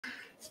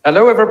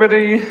Hello,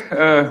 everybody.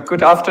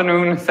 Good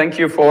afternoon. Thank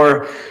you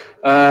for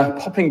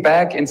popping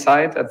back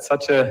inside at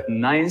such a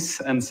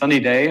nice and sunny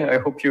day. I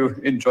hope you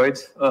enjoyed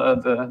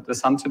the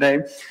sun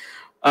today.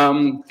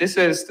 This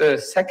is the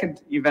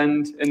second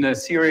event in a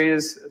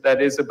series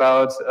that is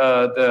about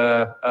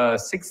the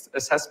sixth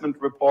assessment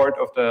report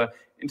of the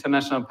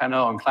International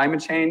Panel on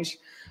Climate Change.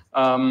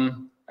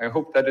 I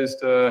hope that is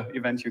the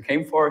event you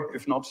came for.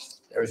 If not,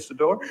 there's the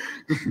door.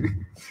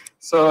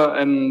 So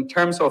in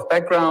terms of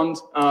background,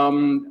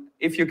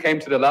 if you came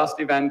to the last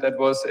event that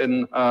was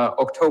in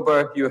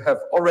October, you have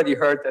already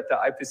heard that the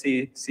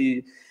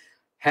IPCC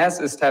has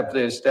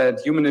established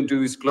that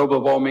human-induced global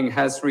warming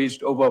has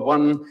reached over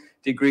 1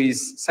 degree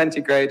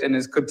centigrade and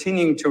is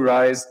continuing to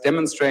rise,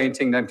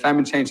 demonstrating that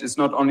climate change is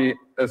not only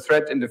a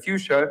threat in the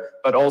future,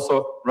 but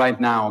also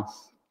right now.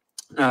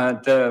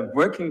 The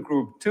working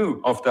group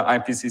 2 of the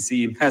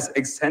IPCC has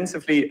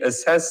extensively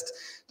assessed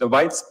the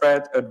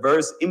widespread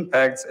adverse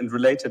impacts and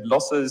related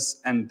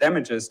losses and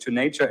damages to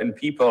nature and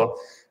people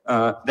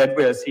that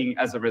we are seeing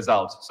as a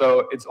result.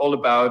 So it's all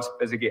about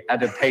basically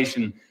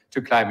adaptation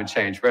to climate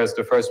change, whereas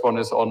the first one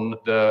is on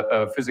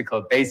the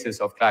physical basis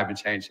of climate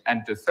change.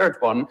 And the third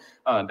one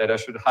that I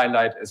should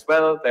highlight as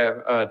well,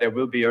 there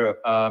will be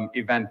an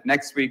event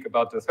next week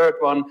about the third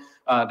one,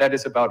 that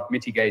is about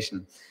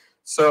mitigation.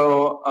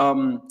 So,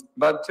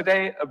 but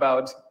today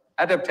about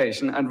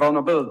adaptation and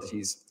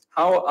vulnerabilities.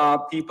 How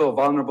are people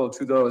vulnerable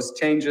to those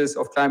changes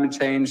of climate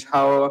change?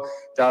 How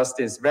does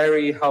this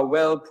vary? How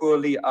well,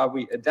 poorly are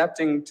we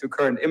adapting to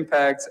current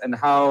impacts? And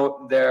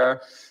how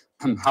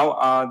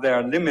are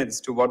there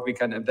limits to what we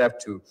can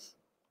adapt to?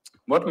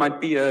 What might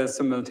be a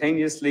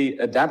simultaneously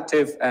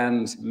adaptive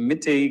and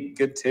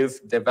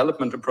mitigative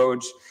development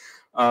approach?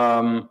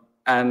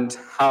 And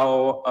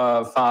how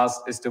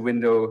fast is the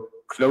window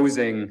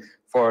closing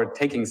for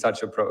taking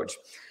such approach?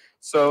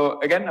 So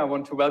again, I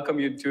want to welcome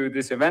you to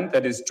this event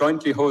that is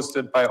jointly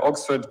hosted by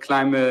Oxford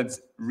Climate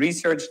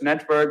Research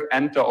Network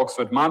and the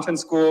Oxford Martin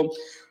School.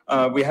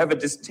 We have a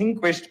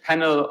distinguished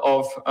panel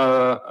of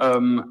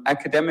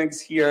academics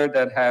here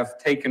that have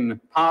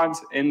taken part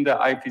in the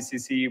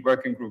IPCC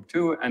Working Group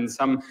 2 and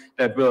some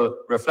that will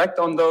reflect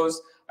on those.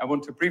 I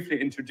want to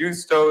briefly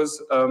introduce those.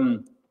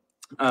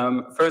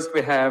 First,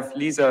 we have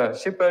Lisa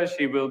Schipper.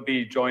 She will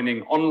be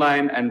joining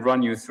online and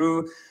run you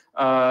through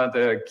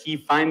the key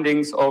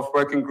findings of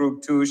Working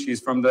Group 2.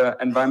 She's from the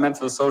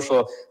Environmental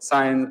Social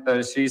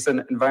Science. She's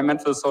an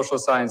Environmental Social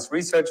Science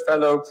Research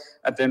Fellow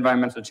at the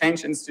Environmental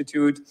Change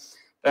Institute.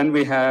 Then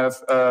we have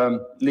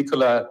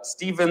Nicola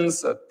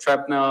Stevens at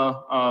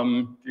Trapnell.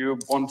 Do you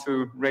want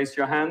to raise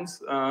your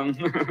hands?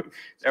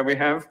 There we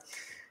have.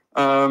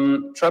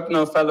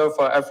 Trapnell Fellow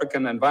for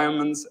African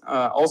Environments,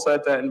 also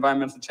at the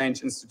Environmental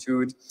Change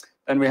Institute.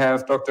 Then we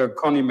have Dr.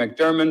 Connie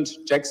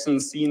McDermott, Jackson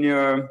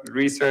Senior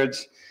Research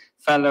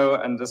Fellow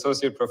and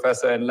Associate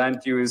Professor in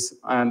Land Use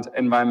and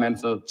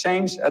Environmental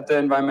Change at the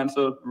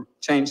Environmental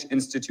Change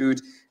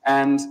Institute,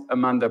 and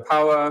Amanda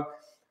Power,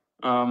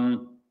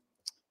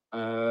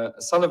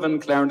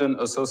 Sullivan Clarendon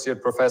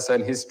Associate Professor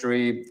in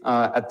History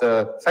at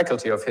the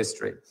Faculty of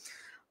History.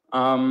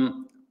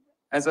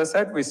 As I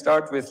said, we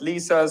start with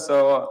Lisa,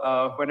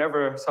 so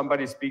whenever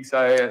somebody speaks,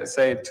 I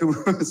say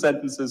 2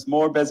 sentences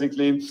more,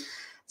 basically.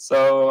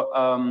 So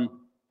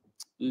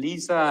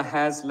Lisa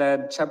has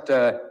led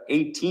chapter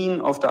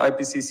 18 of the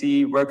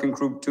IPCC Working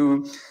Group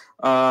 2,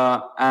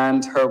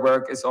 and her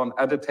work is on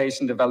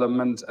adaptation,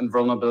 development, and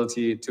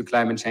vulnerability to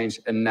climate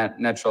change and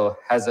natural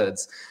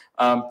hazards.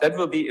 That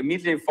will be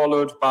immediately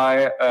followed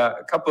by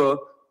a couple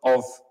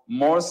of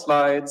more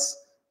slides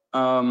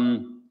by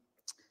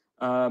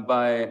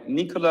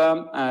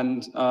Nicola,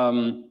 and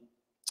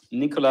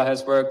Nicola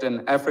has worked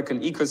in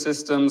African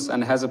ecosystems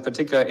and has a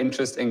particular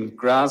interest in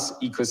grass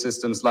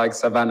ecosystems like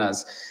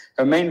savannas.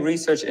 Her main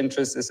research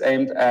interest is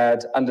aimed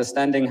at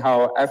understanding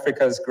how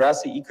Africa's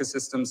grassy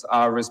ecosystems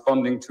are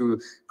responding to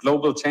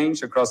global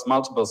change across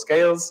multiple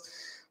scales.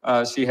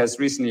 She has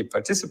recently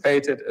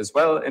participated as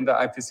well in the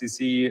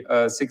IPCC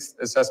 6th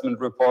assessment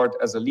report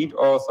as a lead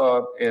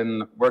author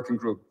in Working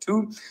Group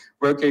 2,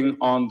 working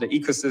on the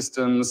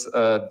ecosystems,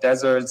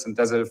 deserts and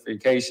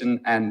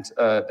desertification, and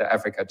the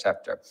Africa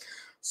chapter.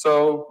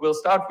 So we'll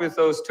start with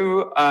those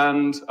two,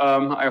 and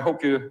I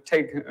hope you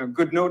take a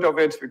good note of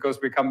it because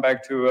we come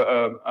back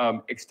to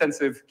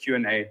extensive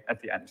Q&A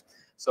at the end.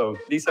 So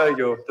Lisa,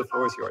 the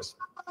floor is yours.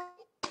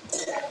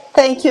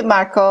 Thank you,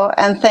 Marco,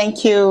 and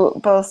thank you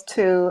both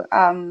to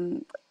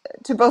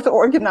both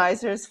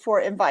organizers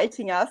for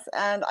inviting us.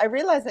 And I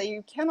realize that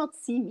you cannot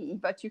see me,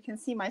 but you can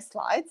see my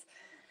slides.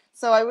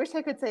 So I wish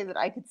I could say that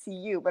I could see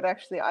you, but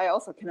actually I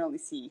also can only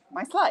see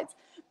my slides.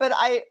 But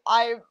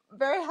I'm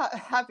very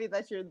happy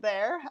that you're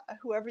there,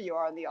 whoever you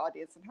are in the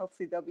audience, and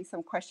hopefully there'll be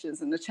some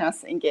questions and a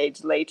chance to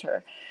engage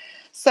later.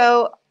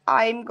 So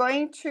I'm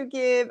going to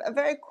give a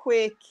very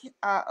quick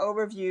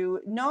overview,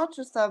 not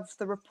just of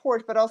the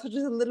report, but also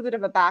just a little bit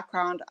of a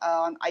background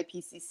on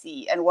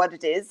IPCC and what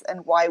it is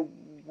and why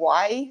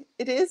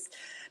it is,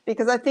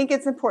 because I think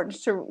it's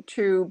important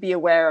to be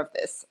aware of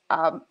this.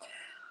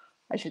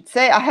 I should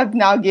say I have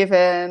now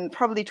given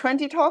probably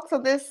 20 talks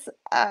on this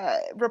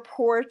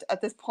report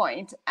at this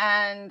point,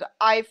 and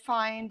I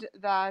find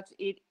that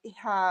it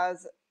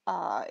has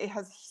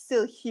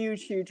still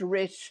huge,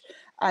 rich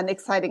and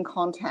exciting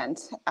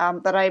content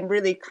that I'm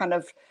really kind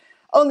of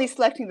only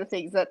selecting the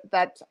things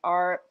that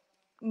are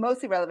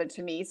mostly relevant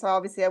to me. So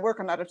obviously I work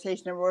on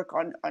adaptation and work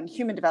on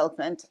human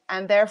development,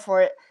 and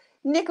therefore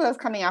Nicola's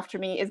coming after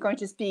me is going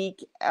to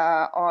speak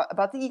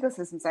about the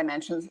ecosystems I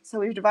mentioned. So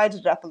we've divided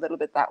it up a little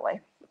bit that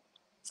way.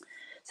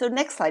 So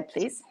next slide,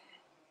 please.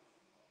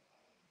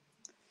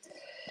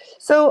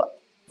 So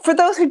for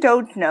those who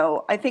don't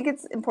know, I think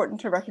it's important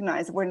to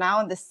recognize we're now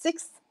in the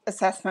 6th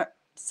assessment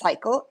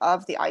cycle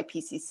of the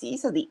IPCC,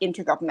 so the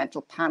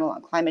Intergovernmental Panel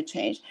on Climate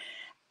Change.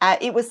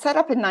 It was set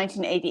up in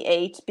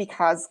 1988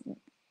 because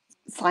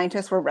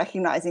scientists were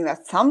recognizing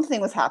that something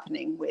was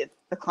happening with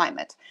the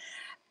climate.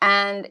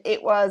 And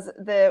it was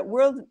the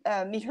World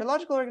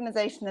Meteorological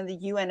Organization and the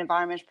UN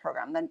Environment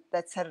Program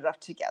that set it up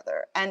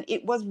together. And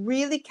it was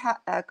really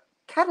a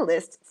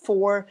catalyst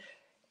for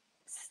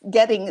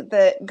getting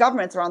the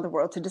governments around the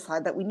world to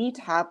decide that we need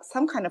to have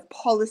some kind of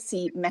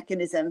policy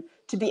mechanism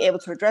to be able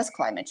to address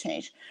climate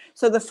change.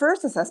 So the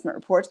first assessment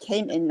report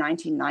came in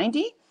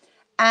 1990,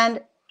 and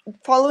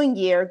following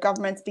year,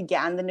 governments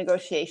began the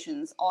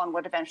negotiations on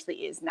what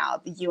eventually is now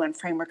the UN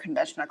Framework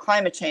Convention on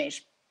Climate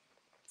Change,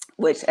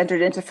 which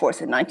entered into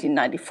force in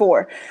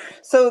 1994.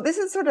 So this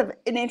is sort of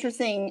an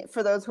interesting,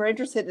 for those who are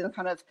interested in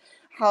kind of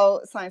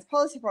how science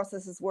policy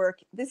processes work,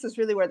 this is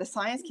really where the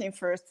science came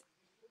first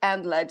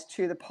and led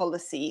to the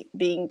policy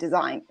being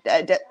designed.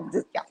 And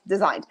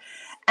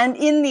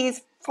in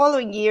these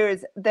following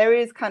years, there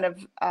is kind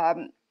of,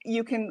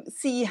 you can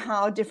see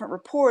how different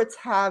reports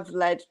have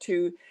led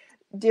to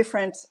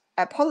different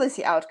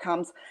policy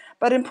outcomes.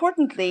 But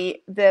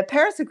importantly, the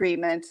Paris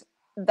Agreement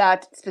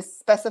that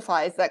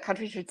specifies that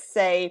countries should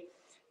stay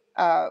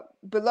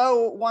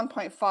below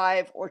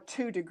 1.5 or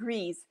 2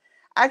 degrees,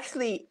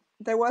 actually,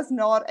 there was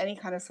not any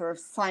kind of sort of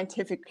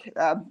scientific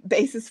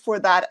basis for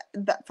that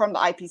from the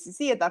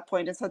IPCC at that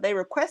point. And so they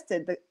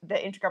requested the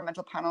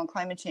Intergovernmental Panel on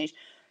Climate Change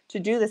to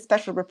do this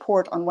special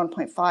report on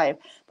 1.5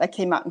 that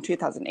came out in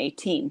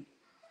 2018.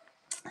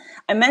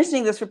 I'm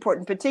mentioning this report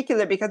in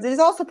particular because it is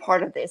also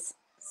part of this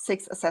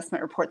 6th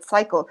assessment report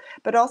cycle,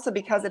 but also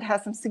because it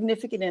has some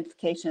significant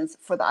implications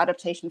for the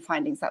adaptation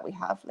findings that we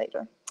have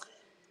later.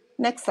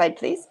 Next slide,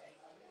 please.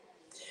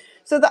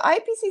 So the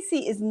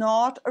IPCC is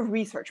not a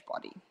research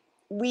body.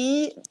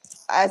 We,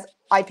 as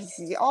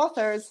IPCC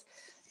authors,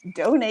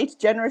 donate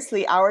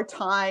generously our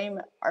time,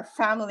 our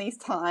family's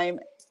time,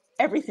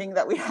 everything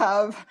that we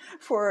have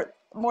for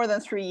more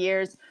than 3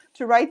 years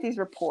to write these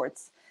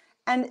reports.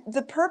 And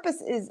the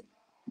purpose is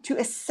to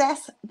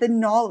assess the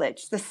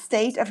knowledge, the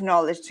state of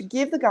knowledge, to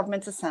give the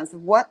governments a sense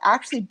of what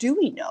actually do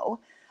we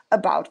know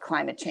about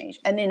climate change.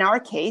 And in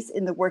our case,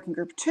 in the working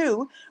group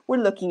 2, we're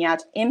looking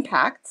at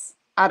impacts,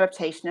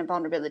 adaptation, and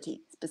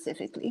vulnerability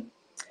specifically.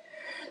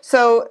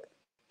 So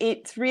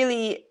it's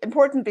really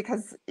important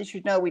because you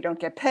should know we don't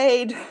get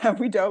paid,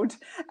 we don't,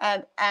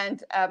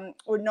 and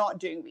we're not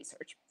doing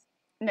research.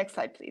 Next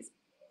slide, please.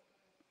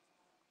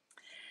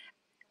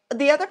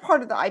 The other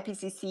part of the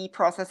IPCC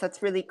process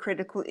that's really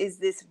critical is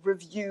this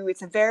review.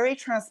 It's a very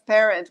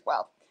transparent,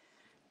 well,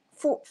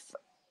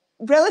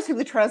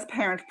 relatively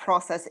transparent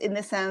process in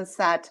the sense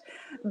that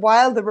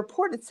while the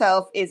report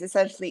itself is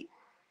essentially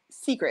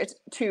secret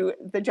to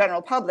the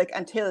general public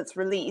until it's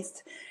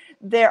released,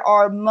 there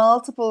are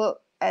multiple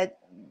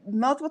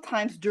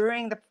times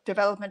during the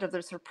development of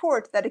this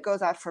report that it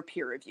goes out for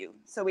peer review.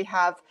 So we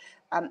have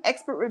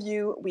expert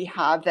review, we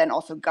have then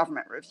also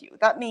government review.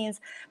 That means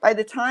by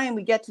the time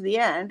we get to the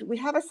end, we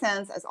have a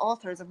sense as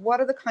authors of what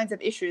are the kinds of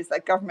issues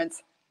that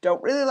governments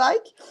don't really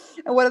like,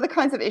 and what are the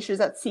kinds of issues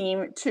that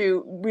seem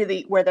to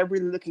really, where they're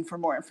really looking for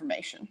more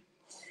information.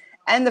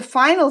 And the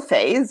final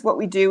phase, what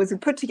we do is we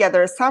put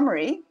together a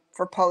summary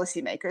for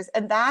policymakers,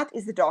 and that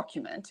is the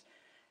document.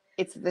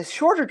 It's the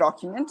shorter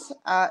document.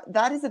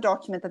 That is a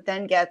document that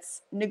then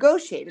gets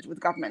negotiated with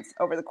governments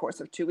over the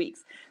course of 2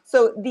 weeks.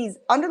 So these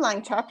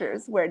underlying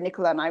chapters where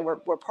Nicola and I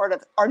were part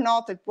of are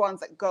not the ones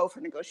that go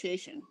for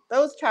negotiation.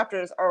 Those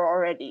chapters are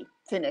already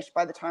finished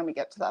by the time we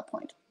get to that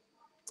point.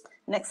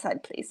 Next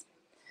slide, please.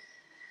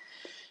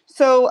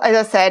 So as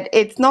I said,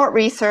 it's not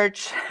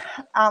research,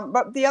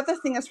 but the other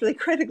thing that's really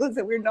critical is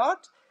that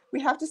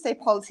we have to stay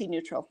policy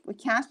neutral. We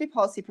can't be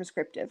policy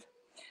prescriptive.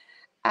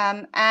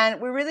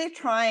 And we're really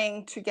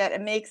trying to get a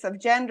mix of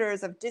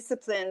genders, of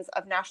disciplines,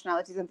 of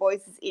nationalities and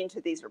voices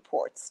into these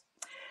reports,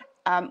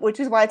 which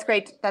is why it's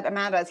great that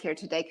Amanda is here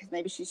today, because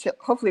maybe she should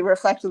hopefully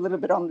reflect a little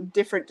bit on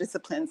different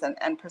disciplines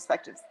and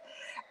perspectives.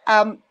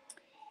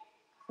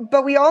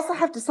 But we also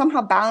have to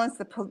somehow balance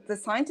the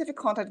scientific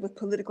content with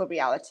political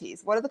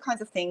realities. What are the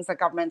kinds of things that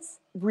governments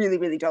really,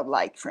 really don't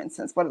like, for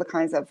instance? What are the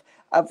kinds of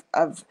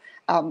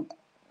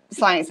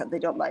science that they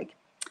don't like?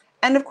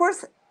 And of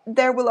course,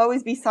 there will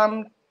always be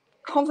some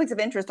conflicts of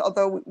interest,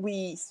 although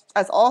we,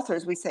 as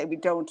authors, we say we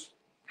don't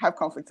have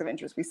conflicts of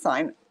interest. We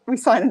sign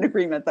an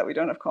agreement that we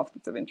don't have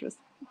conflicts of interest.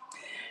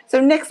 So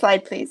next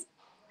slide, please.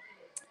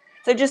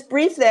 So just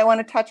briefly, I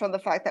want to touch on the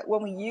fact that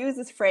when we use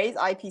this phrase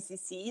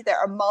IPCC, there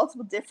are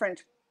multiple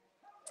different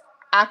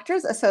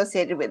actors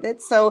associated with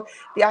it. So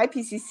the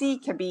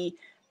IPCC can be,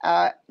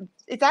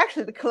 it's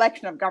actually the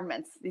collection of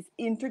governments, this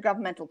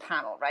intergovernmental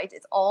panel, right?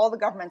 It's all the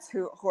governments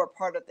who are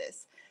part of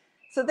this.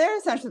 So they're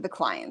essentially the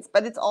clients,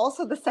 but it's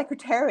also the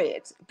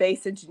secretariat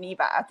based in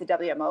Geneva at the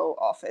WMO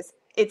office.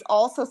 It's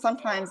also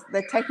sometimes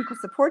the technical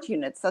support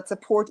units that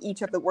support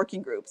each of the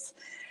working groups.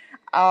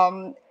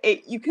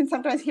 You can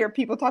sometimes hear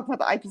people talk about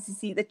the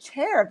IPCC, the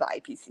chair of the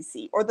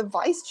IPCC, or the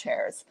vice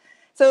chairs.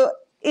 So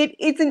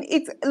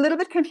it's a little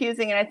bit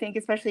confusing, and I think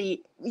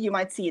especially you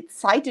might see it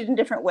cited in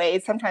different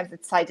ways. Sometimes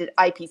it's cited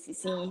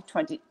IPCC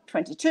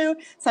 2022,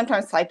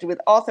 sometimes cited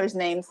with authors'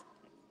 names.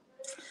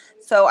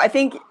 So I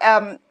think,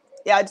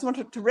 yeah, I just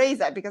wanted to raise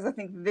that because I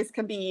think this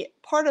can be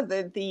part of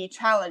the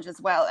challenge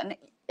as well. And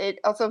it's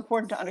also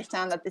important to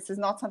understand that this is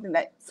not something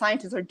that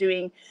scientists are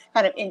doing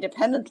kind of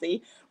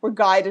independently. We're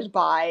guided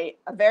by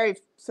a very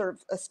sort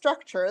of a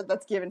structure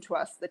that's given to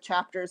us, the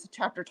chapters, the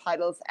chapter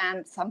titles,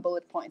 and some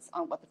bullet points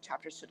on what the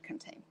chapters should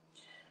contain.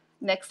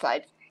 Next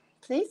slide,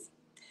 please.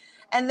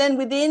 And then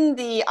within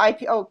the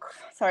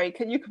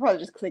you could probably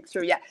just click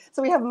through. Yeah,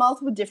 so we have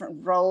multiple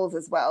different roles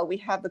as well. We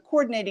have the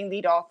coordinating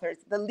lead authors,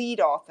 the lead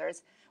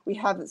authors. We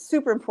have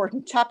super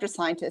important chapter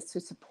scientists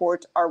who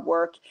support our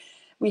work.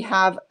 We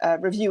have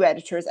review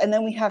editors, and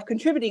then we have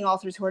contributing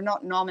authors who are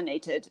not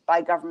nominated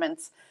by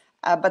governments,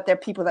 but they're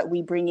people that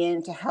we bring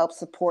in to help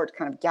support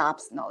kind of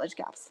gaps, knowledge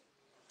gaps.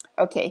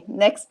 Okay,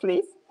 next,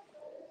 please.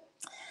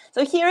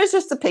 So here is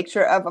just a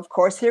picture of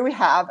course, here we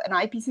have an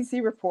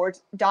IPCC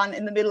report done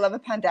in the middle of a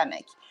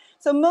pandemic.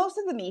 So most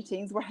of the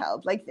meetings were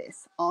held like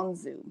this on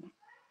Zoom,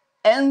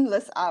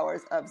 endless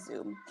hours of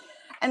Zoom.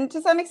 And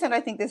to some extent,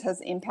 I think this has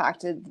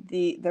impacted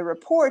the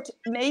report,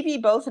 maybe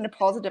both in a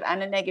positive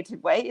and a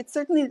negative way. It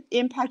certainly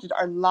impacted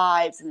our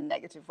lives in a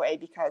negative way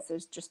because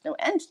there's just no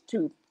end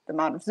to the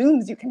amount of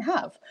Zooms you can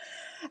have.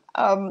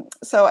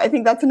 So I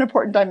think that's an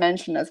important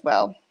dimension as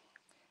well.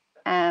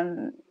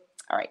 All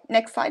right,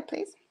 next slide,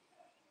 please.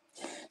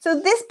 So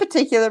this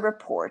particular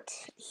report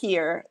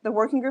here, the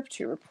Working Group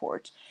 2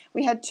 report,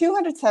 we had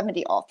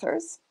 270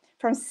 authors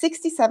from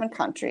 67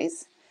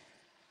 countries.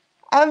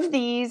 Of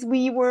these,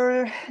 we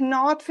were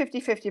not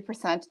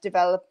 50-50%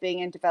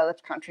 developing and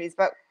developed countries,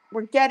 but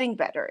we're getting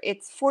better.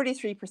 It's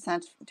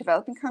 43%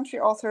 developing country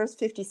authors,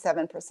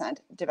 57%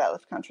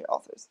 developed country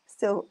authors,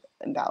 still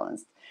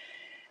imbalanced.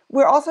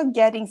 We're also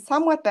getting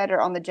somewhat better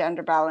on the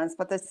gender balance,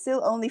 but there's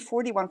still only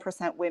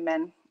 41%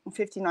 women and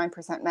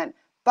 59% men.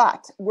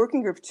 But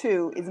Working Group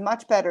 2 is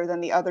much better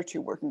than the other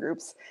two working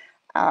groups.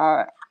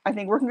 I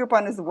think Working Group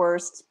 1 is the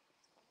worst.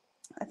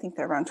 I think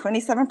they're around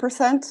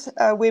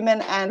 27%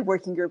 women, and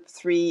Working Group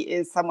 3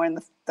 is somewhere in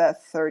the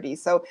 30s.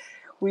 So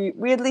we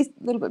at least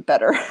a little bit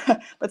better,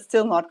 but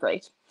still not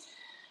great.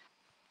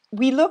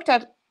 We looked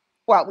at,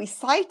 well, we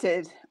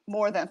cited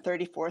more than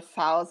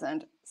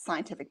 34,000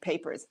 scientific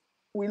papers.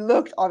 We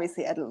looked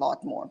obviously at a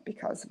lot more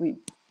because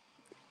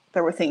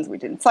there were things we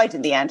didn't cite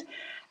in the end.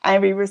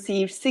 And we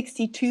received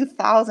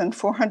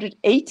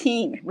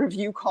 62,418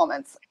 review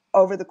comments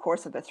over the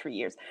course of the 3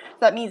 years. So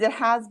that means it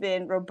has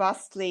been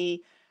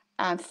robustly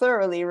and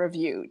thoroughly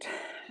reviewed.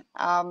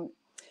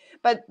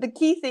 But the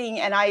key thing,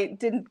 and I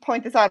didn't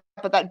point this out,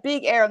 but that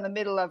big arrow in the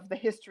middle of the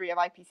history of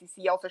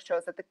IPCC also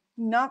shows that the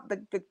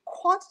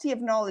quantity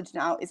of knowledge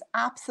now is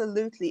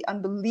absolutely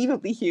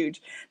unbelievably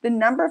huge. The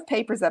number of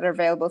papers that are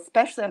available,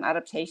 especially on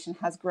adaptation,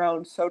 has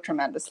grown so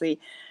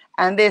tremendously.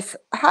 And this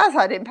has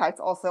had impacts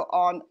also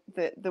on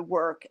the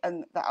work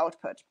and the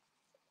output.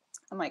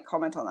 I might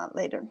comment on that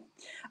later.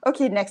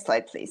 Okay, next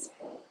slide, please.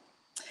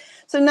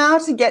 So now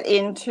to get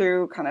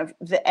into kind of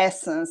the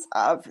essence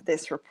of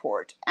this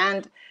report.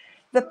 And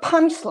the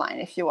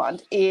punchline, if you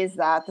want, is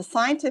that the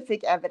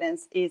scientific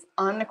evidence is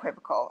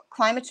unequivocal.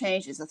 Climate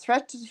change is a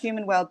threat to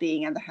human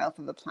well-being and the health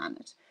of the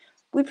planet.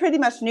 We pretty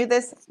much knew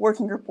this.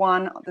 Working Group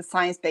 1, the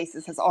science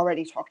basis, has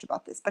already talked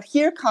about this. But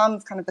here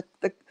comes kind of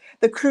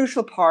the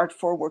crucial part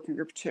for Working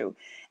Group 2.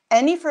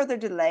 Any further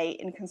delay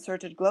in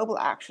concerted global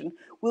action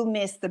will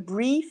miss the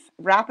brief,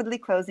 rapidly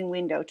closing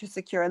window to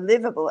secure a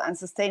livable and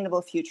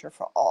sustainable future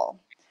for all.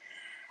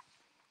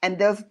 And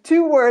those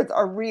two words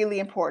are really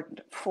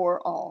important, for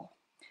all.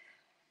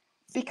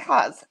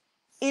 Because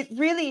it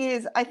really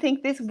is, I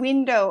think this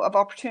window of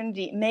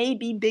opportunity may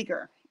be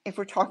bigger if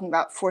we're talking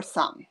about for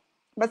some.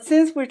 But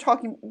since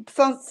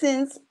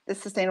since the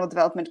Sustainable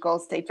Development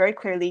Goals state very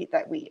clearly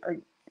that we are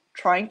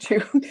trying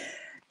to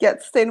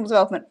get sustainable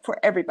development for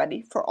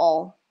everybody, for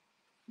all,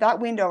 that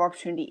window of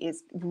opportunity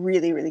is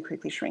really, really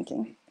quickly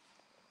shrinking.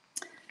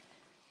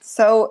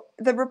 So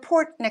the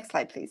report, next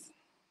slide, please.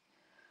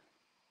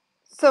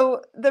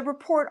 So the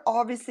report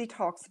obviously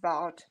talks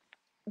about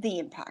the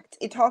impact.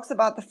 It talks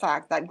about the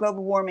fact that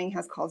global warming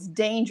has caused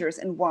dangers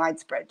and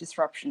widespread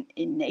disruption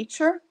in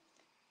nature.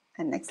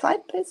 And next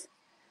slide, please.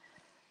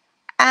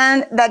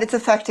 And that it's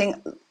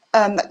affecting,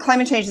 that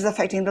climate change is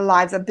affecting the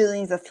lives of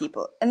billions of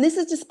people. And this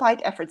is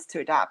despite efforts to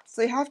adapt.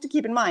 So you have to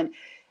keep in mind,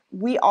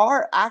 we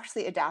are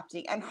actually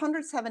adapting, and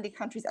 170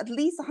 countries, at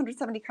least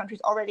 170 countries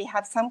already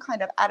have some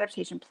kind of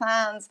adaptation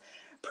plans,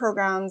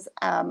 programs,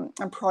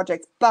 and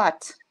projects.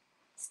 But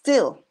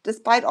still,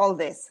 despite all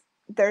this,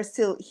 there's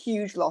still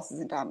huge losses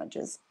and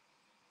damages.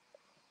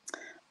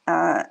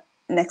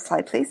 Next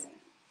slide, please.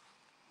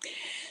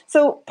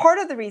 So part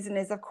of the reason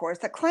is, of course,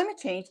 that climate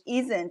change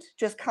isn't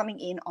just coming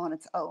in on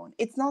its own.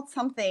 It's not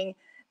something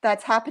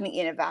that's happening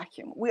in a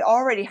vacuum. We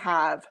already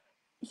have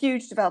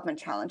huge development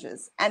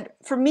challenges. And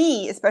for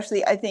me,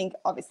 especially, I think,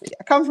 obviously,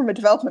 I come from a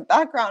development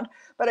background,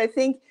 but I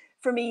think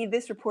for me,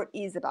 this report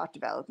is about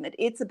development.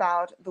 It's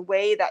about the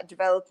way that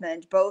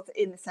development, both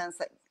in the sense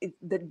that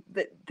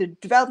the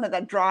development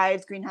that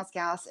drives greenhouse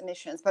gas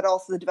emissions, but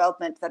also the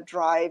development that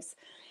drives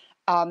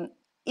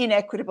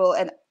inequitable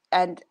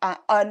and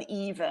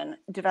uneven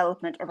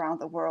development around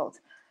the world,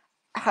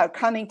 how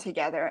coming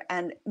together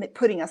and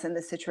putting us in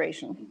this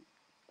situation.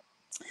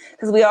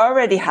 Because we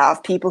already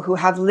have people who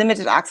have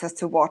limited access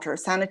to water,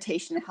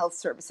 sanitation, and health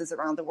services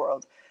around the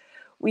world.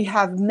 We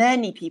have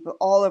many people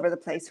all over the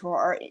place who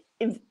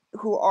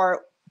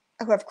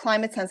have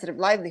climate-sensitive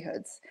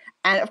livelihoods.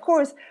 And of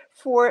course,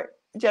 for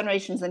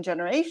generations and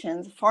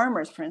generations,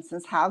 farmers, for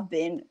instance, have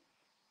been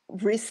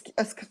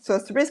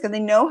exposed to risk, and they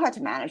know how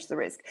to manage the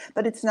risk.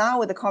 But it's now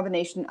with a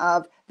combination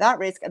of that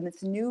risk and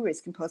this new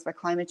risk imposed by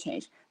climate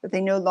change that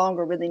they no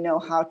longer really know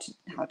how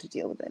to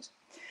deal with it.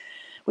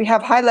 We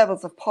have high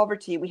levels of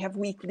poverty. We have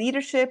weak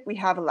leadership. We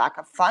have a lack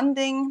of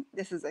funding.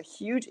 This is a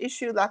huge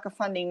issue, lack of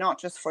funding, not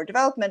just for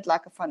development,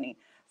 lack of funding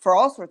for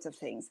all sorts of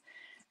things.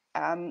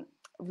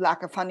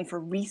 Lack of funding for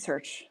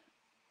research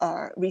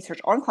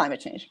on climate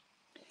change.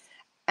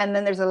 And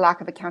then there's a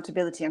lack of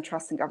accountability and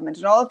trust in government.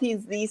 And all of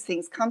these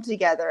things come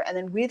together. And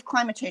then with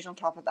climate change on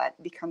top of that,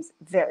 it becomes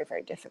very,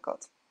 very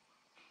difficult.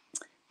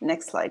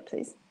 Next slide,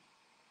 please.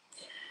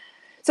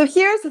 So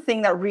here's the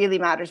thing that really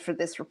matters for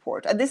this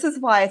report. And this is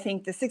why I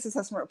think the Sixth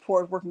Assessment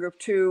Report, Working Group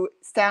 2,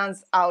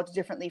 stands out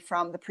differently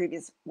from the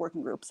previous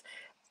Working Group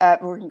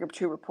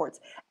 2 reports.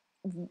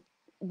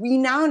 We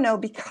now know,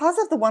 because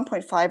of the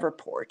 1.5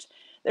 report,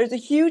 there's a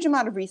huge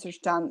amount of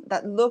research done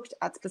that looked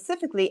at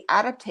specifically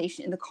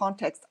adaptation in the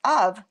context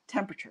of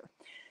temperature.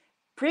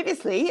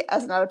 Previously,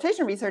 as an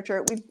adaptation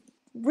researcher, we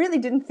really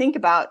didn't think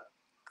about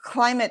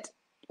climate,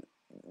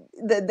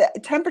 the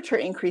temperature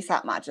increase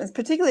that much, and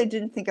particularly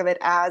didn't think of it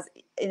as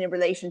in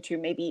relation to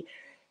maybe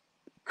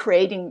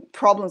creating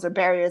problems or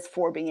barriers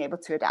for being able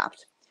to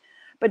adapt.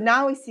 But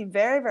now we see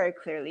very, very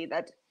clearly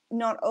that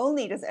not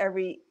only does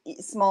every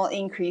small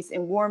increase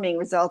in warming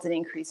result in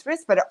increased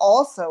risk, but it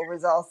also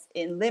results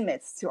in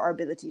limits to our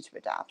ability to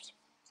adapt.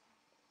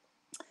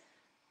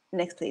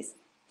 Next, please.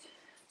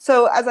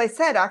 So as I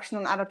said, action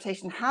on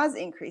adaptation has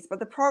increased, but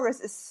the progress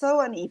is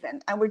so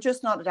uneven, and we're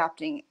just not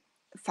adapting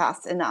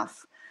fast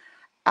enough.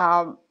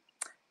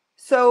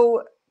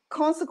 So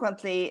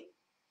consequently,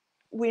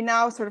 we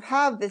now sort of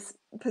have this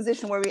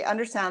position where we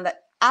understand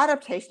that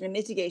adaptation and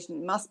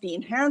mitigation must be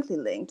inherently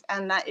linked,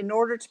 and that in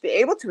order to be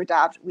able to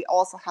adapt, we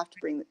also have to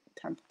bring the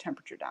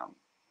temperature down.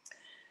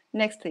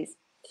 Next, please.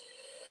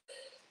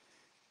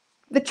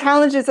 The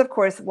challenge is, of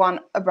course,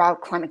 one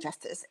about climate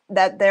justice,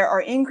 that there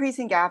are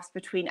increasing gaps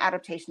between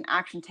adaptation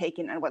action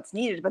taken and what's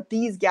needed, but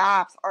these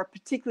gaps are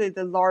particularly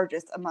the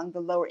largest among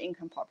the lower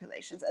income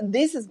populations, and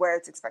this is where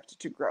it's expected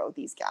to grow,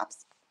 these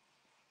gaps.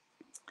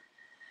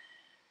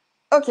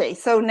 Okay,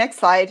 so next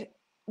slide.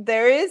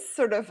 There is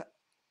sort of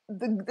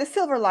the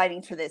silver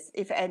lining to this,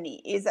 if any,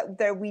 is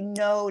that we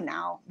know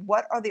now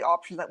what are the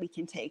options that we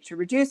can take to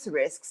reduce the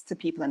risks to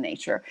people and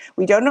nature.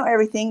 We don't know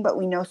everything, but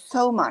we know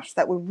so much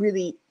that we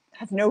really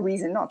have no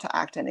reason not to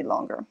act any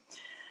longer.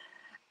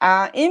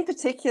 In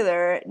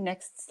particular,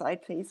 next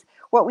slide, please.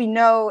 What we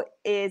know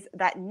is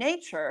that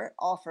nature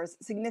offers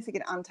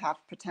significant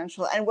untapped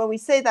potential. And when we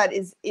say that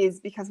is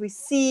because we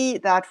see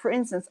that, for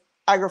instance,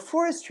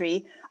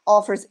 agroforestry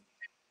offers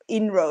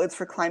inroads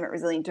for climate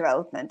resilient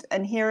development.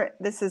 And here,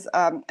 this is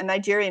a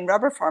Nigerian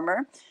rubber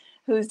farmer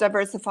who's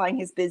diversifying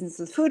his business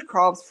with food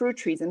crops, fruit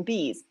trees, and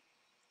bees.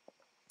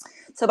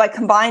 So by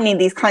combining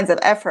these kinds of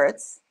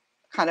efforts,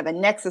 kind of a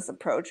nexus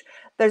approach,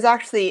 there's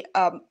actually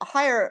a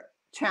higher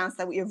chance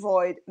that we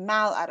avoid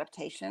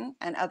maladaptation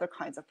and other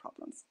kinds of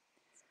problems.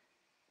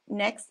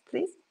 Next,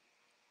 please.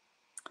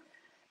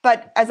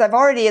 But as I've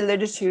already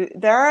alluded to,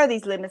 there are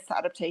these limits to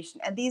adaptation,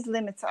 and these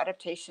limits to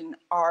adaptation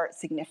are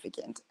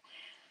significant.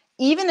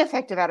 Even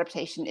effective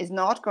adaptation is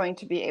not going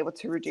to be able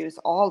to reduce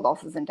all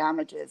losses and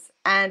damages.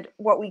 And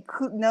what we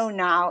could know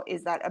now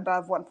is that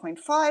above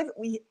 1.5,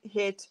 we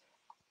hit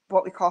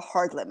what we call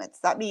hard limits.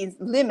 That means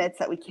limits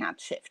that we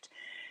can't shift.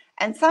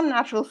 And some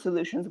natural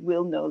solutions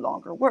will no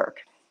longer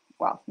work.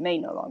 Well, may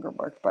no longer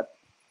work, but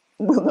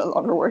will no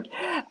longer work.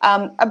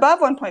 Above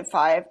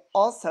 1.5,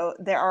 also,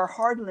 there are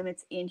hard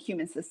limits in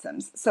human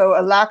systems. So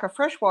a lack of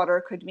fresh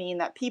water could mean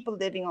that people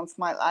living on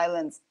small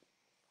islands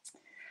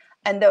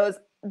and those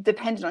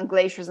dependent on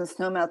glaciers and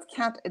snowmelts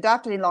can't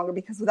adapt any longer,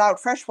 because without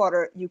fresh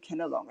water, you can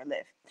no longer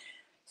live.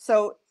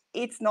 So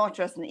it's not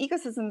just in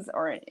ecosystems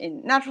or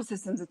in natural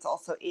systems, it's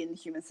also in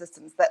human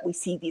systems that we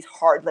see these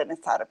hard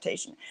limits to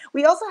adaptation.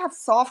 We also have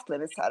soft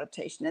limits to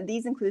adaptation, and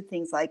these include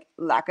things like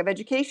lack of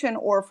education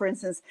or, for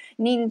instance,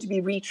 needing to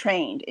be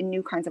retrained in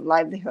new kinds of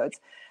livelihoods.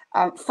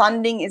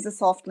 Funding is a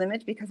soft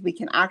limit because we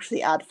can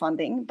actually add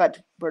funding, but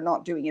we're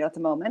not doing it at the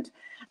moment,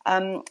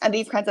 and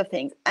these kinds of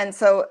things. And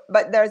so,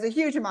 but there's a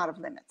huge amount of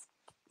limits.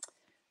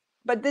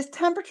 But this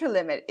temperature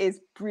limit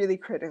is really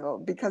critical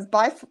because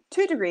by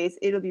 2 degrees,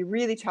 it'll be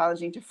really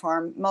challenging to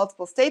farm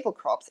multiple staple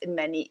crops in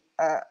many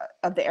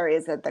of the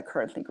areas that they're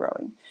currently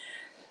growing.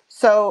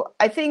 So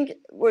I think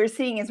what we're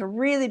seeing is we're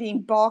really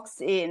being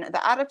boxed in.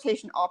 The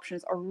adaptation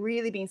options are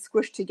really being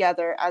squished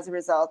together as a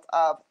result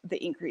of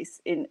the increase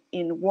in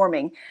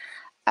warming.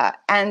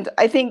 And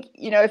I think,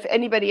 if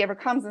anybody ever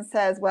comes and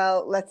says,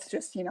 well, let's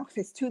just, if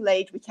it's too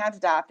late, we can't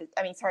adapt.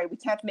 We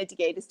can't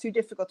mitigate. It's too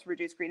difficult to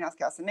reduce greenhouse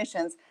gas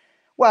emissions.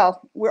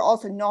 Well, we're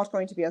also not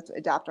going to be able to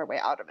adapt our way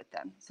out of it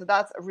then. So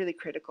that's a really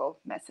critical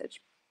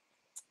message.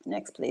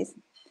 Next, please.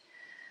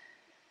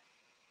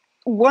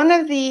 One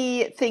of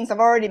the things I've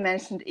already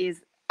mentioned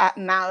is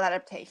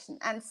maladaptation.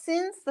 And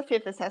since the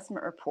 5th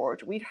assessment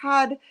report, we've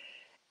had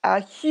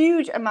a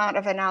huge amount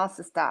of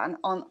analysis done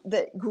on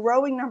the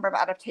growing number of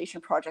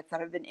adaptation projects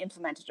that have been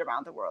implemented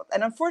around the world.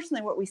 And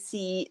unfortunately, what we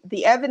see,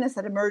 the evidence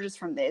that emerges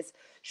from this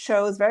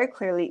shows very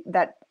clearly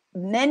that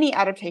many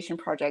adaptation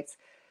projects,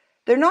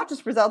 they're not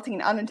just resulting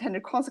in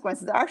unintended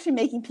consequences, they're actually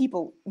making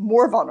people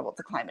more vulnerable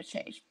to climate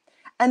change.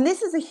 And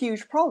this is a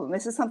huge problem.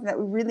 This is something that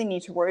we really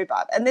need to worry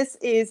about. And this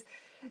is,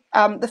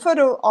 the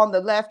photo on the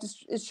left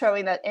is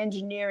showing that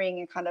engineering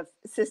and kind of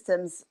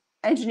systems,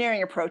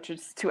 engineering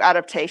approaches to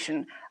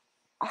adaptation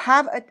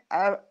have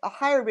a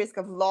higher risk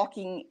of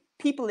locking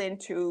people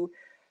into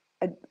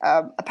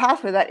a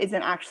pathway that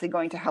isn't actually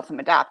going to help them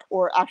adapt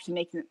or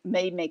actually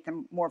may make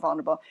them more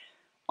vulnerable.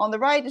 On the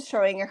right is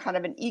showing a kind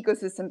of an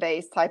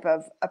ecosystem-based type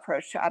of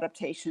approach to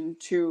adaptation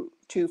to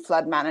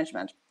flood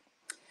management.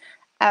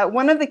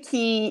 One of the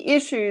key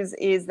issues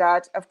is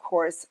that, of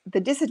course, the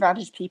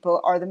disadvantaged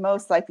people are the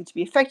most likely to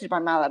be affected by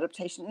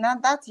maladaptation. Now,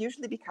 that's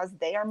usually because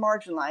they are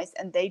marginalized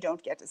and they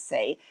don't get a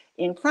say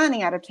in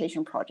planning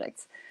adaptation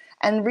projects.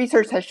 And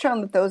research has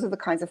shown that those are the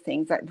kinds of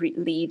things that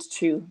lead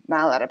to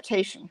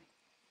maladaptation.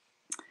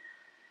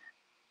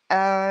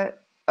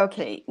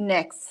 Okay,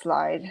 next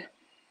slide.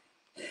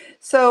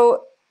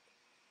 So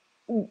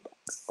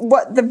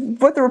what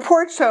the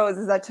report shows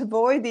is that to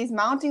avoid these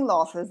mounting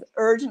losses,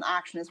 urgent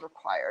action is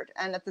required.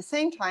 And at the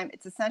same time,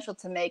 it's essential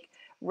to make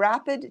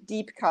rapid,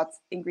 deep cuts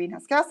in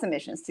greenhouse gas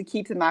emissions to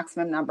keep the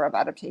maximum number of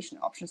adaptation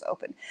options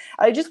open.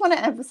 I just want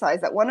to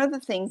emphasize that one of the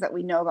things that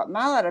we know about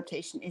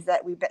maladaptation is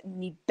that we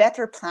need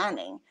better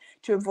planning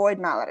to avoid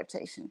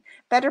maladaptation.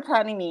 Better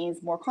planning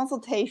means more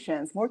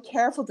consultations, more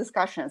careful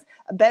discussions,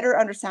 a better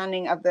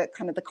understanding of the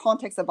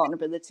context of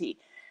vulnerability.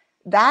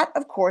 That,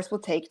 of course, will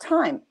take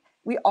time.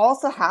 We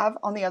also have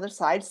on the other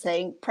side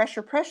saying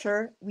pressure,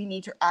 pressure, we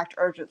need to act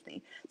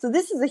urgently. So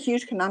this is a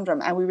huge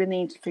conundrum and we really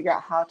need to figure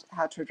out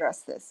how to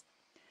address this.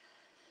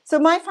 So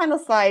my final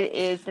slide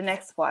is the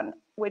next one,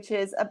 which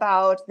is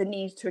about the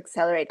need to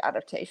accelerate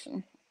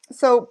adaptation.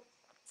 So,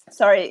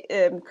 sorry,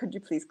 could you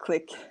please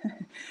click?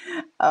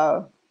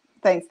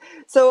 Thanks.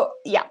 So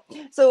yeah,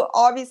 so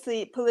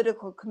obviously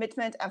political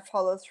commitment and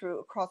follow through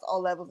across all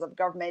levels of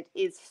government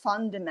is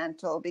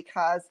fundamental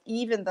because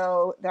even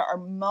though there are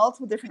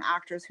multiple different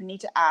actors who need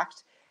to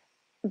act,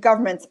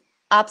 governments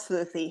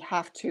absolutely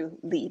have to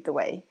lead the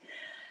way.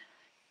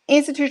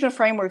 Institutional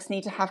frameworks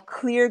need to have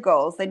clear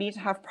goals. They need to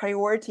have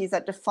priorities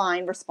that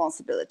define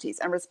responsibilities.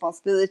 And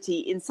responsibility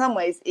in some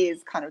ways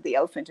is kind of the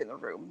elephant in the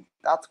room.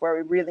 That's where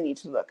we really need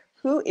to look.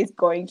 Who is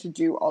going to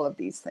do all of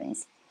these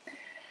things?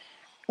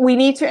 We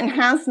need to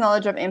enhance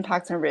knowledge of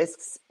impacts and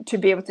risks to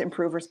be able to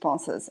improve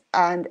responses.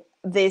 And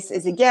this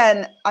is,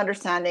 again,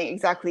 understanding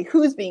exactly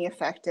who's being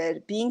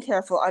affected, being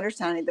careful,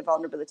 understanding the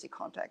vulnerability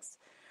context.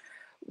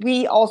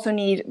 We also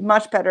need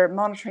much better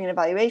monitoring and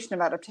evaluation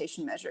of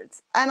adaptation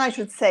measures. And I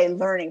should say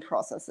learning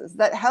processes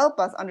that help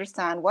us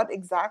understand what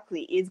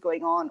exactly is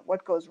going on,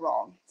 what goes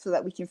wrong, so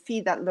that we can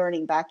feed that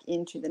learning back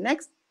into the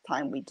next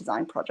time we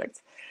design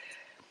projects.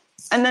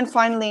 And then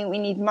finally, we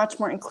need much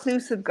more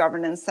inclusive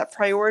governance that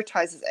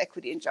prioritizes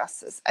equity and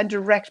justice and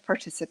direct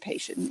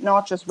participation,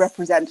 not just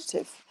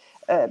representative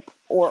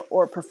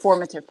or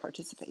performative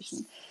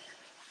participation.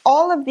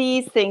 All of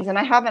these things, and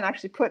I haven't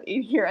actually put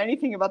in here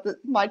anything about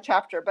my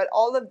chapter, but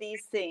all of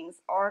these things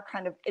are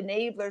kind of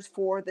enablers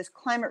for this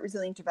climate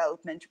resilient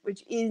development,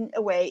 which in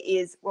a way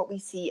is what we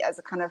see as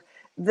a kind of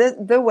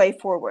the way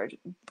forward,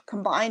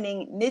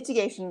 combining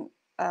mitigation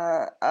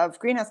of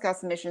greenhouse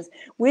gas emissions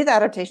with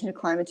adaptation to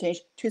climate change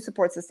to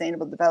support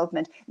sustainable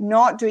development,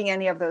 not doing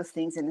any of those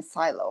things in a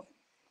silo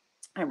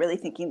and really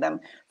thinking them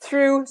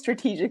through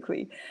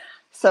strategically.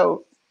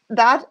 So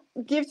that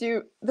gives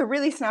you the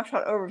really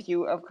snapshot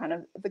overview of kind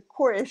of the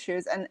core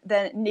issues. And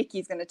then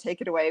Nikki's going to take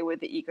it away with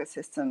the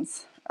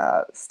ecosystems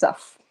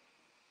stuff.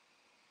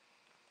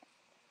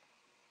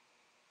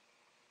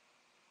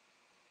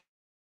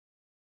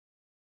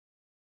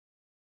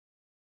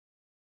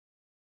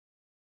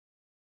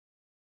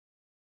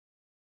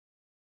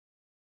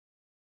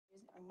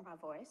 my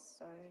voice,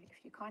 so if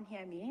you can't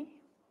hear me,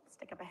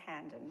 stick up a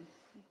hand and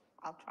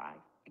I'll try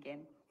again.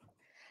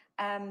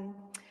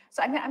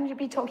 So I'm going to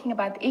be talking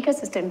about the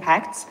ecosystem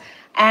impacts,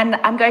 and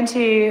I'm going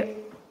to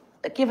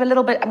give a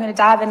little bit, I'm going to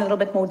dive in a little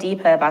bit more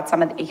deeper about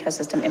some of the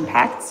ecosystem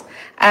impacts,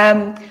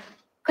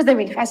 because they're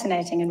really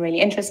fascinating and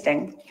really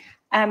interesting.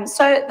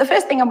 So the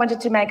first thing I wanted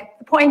to make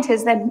the point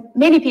is that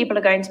many people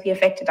are going to be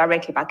affected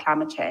directly by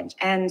climate change,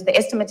 and the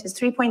estimate is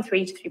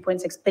 3.3 to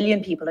 3.6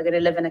 billion people are going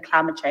to live in a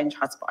climate change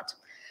hotspot.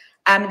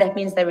 That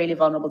means they're really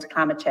vulnerable to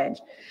climate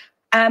change.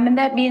 And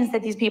that means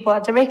that these people are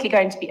directly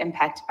going to be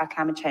impacted by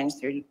climate change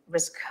through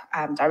risk,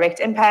 direct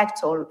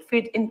impacts or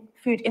food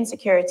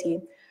insecurity.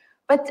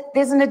 But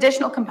there's an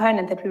additional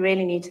component that we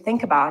really need to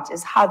think about,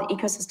 is how the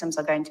ecosystems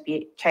are going to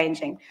be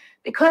changing.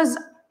 Because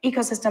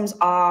ecosystems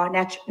are,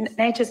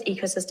 nature's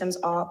ecosystems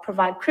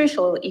provide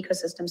crucial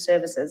ecosystem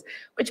services,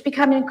 which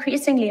become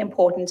increasingly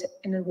important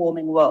in a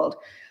warming world.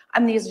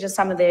 And these are just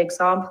some of the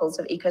examples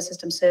of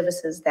ecosystem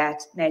services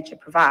that nature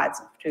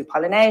provides through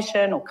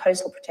pollination or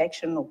coastal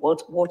protection or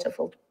water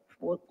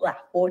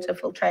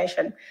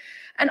filtration.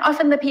 And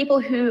often the people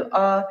who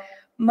are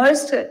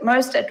most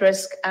at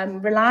risk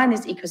rely on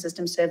these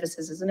ecosystem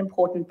services as an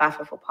important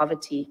buffer for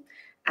poverty.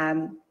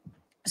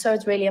 So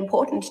it's really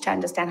important to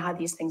understand how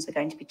these things are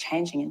going to be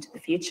changing into the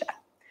future.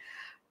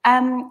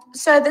 I'm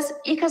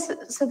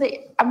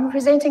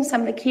presenting some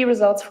of the key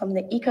results from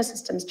the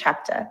ecosystems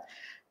chapter.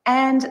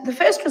 And the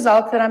first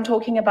result that I'm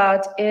talking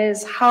about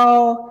is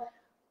how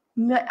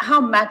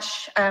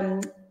much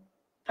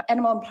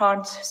animal and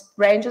plant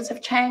ranges have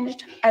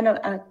changed, and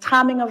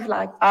timing of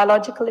like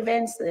biological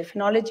events, the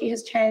phenology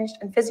has changed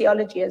and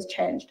physiology has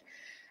changed.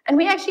 And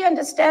we actually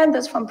understand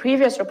this from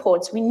previous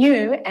reports. We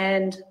knew,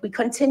 and we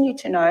continue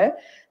to know,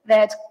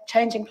 that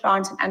changing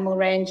plant and animal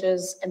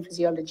ranges and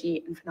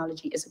physiology and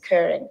phenology is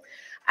occurring.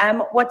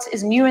 What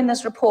is new in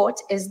this report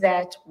is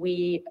that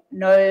we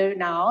know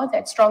now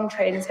that strong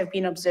trends have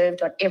been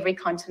observed on every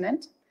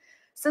continent.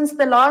 Since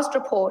the last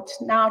report,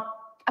 now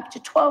up to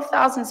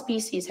 12,000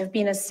 species have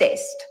been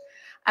assessed,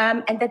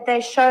 and that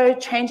they show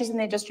changes in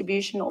their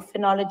distribution or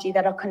phenology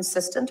that are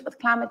consistent with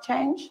climate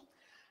change.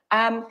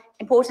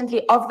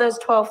 Importantly, of those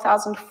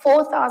 12,000,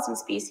 4,000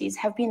 species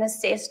have been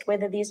assessed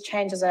whether these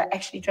changes are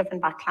actually driven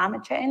by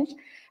climate change.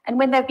 And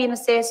when they've been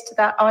assessed,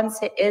 the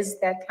answer is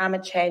that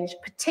climate change,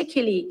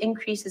 particularly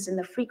increases in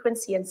the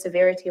frequency and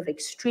severity of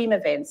extreme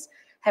events,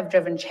 have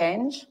driven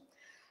change.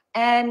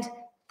 And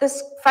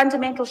this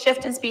fundamental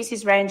shift in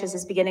species ranges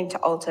is beginning to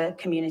alter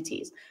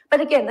communities.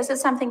 But again, this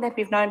is something that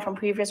we've known from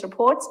previous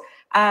reports.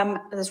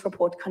 This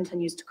report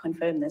continues to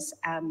confirm this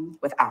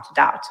without a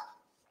doubt.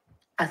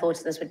 I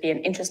thought this would be an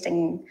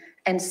interesting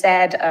and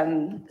sad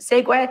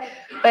segue,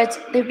 but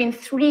there have been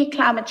 3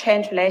 climate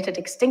change-related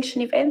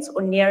extinction events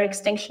or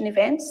near-extinction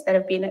events that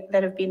have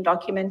been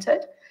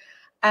documented.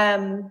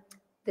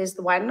 There's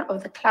the one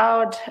of the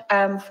cloud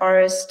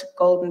forest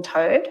golden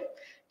toad.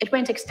 It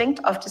went extinct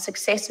after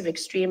successive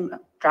extreme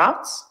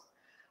droughts.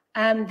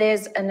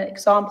 There's an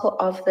example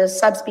of the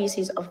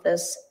subspecies of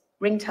this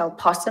ringtail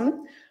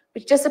possum,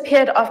 which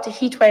disappeared after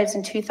heat waves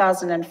in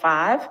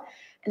 2005.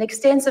 And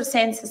extensive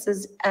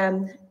censuses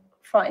in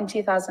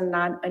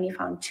 2009 only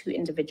found 2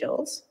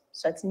 individuals,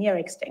 so it's near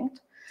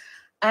extinct.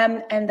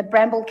 And the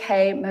bramble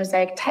K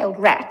mosaic-tailed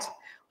rat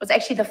was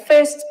actually the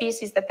first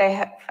species that they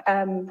have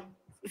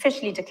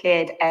officially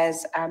declared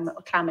as a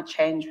climate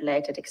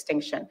change-related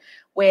extinction,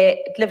 where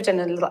it lived in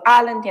a little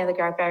island near the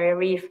Great Barrier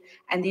Reef,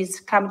 and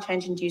these climate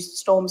change-induced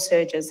storm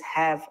surges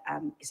have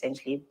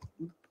essentially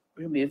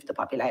removed the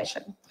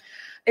population.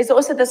 There's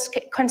also this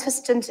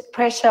consistent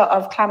pressure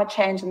of climate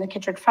change in the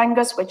chytrid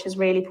fungus, which is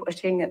really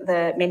pushing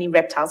the many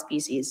reptile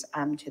species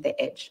to the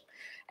edge.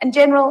 In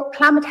general,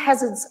 climate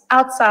hazards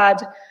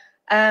outside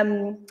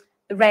the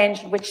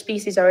range in which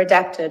species are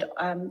adapted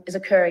is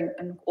occurring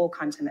on all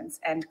continents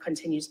and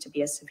continues to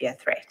be a severe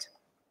threat.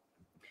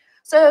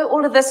 So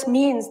all of this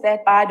means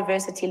that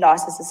biodiversity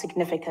loss is a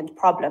significant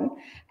problem,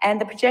 and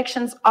the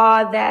projections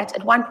are that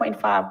at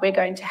 1.5 we're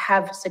going to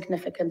have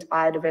significant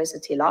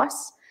biodiversity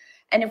loss.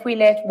 And if we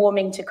let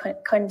warming to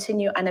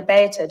continue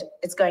unabated,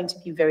 it's going to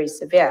be very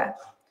severe.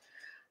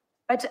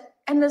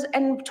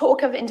 And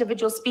talk of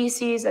individual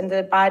species and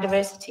the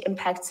biodiversity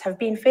impacts have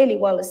been fairly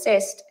well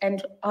assessed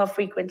and are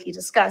frequently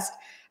discussed.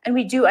 And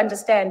we do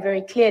understand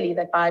very clearly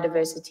that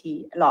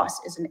biodiversity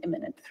loss is an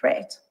imminent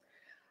threat.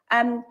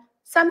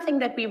 Something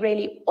that we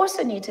really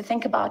also need to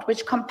think about,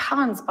 which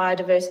compounds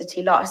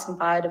biodiversity loss and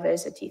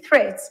biodiversity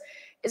threats,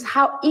 is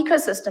how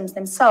ecosystems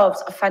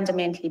themselves are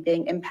fundamentally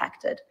being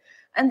impacted.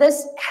 And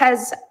this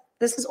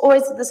is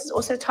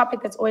also a topic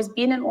that's always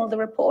been in all the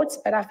reports,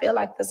 but I feel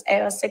like this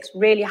AR6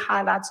 really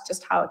highlights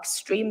just how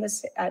extreme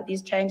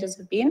these changes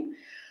have been.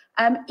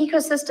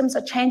 Ecosystems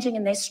are changing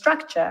in their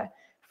structure,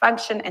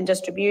 function, and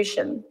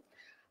distribution.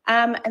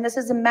 And this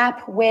is a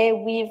map where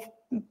we've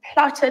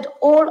plotted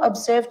all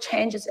observed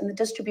changes in the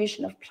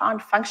distribution of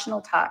plant functional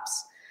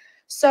types.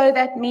 So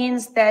that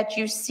means that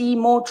you see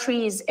more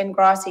trees in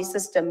grassy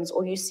systems,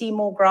 or you see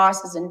more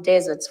grasses in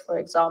deserts, for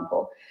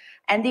example.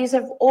 And these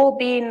have all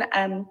been,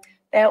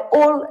 they're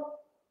all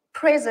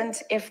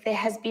present if there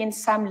has been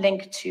some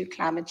link to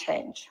climate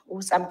change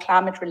or some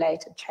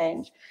climate-related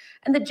change.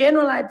 And the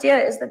general idea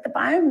is that the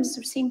biomes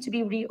seem to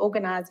be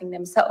reorganizing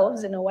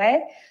themselves in a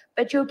way,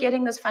 but you're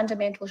getting this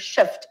fundamental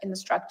shift in the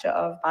structure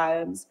of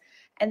biomes,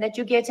 and that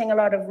you're getting a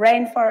lot of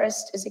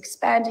rainforest is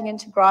expanding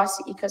into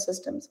grassy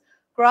ecosystems.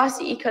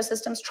 Grassy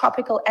ecosystems,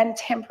 tropical and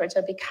temperate,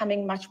 are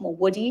becoming much more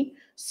woody.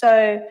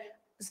 So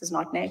this is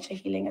not nature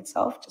healing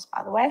itself, just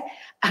by the way.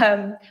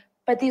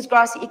 But these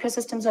grassy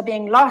ecosystems are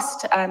being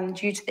lost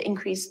due to the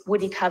increased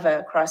woody cover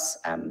across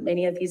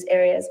many of these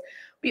areas.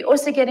 We're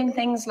also getting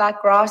things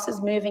like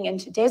grasses moving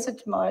into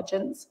desert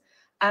margins.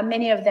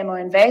 Many of them are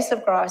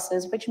invasive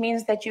grasses, which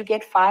means that you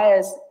get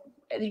fires.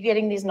 You're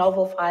getting these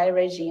novel fire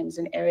regimes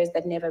in areas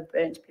that never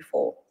burnt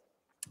before.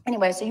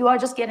 Anyway, so you are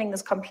just getting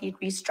this complete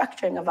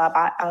restructuring of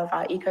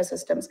our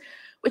ecosystems,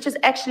 which is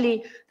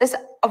actually, this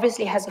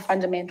obviously has a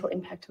fundamental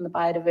impact on the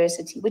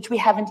biodiversity, which we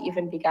haven't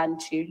even begun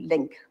to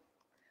link.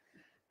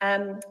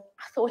 I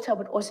thought I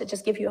would also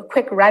just give you a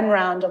quick run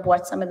round of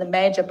what some of the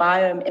major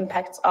biome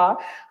impacts are.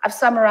 I've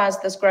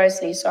summarized this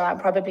grossly, so I'm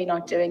probably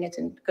not doing it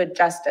in good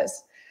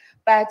justice.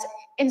 But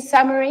in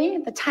summary,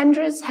 the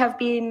tundras have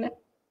been,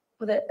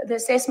 the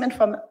assessment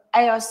from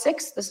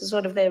AR6, this is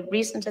sort of the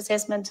recent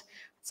assessment.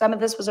 Some of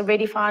this was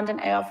already found in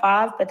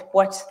AR5, but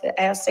what the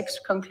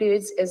AR6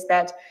 concludes is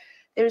that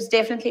there is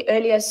definitely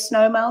earlier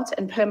snowmelt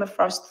and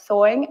permafrost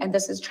thawing, and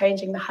this is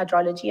changing the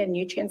hydrology and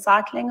nutrient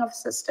cycling of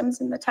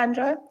systems in the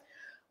tundra.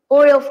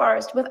 Boreal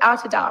forest,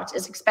 without a doubt,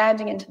 is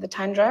expanding into the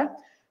tundra,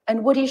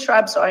 and woody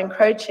shrubs are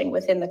encroaching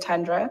within the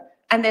tundra,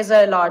 and there's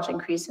a large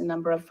increase in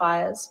number of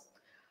fires.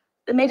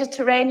 The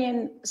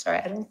Mediterranean, sorry,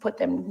 I didn't put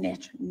them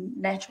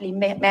naturally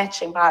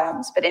matching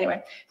biomes, but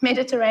anyway,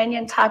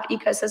 Mediterranean type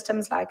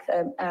ecosystems like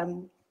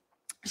the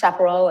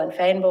chaparral and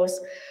fynbos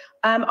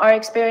are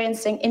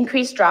experiencing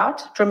increased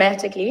drought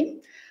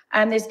dramatically.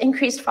 There's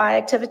increased fire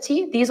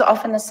activity. These are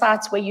often the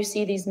sites where you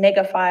see these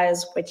mega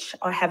fires, which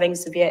are having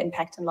severe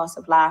impact and loss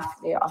of life.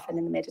 They're often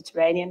in the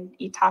Mediterranean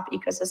type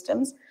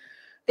ecosystems.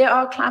 There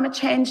are climate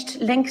change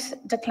linked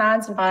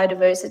declines in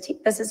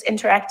biodiversity. This is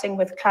interacting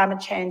with climate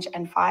change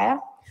and fire.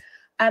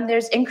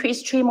 There's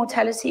increased tree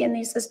mortality in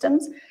these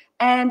systems,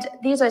 and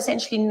these are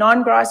essentially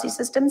non-grassy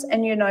systems,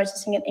 and you're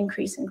noticing an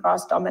increase in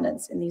grass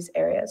dominance in these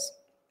areas.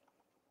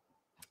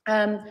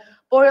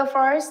 Boreal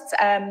forests,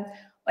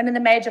 one of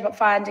the major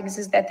findings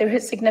is that there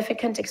is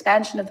significant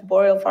expansion of the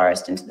boreal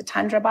forest into the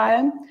tundra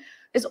biome.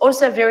 There's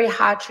also very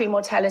high tree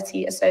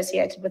mortality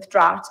associated with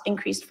drought,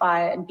 increased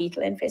fire, and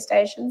beetle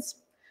infestations.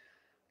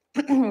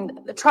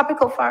 The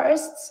tropical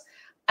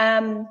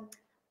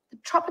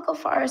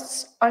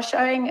forests, are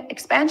showing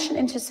expansion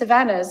into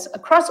savannas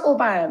across all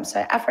biomes,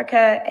 so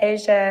Africa,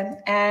 Asia,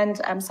 and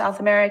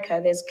South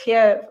America. There's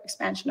clear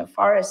expansion of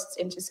forests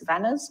into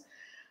savannas.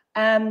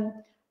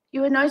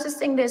 You are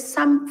noticing there's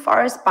some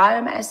forest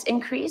biomass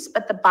increase,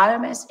 but the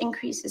biomass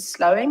increase is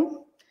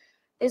slowing.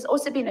 There's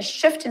also been a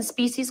shift in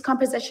species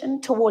composition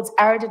towards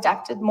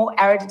more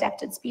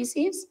arid-adapted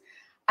species,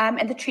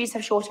 and the trees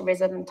have shorter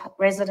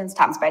residence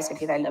times.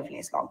 Basically, they live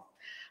less long.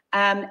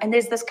 And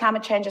there's this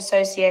climate change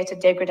associated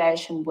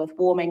degradation with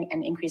warming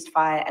and increased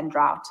fire and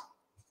drought,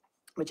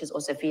 which is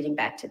also feeding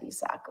back to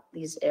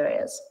these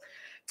areas.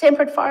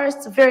 Temperate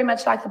forests are very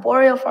much like the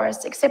boreal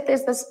forests, except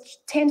there's this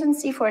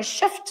tendency for a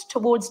shift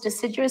towards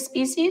deciduous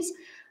species.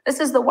 This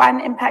is the one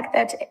impact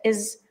that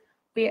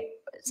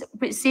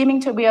we're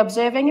seeming to be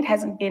observing. It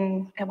hasn't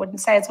been, I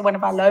wouldn't say it's one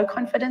of our low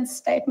confidence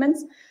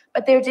statements,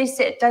 but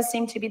it does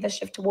seem to be the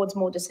shift towards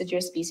more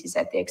deciduous species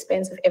at the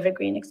expense of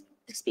evergreen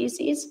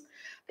species.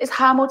 There's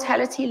high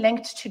mortality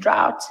linked to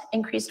drought,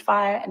 increased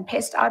fire, and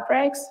pest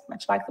outbreaks,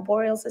 much like the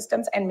boreal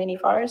systems and many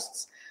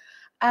forests.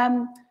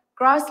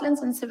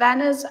 Grasslands and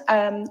savannas,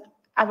 I'm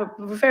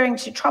referring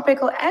to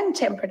tropical and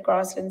temperate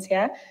grasslands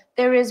here.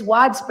 There is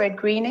widespread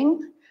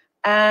greening,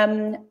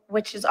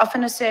 which is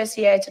often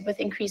associated with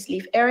increased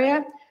leaf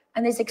area,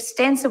 and there's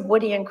extensive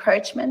woody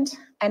encroachment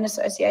and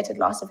associated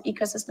loss of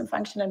ecosystem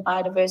function and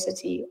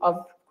biodiversity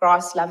of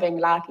grass-loving,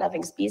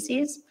 light-loving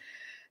species.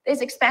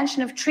 There's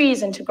expansion of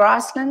trees into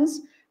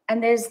grasslands,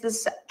 and there's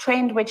this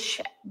trend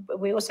which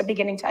we're also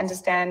beginning to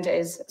understand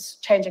is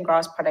changing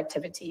grass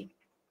productivity.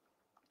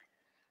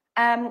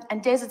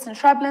 And deserts and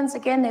shrublands,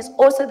 again, there's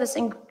also this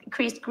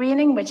increased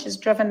greening, which is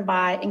driven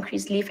by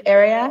increased leaf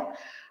area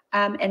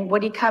and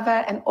woody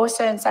cover, and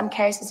also in some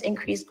cases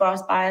increased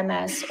grass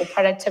biomass or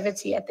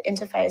productivity at the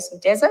interface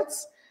of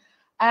deserts.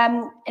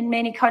 In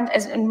many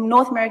countries, in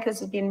North America,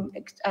 this has been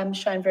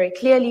shown very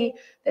clearly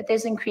that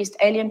there's increased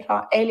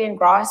alien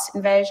grass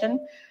invasion,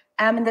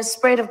 and the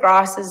spread of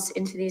grasses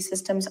into these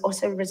systems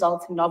also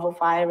results in novel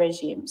fire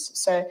regimes.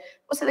 So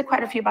also there are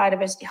quite a few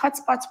biodiversity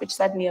hotspots which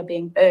suddenly are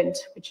being burnt,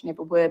 which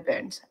never were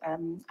burnt. I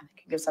think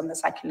it gives some of the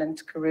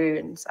succulent Karoo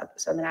in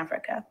Southern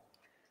Africa.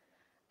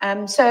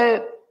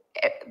 So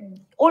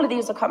all of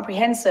these are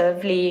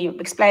comprehensively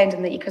explained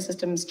in the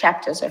ecosystems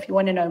chapter. So if you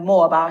want to know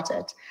more about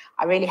it,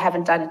 I really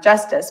haven't done it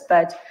justice,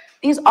 but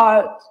these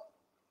are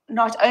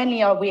not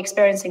only are we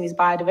experiencing these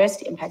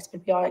biodiversity impacts,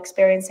 but we are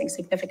experiencing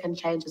significant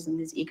changes in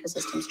this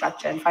ecosystem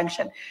structure and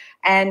function.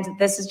 And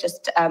this is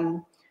just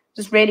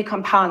really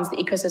compounds the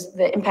ecosystem,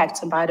 the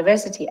impacts on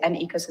biodiversity and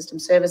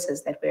ecosystem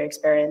services that we're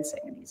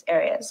experiencing in these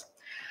areas.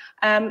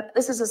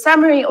 This is a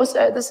summary.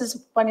 Also, this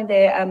is one of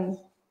the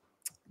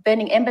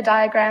burning ember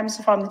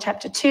diagrams from the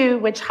chapter 2,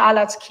 which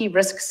highlights key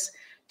risks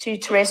to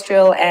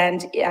terrestrial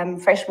and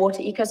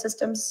freshwater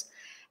ecosystems.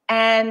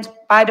 And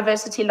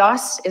biodiversity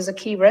loss is a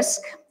key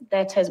risk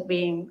that has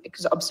been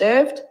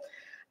observed.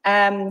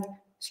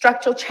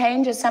 Structural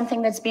change is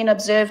something that's been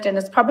observed, and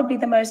it's probably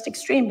the most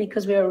extreme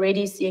because we're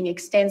already seeing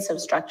extensive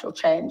structural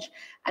change.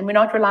 And we're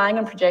not relying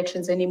on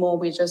projections anymore,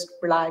 we're just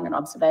relying on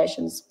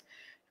observations.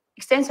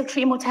 Extensive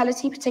tree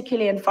mortality,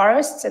 particularly in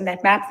forests, and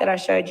that map that I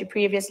showed you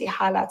previously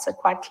highlights it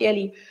quite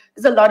clearly.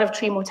 There's a lot of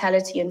tree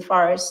mortality in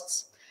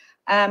forests.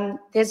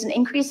 There's an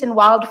increase in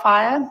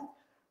wildfire.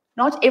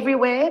 Not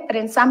everywhere, but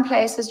in some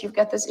places you've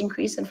got this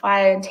increase in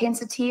fire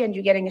intensity, and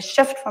you're getting a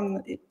shift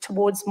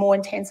towards more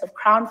intensive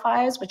crown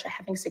fires, which are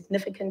having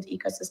significant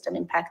ecosystem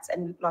impacts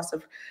and loss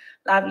of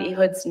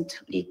livelihoods and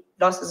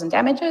losses and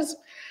damages.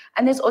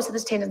 And there's also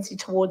this tendency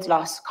towards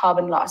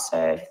carbon loss.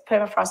 So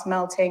permafrost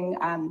melting,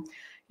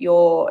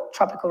 your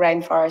tropical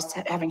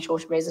rainforests having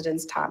shorter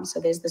residence time. So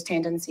there's this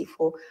tendency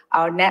for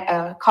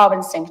our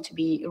carbon sink to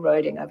be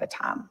eroding over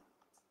time.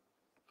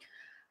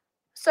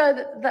 So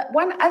the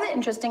one other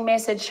interesting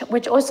message,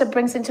 which also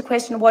brings into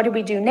question what do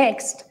we do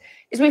next,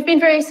 is we've been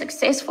very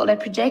successful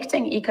at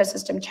projecting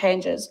ecosystem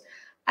changes.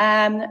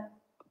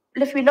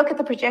 If we look at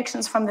the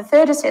projections from the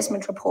third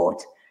assessment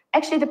report,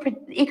 actually the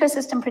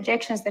ecosystem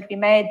projections that we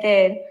made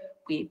then,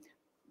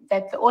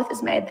 that the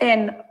authors made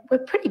then, were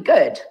pretty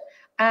good.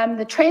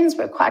 The trends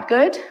were quite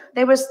good.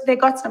 They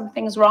got some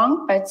things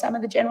wrong, but some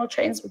of the general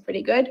trends were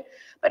pretty good.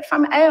 But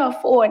from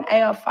AR4 and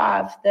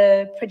AR5,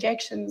 the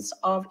projections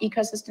of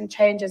ecosystem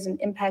changes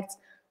and impacts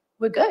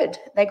were good.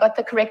 They got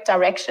the correct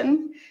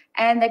direction,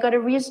 and they got a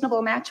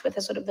reasonable match with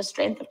the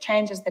strength of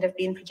changes that have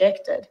been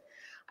projected.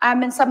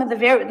 And some of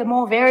the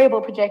more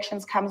variable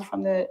projections comes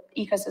from the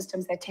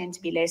ecosystems that tend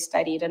to be less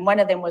studied. And one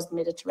of them was the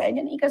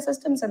Mediterranean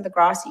ecosystems, and the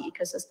grassy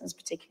ecosystems,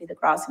 particularly the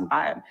grassland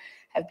biome,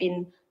 have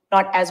been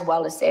not as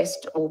well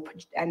assessed,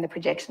 and the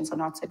projections are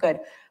not so good.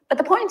 But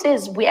the point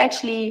is,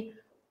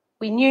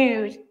 we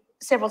knew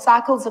several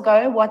cycles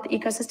ago what the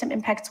ecosystem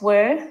impacts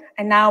were,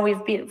 and now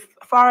we've been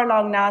far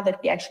along now that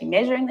we're actually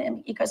measuring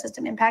the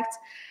ecosystem impacts.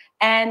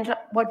 And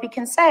what we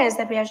can say is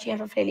that we actually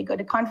have a fairly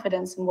good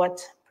confidence in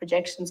what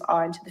projections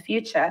are into the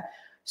future.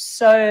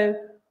 So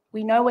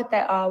we know what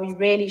they are. We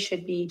really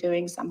should be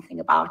doing something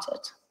about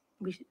it.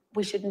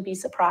 We shouldn't be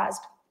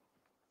surprised.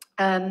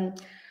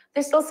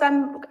 There's still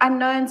some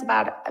unknowns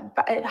about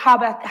how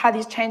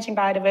changing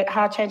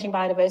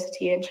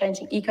biodiversity and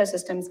changing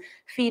ecosystems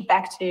feed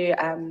back to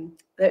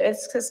the Earth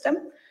system.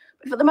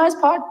 But for the most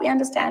part, we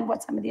understand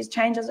what some of these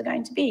changes are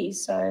going to be.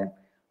 So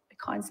we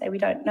can't say we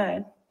don't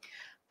know.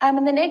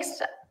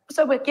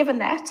 So we're given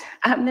that.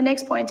 The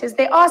next point is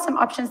there are some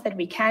options that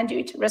we can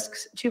do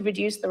to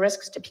reduce the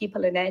risks to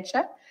people and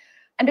nature.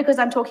 And because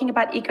I'm talking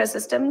about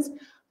ecosystems,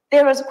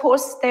 there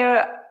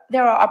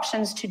are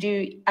options to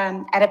do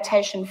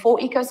adaptation for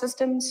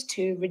ecosystems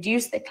to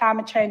reduce the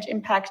climate change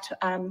impact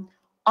on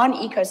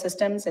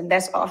ecosystems, and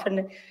this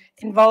often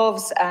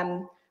involves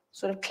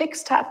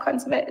clicks type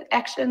conservation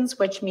actions,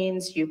 which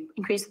means you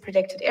increase the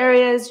protected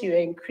areas, you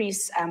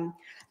increase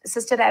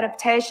assisted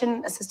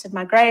adaptation, assisted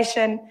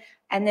migration,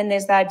 and then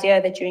there's the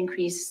idea that you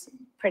increase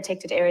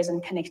protected areas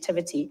and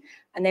connectivity.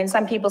 And then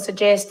some people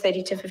suggest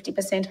 30 to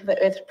 50% of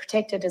the earth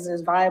protected is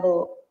a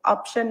viable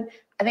option.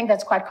 I think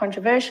that's quite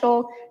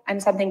controversial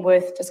and something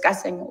worth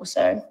discussing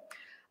also.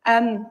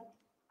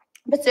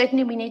 But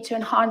certainly we need to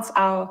enhance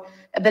our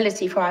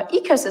ability for our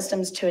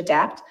ecosystems to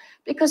adapt,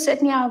 because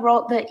certainly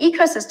the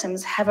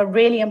ecosystems have a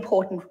really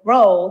important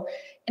role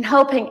in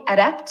helping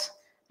adapt,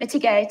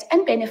 mitigate,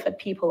 and benefit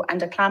people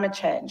under climate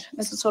change.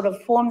 This is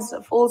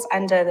falls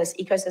under this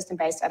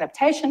ecosystem-based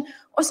adaptation,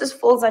 also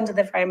falls under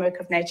the framework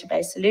of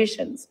nature-based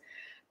solutions.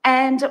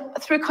 And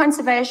through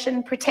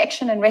conservation,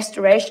 protection, and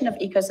restoration of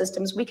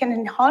ecosystems, we can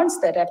enhance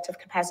the adaptive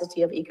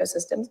capacity of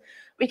ecosystems.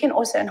 We can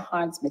also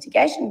enhance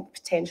mitigation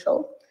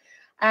potential.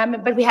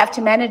 But we have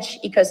to manage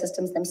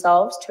ecosystems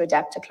themselves to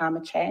adapt to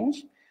climate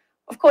change.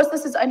 Of course,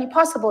 this is only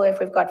possible if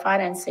we've got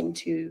financing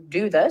to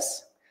do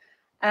this.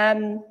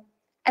 And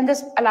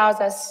this allows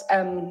us,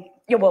 the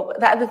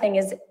other thing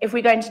is, if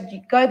we're going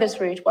to go this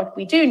route, what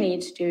we do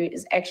need to do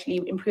is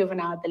actually improve on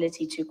our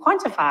ability to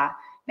quantify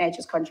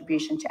nature's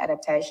contribution to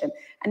adaptation.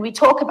 And we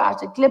talk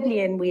about it glibly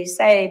and we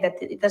say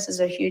that this is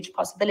a huge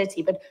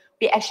possibility, but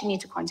we actually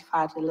need to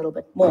quantify it a little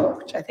bit more,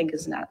 which I think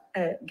is a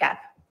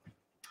gap.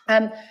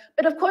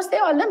 But of course,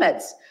 there are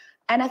limits.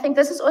 And I think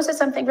this is also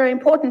something very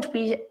important.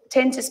 We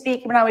tend to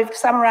speak, now we've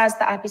summarized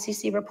the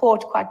IPCC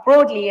report quite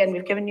broadly and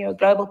we've given you a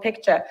global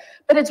picture,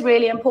 but it's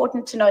really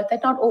important to note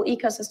that not all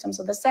ecosystems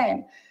are the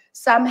same.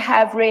 Some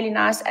have really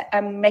nice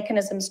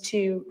mechanisms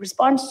to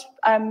respond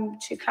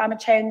to climate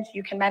change.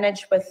 You can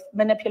manage with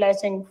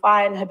manipulating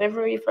fire and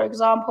herbivory, for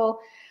example.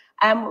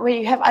 where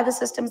you have other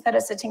systems that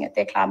are sitting at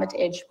their climate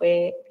edge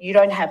where you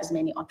don't have as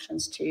many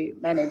options to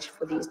manage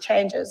for these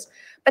changes.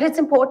 But it's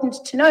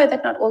important to know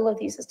that not all of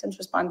these systems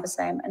respond the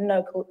same, and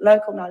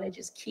local knowledge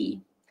is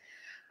key.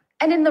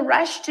 And in the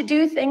rush to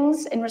do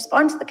things in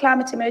response to the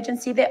climate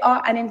emergency, there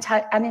are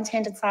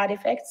unintended side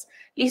effects.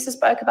 Lisa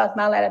spoke about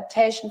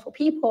maladaptation for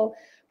people,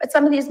 but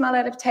some of these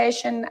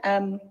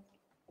maladaptation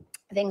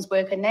things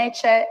work in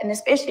nature, and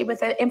especially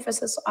with the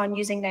emphasis on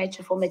using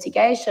nature for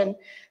mitigation,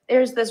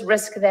 there is this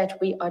risk that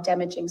we are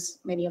damaging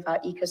many of our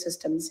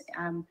ecosystems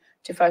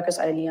to focus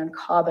only on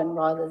carbon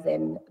rather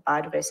than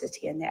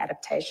biodiversity and the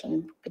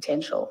adaptation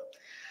potential.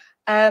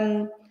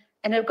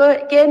 And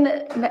again,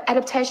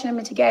 adaptation and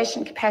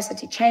mitigation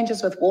capacity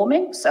changes with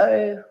warming.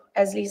 So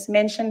as Lisa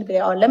mentioned,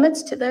 there are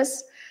limits to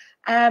this.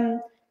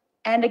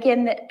 And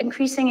again,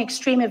 increasing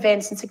extreme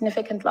events and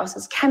significant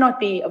losses cannot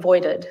be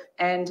avoided.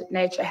 And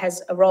nature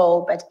has a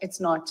role, but it's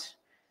not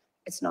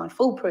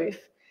foolproof.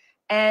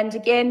 And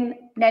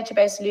again,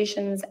 nature-based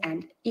solutions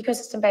and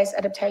ecosystem-based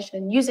adaptation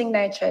and using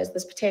nature as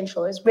this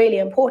potential is really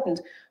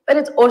important. But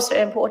it's also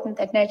important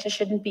that nature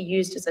shouldn't be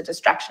used as a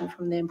distraction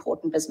from the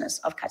important business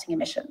of cutting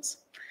emissions.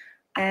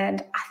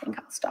 And I think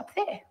I'll stop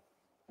there.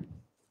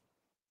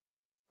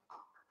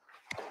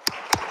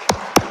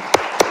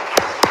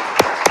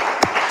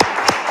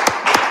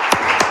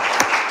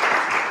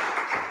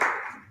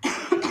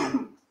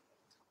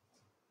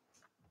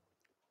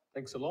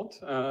 Thanks a lot.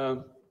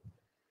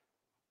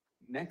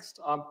 Next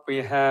up, we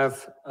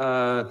have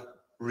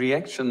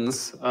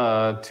reactions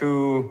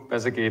to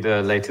basically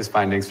the latest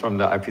findings from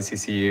the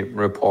IPCC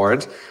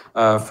report.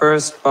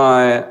 First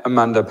by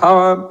Amanda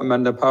Power.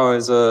 Amanda Power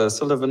is a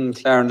Sullivan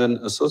Clarendon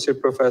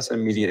Associate Professor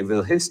in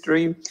Medieval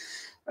History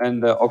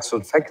and the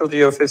Oxford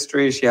Faculty of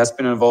History. She has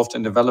been involved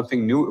in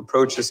developing new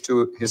approaches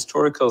to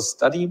historical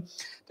study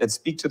that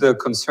speak to the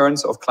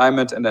concerns of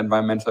climate and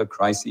environmental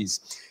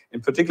crises. In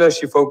particular,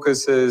 she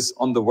focuses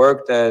on the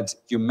work that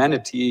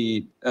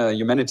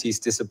humanities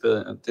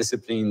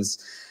disciplines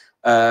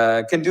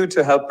can do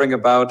to help bring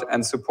about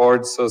and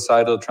support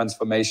societal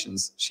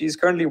transformations. She is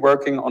currently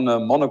working on a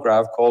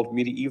monograph called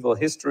Medieval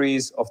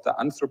Histories of the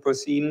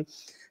Anthropocene.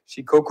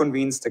 She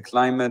co-convenes the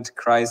Climate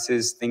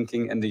Crisis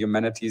Thinking in the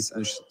Humanities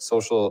and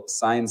Social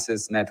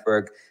Sciences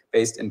Network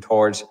based in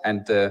Torch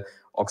and the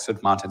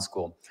Oxford Martin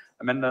School.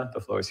 Amanda, the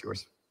floor is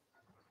yours.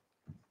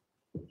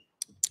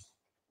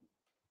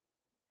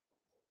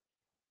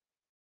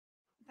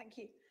 Thank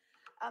you.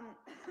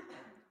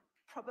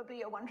 Probably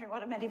you're wondering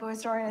what a medieval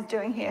historian is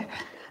doing here.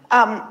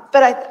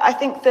 But I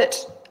think that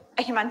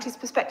a humanities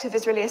perspective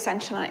is really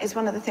essential, and it is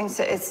one of the things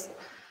that is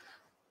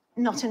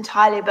not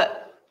entirely,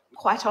 but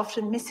quite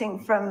often missing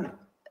from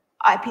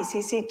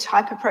IPCC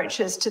type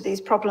approaches to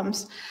these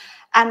problems.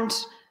 And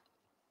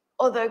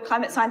although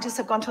climate scientists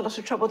have gone to a lot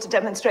of trouble to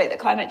demonstrate that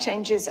climate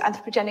change is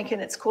anthropogenic in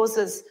its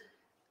causes,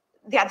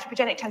 the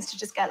anthropogenic tends to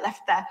just get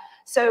left there.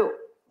 So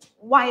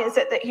why is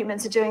it that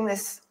humans are doing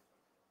this?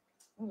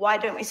 Why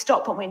don't we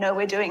stop when we know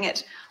we're doing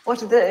it?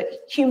 What are the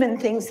human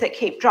things that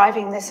keep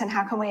driving this, and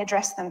how can we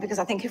address them? Because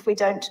I think if we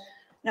don't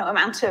know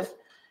amount of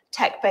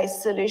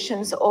tech-based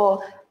solutions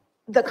or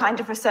the kind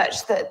of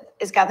research that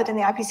is gathered in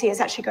the IPCC is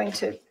actually going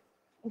to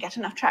get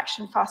enough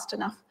traction fast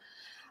enough.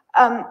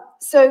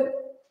 So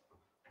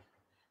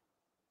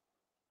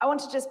I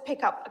want to just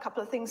pick up a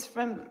couple of things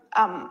from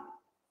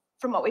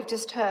what we've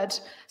just heard.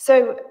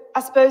 So I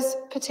suppose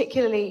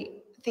particularly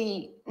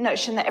the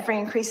notion that every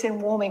increase in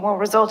warming will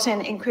result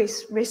in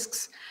increased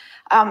risks.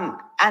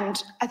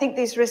 And I think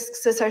these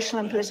risks are social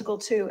and political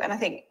too. And I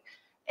think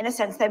in a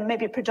sense, they may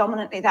be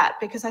predominantly that,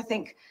 because I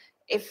think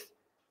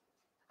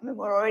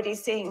we're already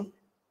seeing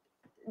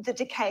the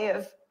decay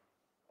of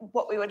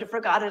what we would have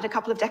regarded a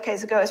couple of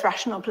decades ago as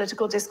rational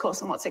political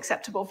discourse and what's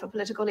acceptable for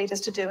political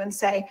leaders to do and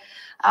say.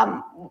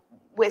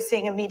 We're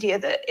seeing a media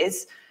that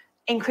is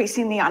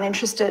increasingly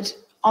uninterested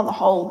on the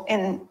whole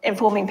in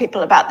informing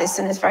people about this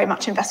and is very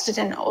much invested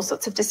in all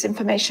sorts of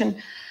disinformation.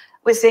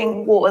 We're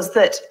seeing wars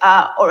that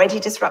are already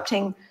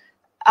disrupting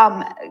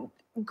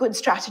good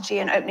strategy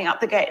and opening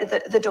up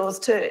the doors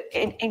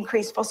to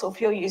increase fossil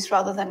fuel use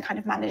rather than kind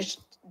of managed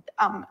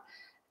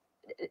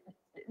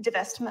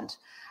divestment.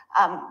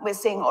 We're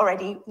seeing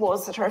already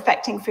wars that are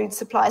affecting food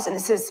supplies, and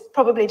this is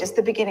probably just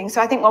the beginning.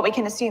 So I think what we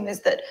can assume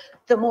is that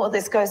the more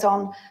this goes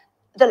on,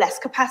 the less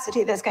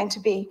capacity there's going to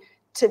be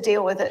to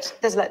deal with it.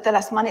 The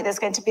less money there's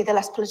going to be, the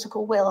less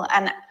political will.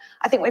 And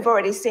I think we've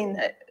already seen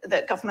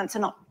that governments are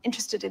not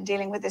interested in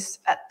dealing with this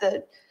at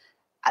the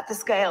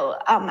scale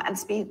and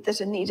speed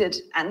that are needed.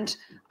 And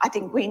I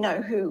think we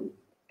know who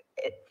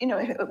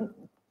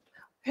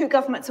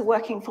governments are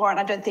working for, and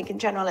I don't think in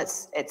general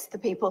it's the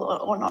people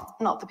or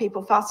not the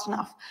people fast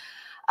enough.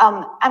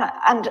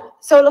 And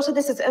so a lot of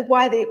this is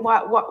why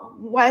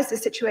is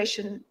this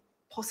situation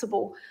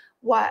possible?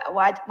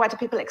 Why do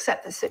people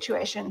accept this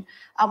situation?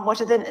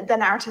 What are the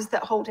narratives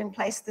that hold in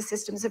place the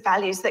systems of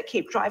values that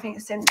keep driving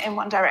us in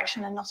one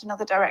direction and not in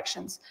other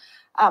directions?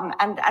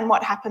 And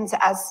what happens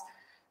as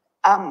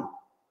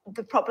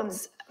the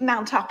problems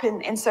mount up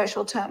in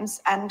social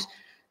terms and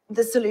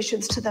the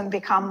solutions to them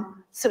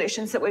become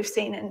solutions that we've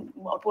seen in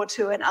World War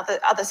II and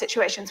other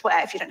situations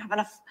where if you don't have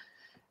enough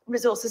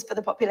resources for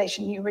the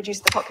population, you reduce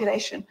the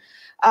population.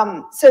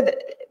 So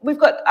we've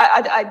got,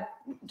 I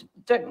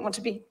don't want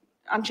to be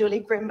unduly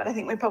grim, but I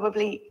think we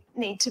probably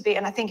need to be.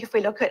 And I think if we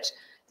look at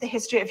the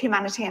history of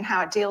humanity and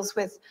how it deals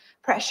with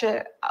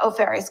pressure of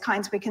various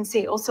kinds, we can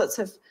see all sorts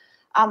of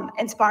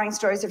inspiring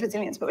stories of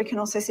resilience, but we can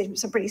also see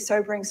some pretty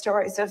sobering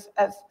stories of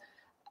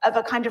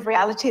a kind of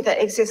reality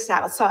that exists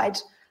outside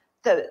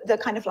the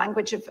kind of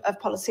language of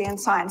policy and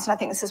science. And I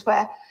think this is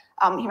where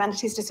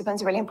humanities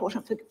disciplines are really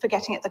important for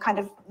getting at the kind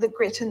of the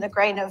grit and the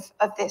grain of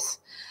this.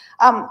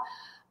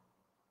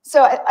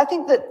 So I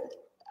think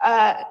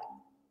that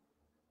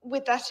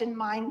with that in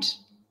mind,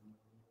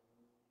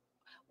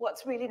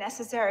 what's really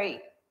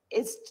necessary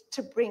is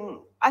to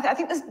bring, I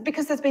think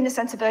because there's been a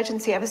sense of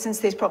urgency ever since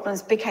these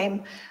problems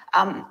became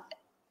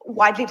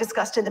widely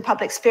discussed in the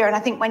public sphere. And I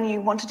think when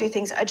you want to do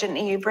things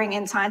urgently, you bring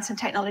in science and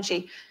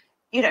technology.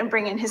 You don't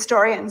bring in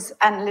historians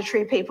and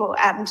literary people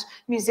and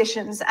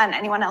musicians and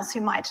anyone else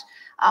who might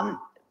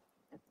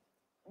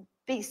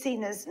be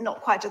seen as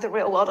not quite of the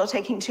real world or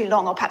taking too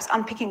long or perhaps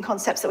unpicking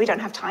concepts that we don't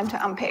have time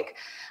to unpick.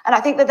 And I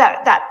think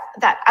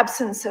that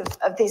absence of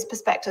these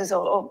perspectives,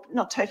 or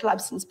not total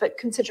absence, but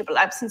considerable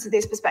absence of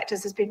these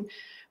perspectives has been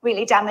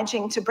really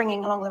damaging to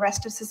bringing along the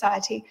rest of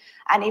society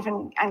and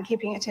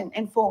keeping it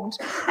informed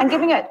and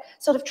giving it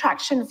sort of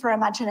traction for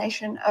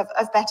imagination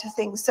of better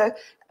things. So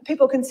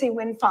people can see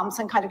wind farms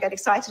and kind of get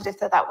excited if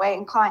they're that way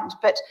inclined,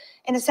 but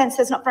in a sense,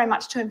 there's not very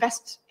much to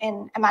invest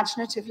in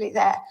imaginatively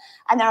there.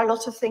 And there are a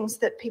lot of things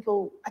that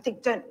people, I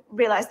think, don't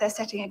realize they're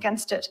setting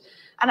against it.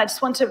 And I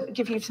just want to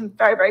give you some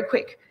very, very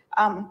quick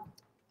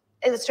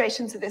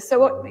illustrations of this.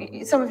 So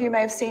some of you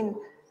may have seen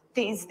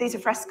these are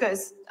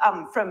frescoes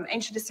from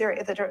ancient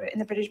Assyria that are in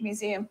the British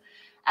Museum,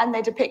 and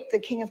they depict the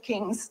King of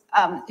Kings,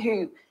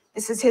 who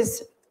this is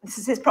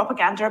his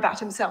propaganda about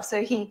himself,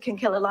 so he can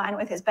kill a lion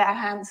with his bare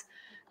hands.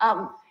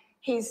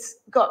 He's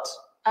got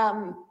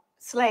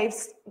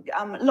slaves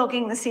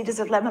logging the cedars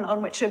of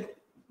Lebanon, which are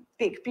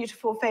big,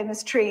 beautiful,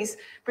 famous trees,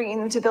 bringing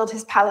them to build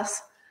his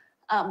palace.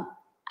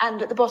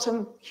 And at the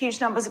bottom,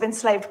 huge numbers of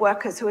enslaved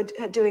workers who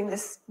are doing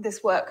this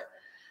work.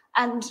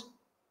 And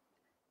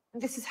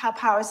this is how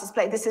power is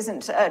displayed. This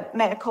isn't a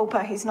mea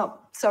culpa. He's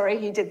not sorry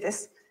he did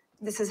this.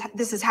 This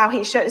is how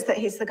he shows that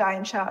he's the guy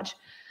in charge.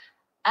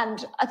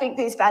 And I think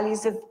these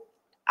values have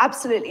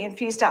absolutely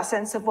infused our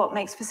sense of what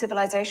makes for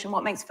civilization,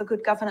 what makes for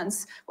good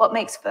governance, what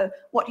makes for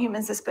what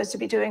humans are supposed to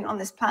be doing on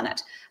this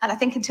planet. And I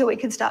think until we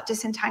can start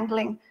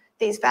disentangling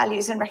these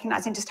values and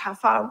recognizing just how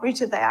far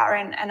rooted they are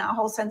in our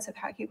whole sense of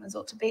how humans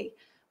ought to be,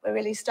 we're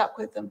really stuck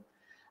with them.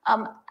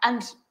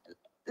 And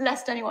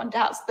lest anyone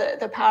doubts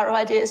the power of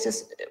ideas,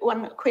 just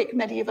one quick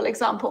medieval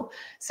example.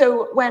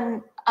 So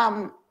when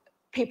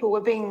people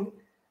were being,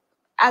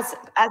 as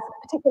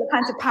particular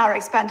kinds of power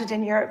expanded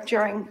in Europe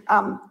during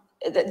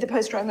the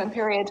post-Roman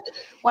period,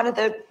 one of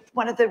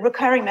the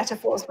recurring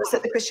metaphors was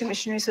that the Christian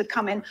missionaries would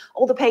come in.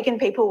 All the pagan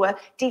people were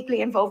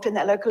deeply involved in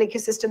their local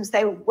ecosystems.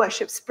 They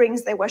worshipped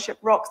springs, they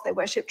worshipped rocks, they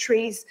worshipped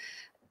trees.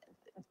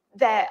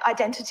 Their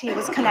identity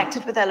was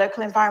connected with their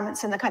local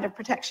environments and the kind of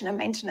protection and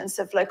maintenance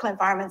of local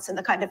environments and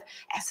the kind of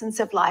essence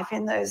of life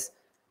in those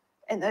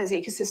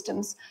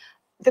ecosystems.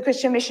 The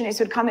Christian missionaries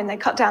would come in, they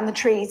cut down the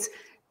trees.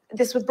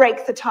 This would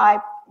break the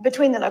tie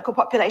between the local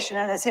population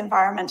and its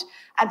environment,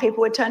 and people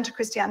would turn to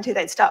Christianity.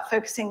 They'd start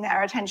focusing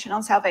their attention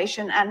on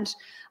salvation and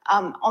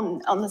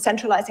on the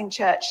centralizing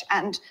church,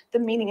 and the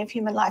meaning of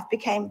human life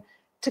became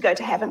to go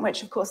to heaven,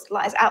 which of course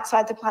lies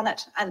outside the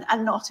planet and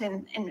not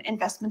in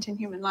investment in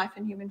human life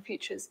and human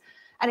futures.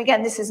 And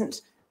again, this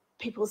isn't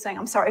people saying,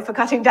 I'm sorry for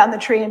cutting down the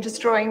tree and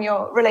destroying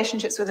your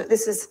relationships with it.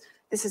 This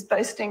is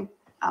boasting.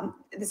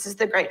 This is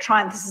the great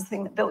triumph. This is the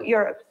thing that built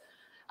Europe.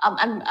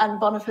 And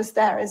Boniface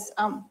there is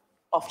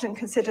often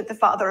considered the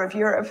father of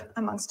Europe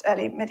amongst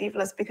early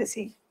medievalists because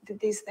he did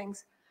these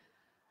things.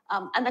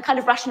 And the kind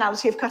of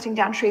rationality of cutting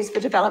down trees for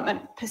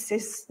development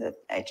persists, the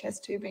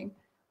HS2 being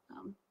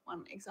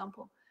one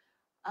example.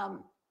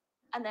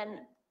 And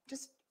then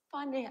just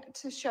finding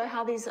to show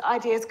how these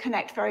ideas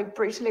connect very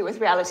brutally with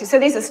reality. So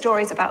these are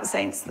stories about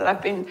saints that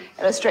I've been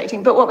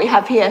illustrating, but what we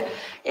have here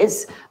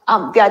is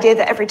the idea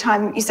that every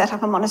time you set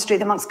up a monastery,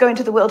 the monks go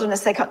into the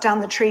wilderness, they cut down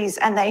the trees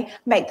and they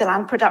make the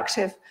land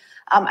productive,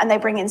 and they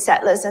bring in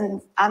settlers,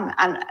 and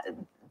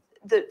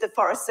the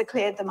forests are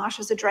cleared, the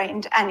marshes are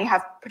drained, and you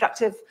have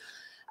productive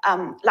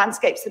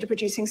landscapes that are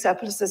producing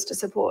surpluses to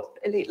support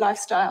elite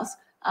lifestyles.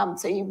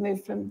 So you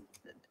move from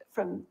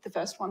the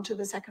first one to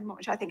the second one,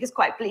 which I think is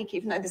quite bleak,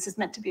 even though this is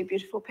meant to be a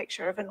beautiful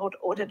picture of an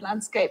ordered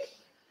landscape.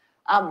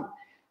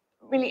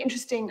 Really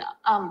interesting.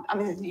 I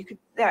mean,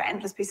 there are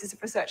endless pieces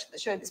of research that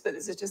show this, but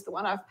this is just the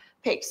one I've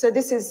picked. So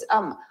this is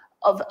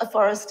of a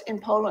forest in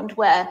Poland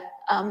where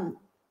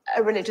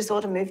a religious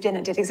order moved in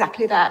and did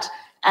exactly that.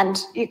 And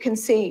you can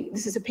see,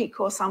 this is a peak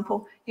core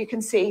sample, you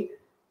can see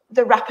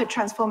the rapid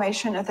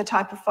transformation of the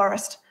type of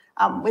forest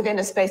within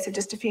a space of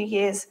just a few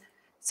years.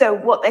 So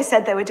what they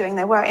said they were doing,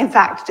 they were in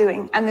fact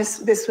doing. And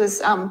this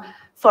was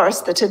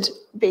forest that had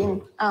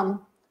been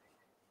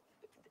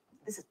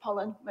this is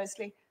pollen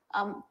mostly,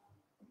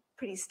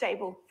 pretty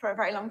stable for a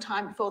very long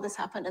time before this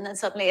happened, and then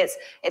suddenly it's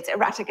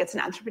erratic, it's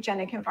an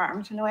anthropogenic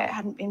environment in a way it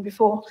hadn't been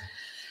before.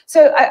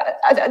 So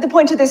the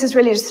point of this is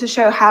really just to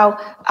show how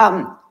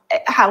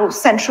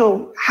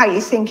central how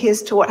you think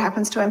is to what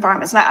happens to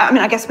environments. And I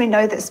mean, I guess we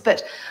know this,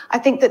 but I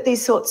think that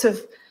these sorts of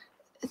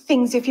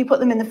things, if you put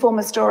them in the form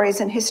of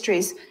stories and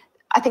histories,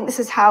 I think this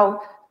is how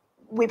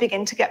we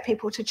begin to get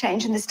people to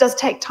change. And this does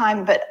take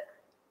time, but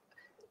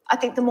I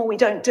think the more we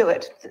don't do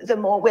it, the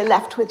more we're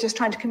left with just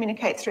trying to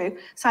communicate through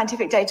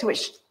scientific data,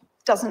 which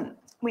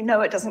we know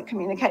it doesn't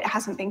communicate, it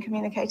hasn't been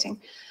communicating.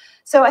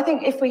 So I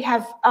think if we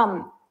have,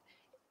 I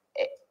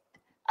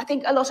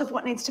think a lot of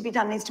what needs to be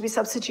done needs to be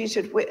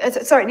substituted with,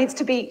 needs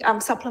to be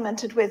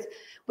supplemented with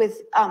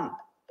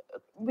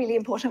really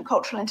important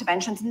cultural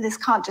interventions. And this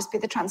can't just be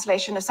the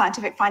translation of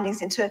scientific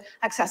findings into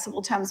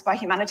accessible terms by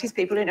humanities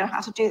people who know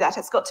how to do that.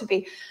 It's got to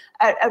be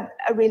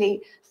a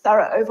really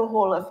thorough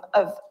overhaul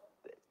of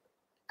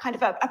kind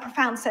of a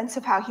profound sense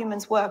of how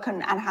humans work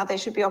and how they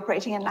should be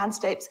operating in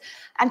landscapes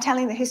and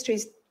telling the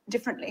histories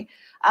differently,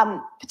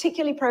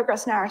 particularly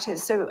progress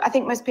narratives. So I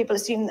think most people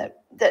assume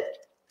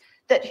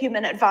that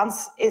human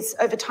advance is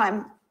over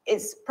time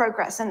is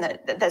progress, and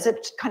that there's a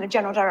kind of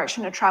general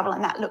direction of travel,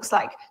 and that looks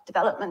like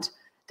development.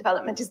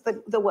 Development is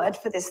the word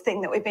for this thing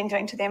that we've been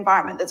doing to the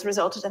environment that's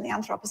resulted in the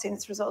Anthropocene,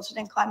 that's resulted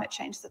in climate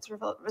change, that's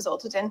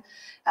resulted in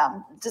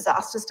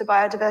disasters to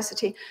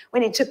biodiversity. We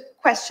need to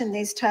question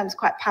these terms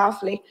quite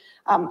powerfully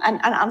and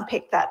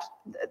unpick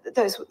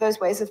those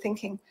ways of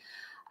thinking.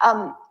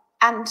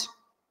 And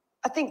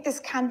I think this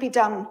can be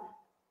done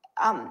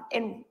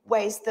in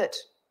ways that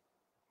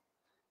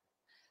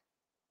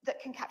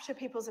can capture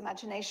people's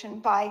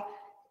imagination by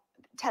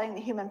telling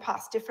the human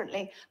past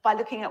differently, by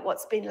looking at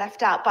what's been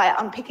left out, by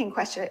unpicking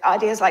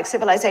ideas like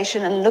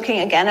civilization and looking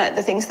again at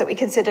the things that we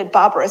considered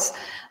barbarous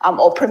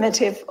or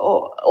primitive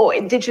or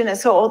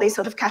indigenous, or all these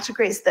sort of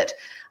categories that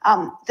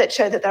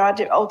show that there are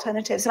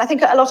alternatives. And I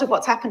think a lot of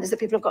what's happened is that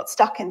people have got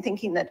stuck in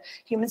thinking that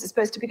humans are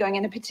supposed to be going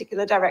in a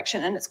particular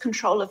direction, and it's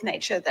control of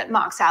nature that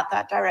marks out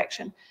that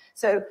direction.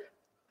 So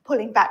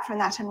pulling back from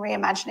that and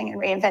reimagining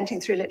and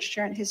reinventing through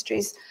literature and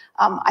histories,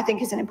 I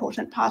think is an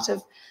important part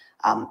of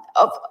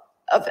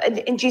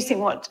inducing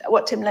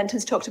what Tim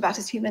Lenton's talked about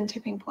as human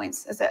tipping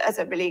points as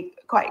a really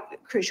quite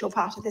crucial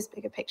part of this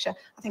bigger picture.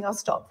 I think I'll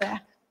stop there.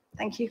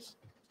 Thank you.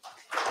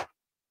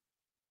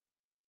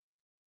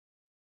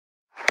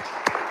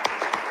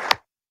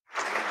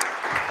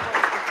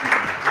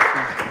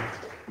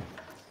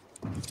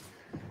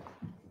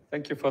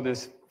 Thank you for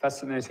this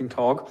fascinating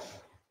talk.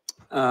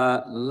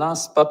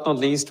 Last but not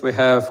least, we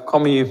have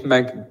Connie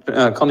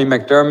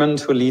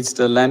McDermott, who leads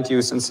the Land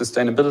Use and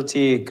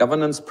Sustainability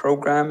Governance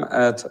Program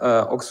at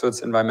Oxford's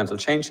Environmental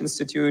Change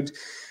Institute.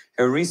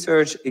 Her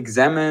research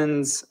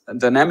examines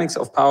dynamics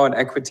of power and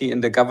equity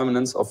in the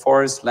governance of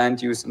forest,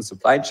 land use, and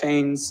supply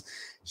chains.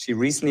 She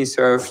recently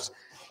served,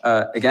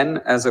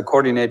 again, as a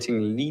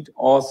coordinating lead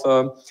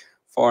author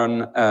for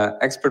an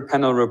expert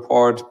panel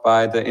report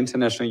by the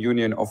International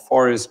Union of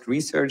Forest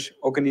Research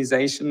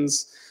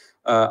Organizations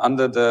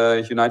under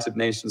the United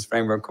Nations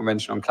Framework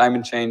Convention on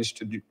Climate Change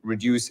to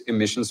reduce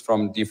emissions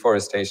from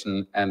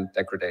deforestation and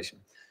degradation.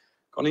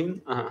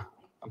 Colleen,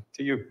 up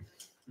to you.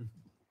 Thanks,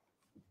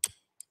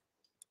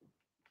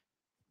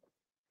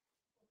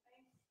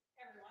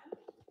 everyone,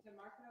 to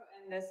Marco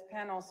and this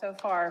panel so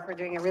far for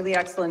doing a really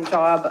excellent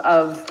job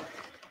of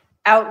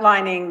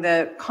outlining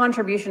the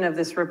contribution of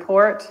this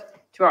report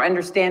to our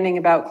understanding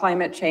about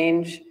climate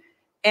change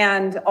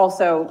and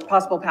also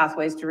possible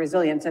pathways to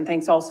resilience. And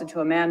thanks also to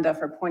Amanda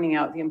for pointing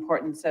out the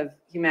importance of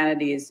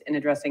humanities in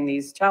addressing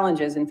these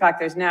challenges. In fact,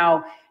 there's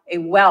now a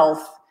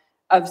wealth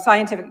of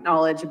scientific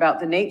knowledge about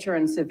the nature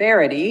and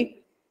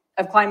severity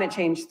of climate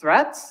change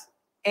threats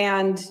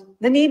and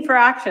the need for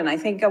action. I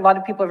think a lot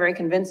of people are very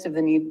convinced of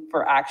the need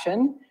for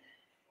action.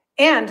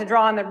 And to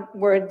draw on the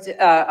words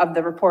of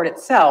the report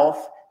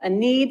itself, a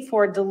need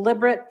for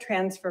deliberate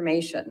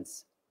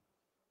transformations.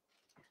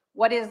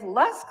 What is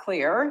less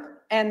clear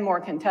and more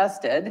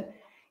contested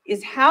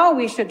is how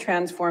we should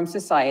transform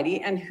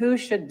society and who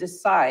should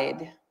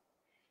decide.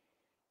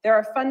 There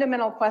are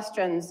fundamental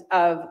questions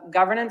of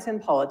governance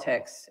and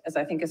politics, as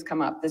I think has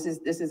come up. This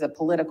is a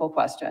political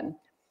question.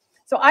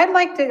 So I'd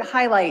like to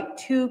highlight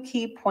two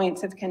key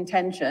points of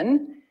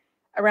contention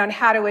around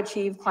how to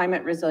achieve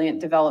climate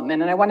resilient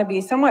development, and I want to be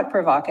somewhat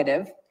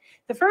provocative.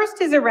 The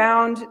first is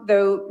around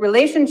the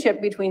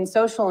relationship between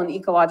social and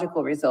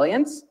ecological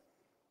resilience,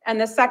 and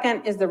the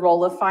second is the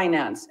role of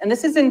finance. And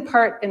this is in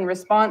part in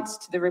response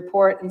to the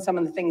report and some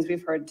of the things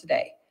we've heard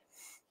today.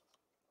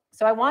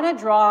 So I want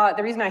to draw,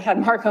 the reason I had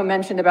Marco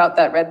mentioned about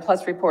that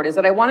REDD+ report is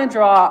that I want to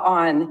draw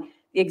on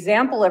the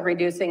example of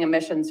reducing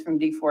emissions from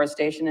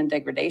deforestation and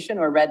degradation,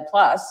 or REDD+,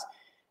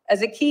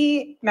 as a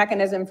key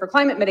mechanism for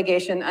climate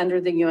mitigation under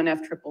the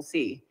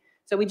UNFCCC.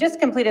 So we just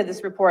completed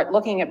this report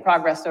looking at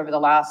progress over the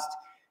last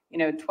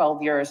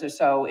 12 years or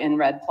so in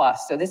REDD+.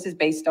 So this is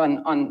based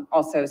on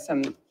also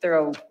some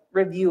thorough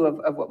review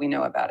of what we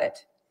know about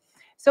it.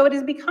 So it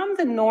has become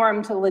the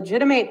norm to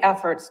legitimate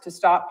efforts to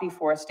stop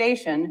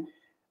deforestation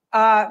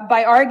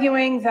by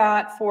arguing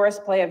that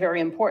forests play a very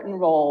important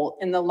role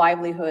in the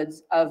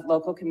livelihoods of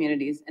local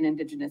communities and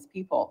indigenous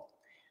people.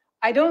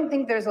 I don't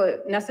think there's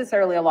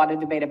necessarily a lot of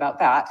debate about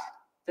that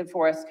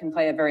forests can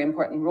play a very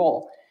important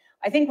role.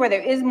 I think where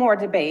there is more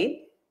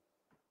debate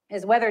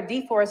is whether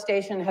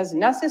deforestation has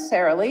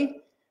necessarily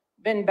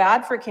been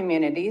bad for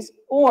communities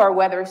or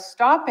whether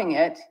stopping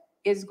it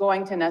is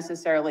going to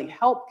necessarily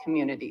help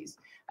communities.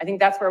 I think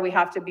that's where we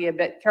have to be a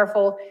bit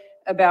careful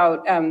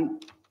about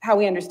how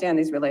we understand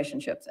these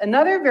relationships.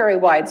 Another very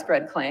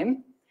widespread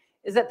claim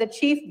is that the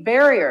chief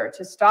barrier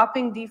to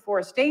stopping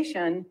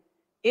deforestation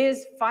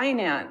is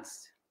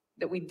finance,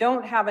 that we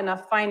don't have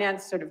enough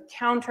finance to sort of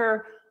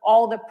counter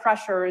all the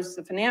pressures,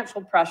 the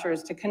financial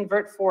pressures to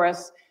convert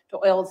forests to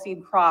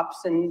oilseed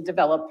crops and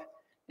develop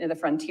the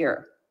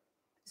frontier.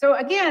 So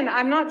again,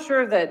 I'm not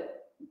sure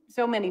that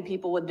so many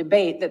people would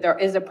debate that there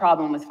is a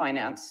problem with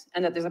finance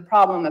and that there's a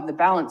problem of the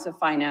balance of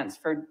finance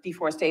for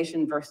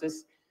deforestation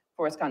versus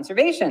forest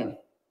conservation.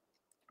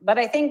 But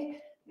I think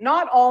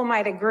not all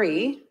might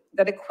agree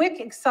that a quick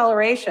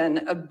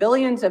acceleration of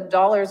billions of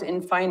dollars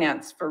in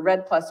finance for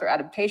REDD+ or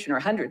adaptation, or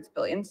hundreds of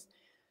billions,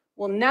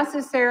 will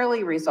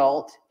necessarily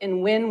result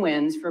in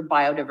win-wins for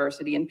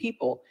biodiversity and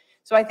people.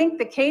 So I think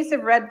the case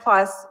of REDD+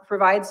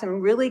 provides some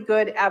really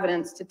good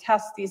evidence to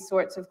test these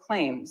sorts of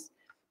claims.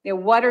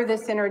 What are the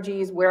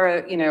synergies,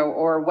 where,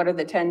 or what are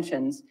the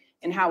tensions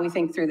in how we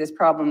think through this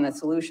problem and the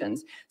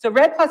solutions? So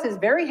REDD+ is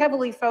very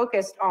heavily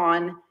focused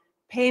on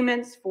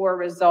payments for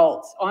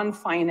results, on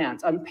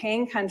finance, on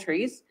paying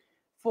countries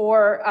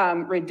for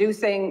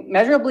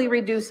measurably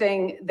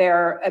reducing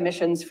their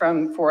emissions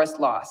from forest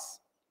loss.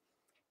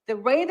 The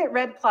way that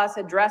REDD+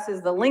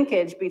 addresses the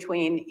linkage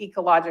between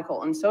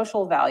ecological and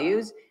social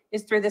values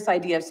is through this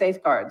idea of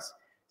safeguards,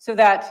 so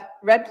that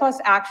REDD+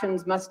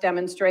 actions must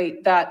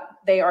demonstrate that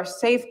they are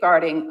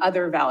safeguarding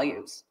other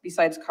values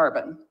besides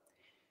carbon.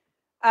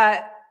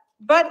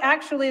 But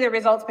actually, the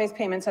results-based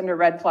payments under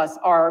REDD+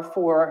 are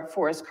for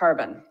forest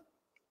carbon.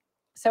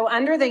 So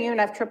under the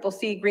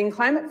UNFCCC Green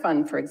Climate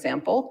Fund, for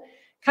example,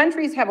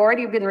 countries have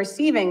already been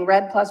receiving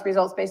REDD+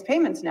 results-based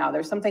payments now.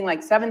 There's something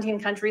like 17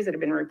 countries that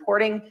have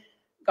been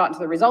gotten to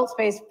the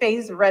results-based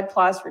phase of REDD+,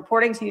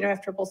 reporting to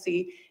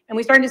UNFCCC, and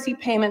we started to see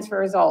payments for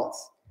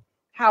results.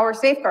 How are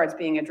safeguards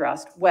being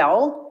addressed?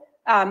 Well,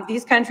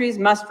 these countries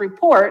must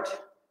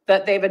report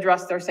that they've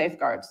addressed their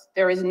safeguards.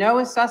 There is no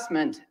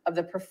assessment of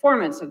the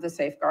performance of the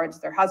safeguards.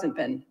 There hasn't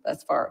been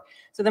thus far.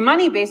 So the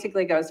money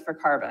basically goes for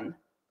carbon.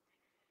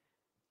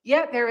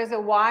 Yet there is a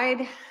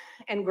wide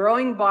and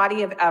growing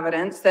body of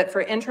evidence that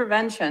for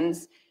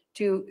interventions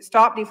to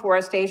stop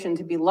deforestation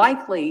to be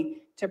likely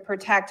to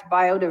protect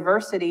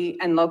biodiversity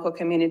and local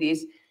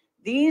communities,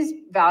 these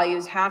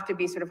values have to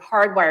be sort of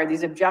hardwired,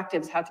 these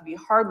objectives have to be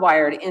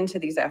hardwired into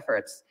these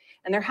efforts.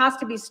 And there has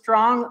to be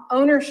strong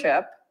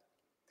ownership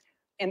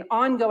and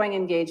ongoing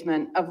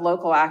engagement of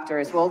local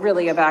actors, well,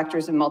 really of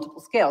actors in multiple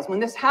scales. When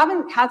this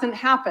hasn't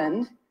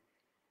happened,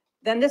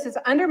 then this has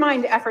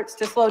undermined efforts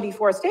to slow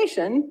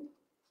deforestation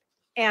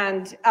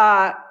and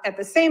at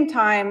the same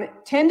time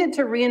tended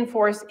to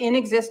reinforce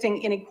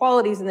inexisting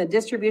inequalities in the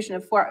distribution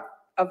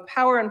of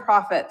power and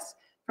profits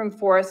from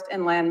forest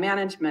and land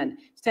management.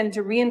 It's tended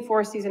to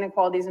reinforce these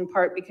inequalities in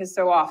part because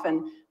so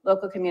often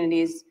local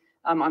communities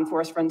on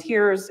forest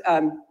frontiers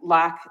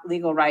lack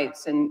legal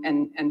rights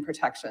and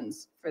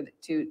protections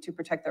to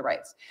protect their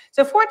rights.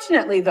 So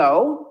fortunately,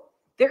 though,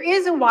 there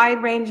is a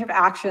wide range of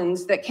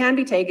actions that can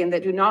be taken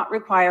that do not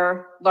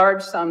require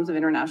large sums of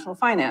international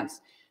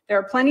finance. There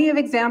are plenty of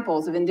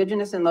examples of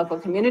indigenous and local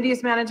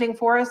communities managing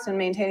forests and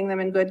maintaining them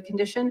in good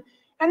condition.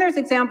 And there's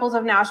examples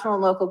of national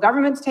and local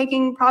governments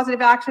taking positive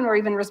action, or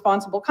even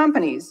responsible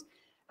companies,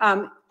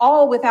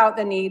 all without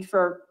the need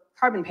for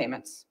carbon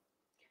payments.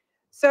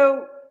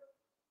 So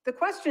the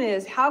question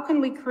is, how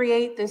can we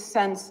create this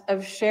sense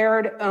of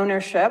shared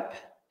ownership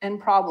and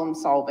problem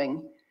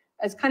solving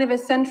as kind of a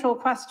central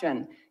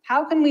question?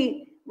 How can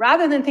we,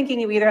 rather than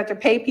thinking you either have to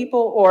pay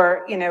people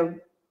or,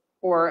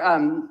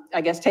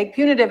 I guess, take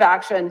punitive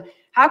action,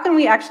 how can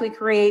we actually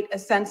create a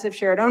sense of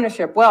shared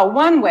ownership? Well,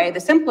 one way, the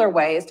simpler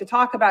way, is to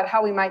talk about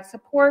how we might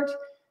support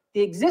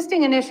the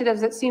existing initiatives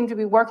that seem to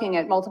be working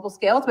at multiple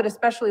scales, but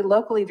especially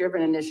locally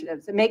driven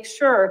initiatives, and make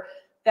sure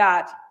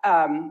that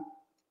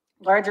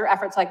larger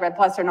efforts like REDD+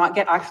 are not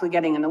actually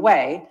getting in the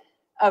way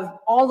of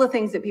all the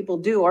things that people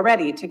do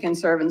already to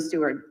conserve and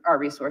steward our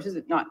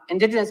resources, not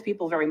indigenous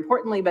people very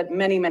importantly, but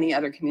many, many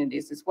other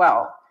communities as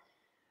well.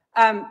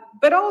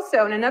 But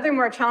also, and another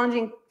more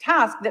challenging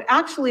task that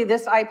actually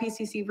this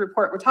IPCC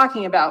report we're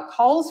talking about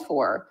calls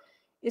for,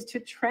 is to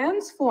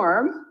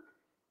transform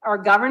our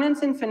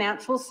governance and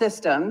financial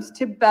systems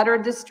to better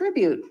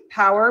distribute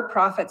power,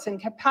 profits, and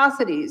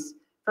capacities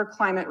for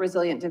climate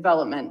resilient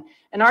development.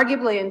 And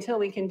arguably, until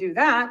we can do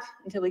that,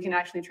 until we can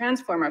actually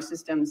transform our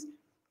systems,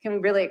 can we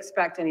really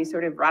expect any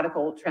sort of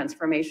radical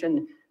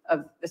transformation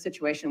of the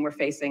situation we're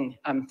facing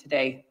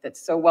today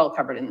that's so well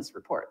covered in this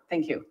report?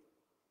 Thank you.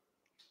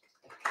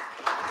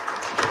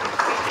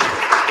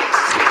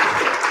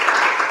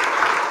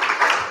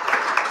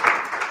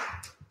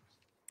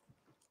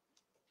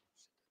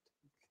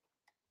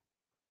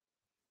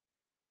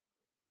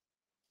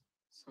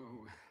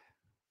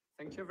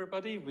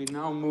 everybody. We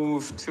now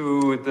move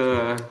to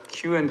the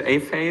Q&A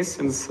phase.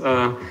 Since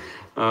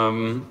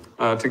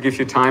to give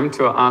you time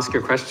to ask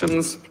your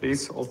questions,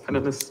 please, all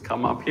panelists,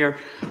 come up here.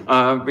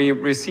 We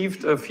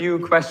received a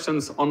few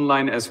questions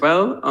online as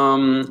well,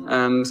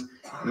 and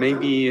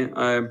maybe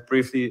I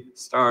briefly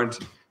start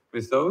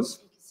with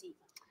those.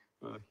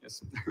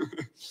 Yes.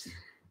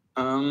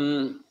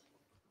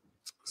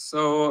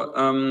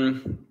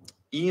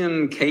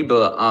 Ian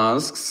Cable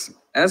asks,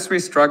 as we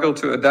struggle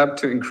to adapt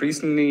to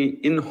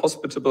increasingly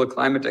inhospitable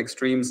climate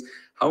extremes,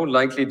 how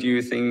likely do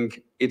you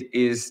think it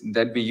is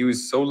that we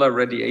use solar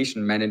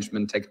radiation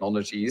management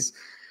technologies,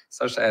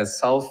 such as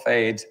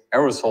sulfate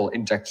aerosol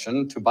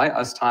injection, to buy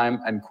us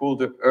time and cool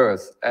the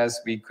Earth as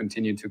we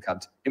continue to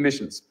cut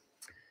emissions?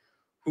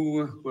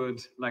 Who would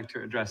like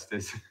to address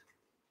this?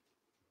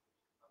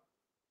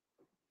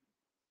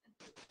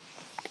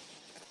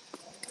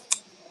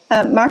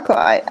 Marco,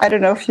 I don't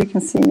know if you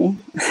can see me.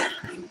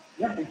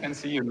 Yeah, we can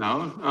see you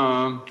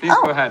now. Please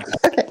go ahead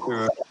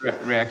to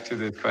react to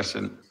this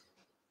question.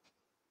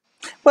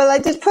 Well, I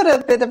did put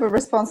a bit of a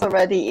response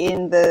already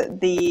in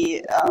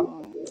the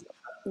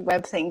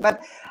web thing,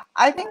 but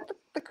I think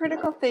the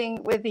critical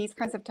thing with these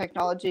kinds of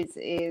technologies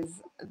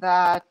is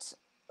that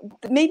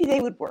maybe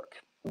they would work.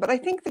 But I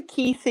think the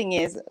key thing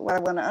is, what I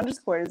want to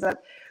underscore is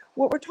that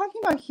what we're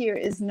talking about here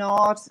is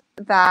not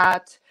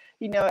that,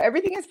 you know,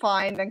 everything is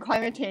fine, then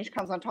climate change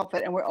comes on top of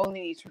it, and we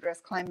only need to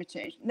address climate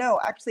change. No,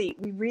 actually,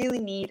 we really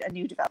need a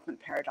new development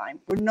paradigm.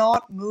 We're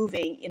not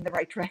moving in the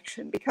right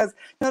direction, because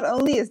not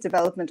only is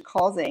development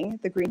causing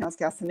the greenhouse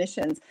gas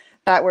emissions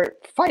that we're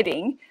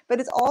fighting, but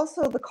it's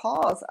also the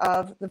cause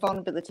of the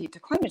vulnerability to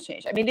climate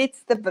change. I mean,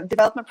 it's the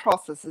development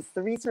processes,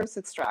 the resource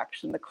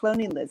extraction, the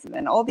colonialism,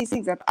 and all these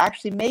things that are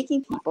actually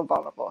making people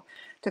vulnerable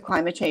to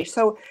climate change.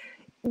 So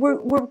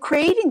we're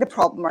creating the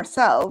problem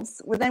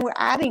ourselves, then we're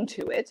adding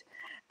to it.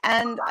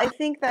 And I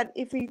think that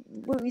if we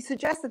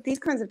suggest that these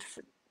kinds of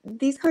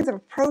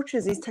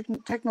approaches, these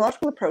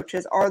technological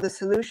approaches, are the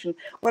solution,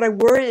 what I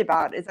worry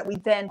about is that we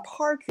then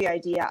park the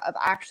idea of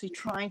actually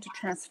trying to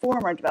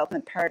transform our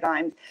development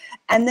paradigms,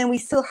 and then we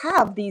still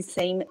have these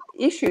same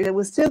issues, and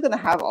we're still going to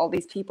have all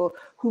these people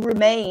who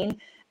remain,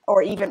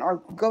 or even are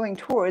going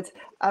towards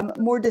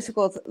more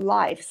difficult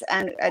lives,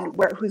 and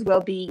whose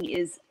well-being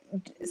is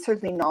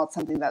certainly not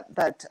something that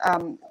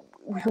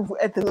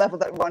at the level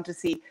that we want to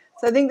see.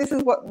 So I think this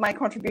is what my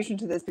contribution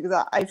to this, because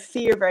I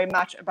fear very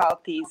much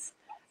about these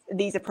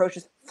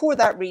approaches for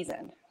that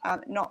reason.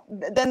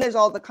 Then there's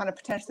all the kind of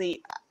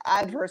potentially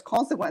adverse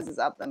consequences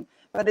of them,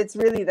 but it's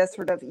really the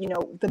sort of, you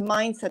know, the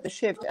mindset, the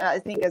shift. I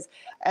think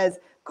as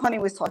Connie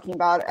was talking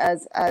about,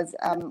 as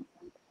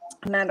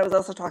Amanda was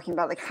also talking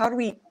about, like, how do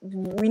we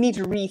need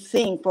to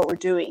rethink what we're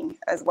doing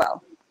as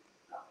well.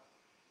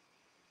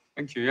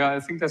 Thank you. Yeah, I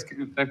think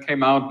that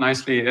came out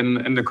nicely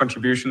in the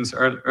contributions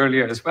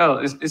earlier as well.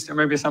 Is there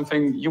maybe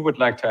something you would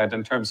like to add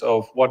in terms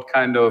of what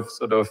kind of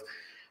sort of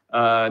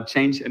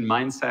change in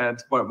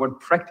mindset, what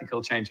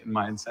practical change in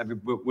mindset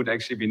would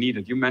actually be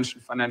needed? You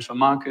mentioned financial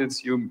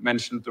markets, you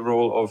mentioned the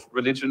role of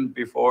religion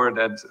before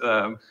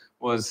that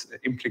was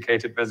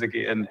implicated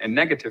basically in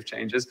negative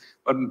changes,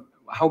 but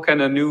how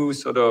can a new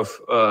sort of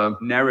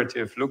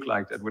narrative look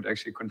like that would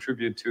actually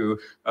contribute to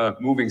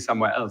moving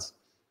somewhere else?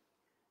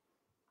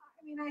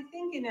 I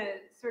think in a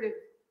sort of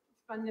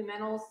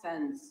fundamental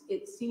sense,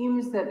 it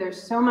seems that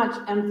there's so much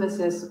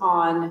emphasis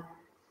on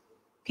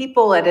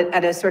people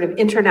at a sort of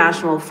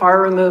international,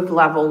 far removed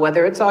level,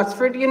 whether it's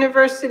Oxford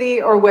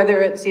University or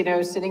whether it's, you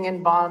know, sitting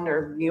in Bonn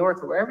or New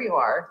York or wherever you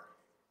are,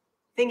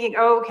 thinking,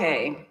 oh,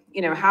 okay,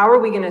 you know, how are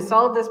we going to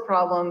solve this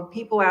problem?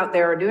 People out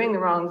there are doing the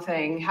wrong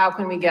thing. How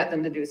can we get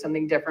them to do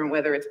something different,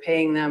 whether it's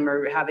paying them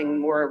or having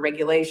more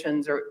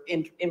regulations or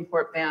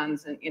import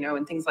bans and, you know,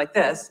 and things like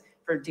this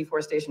for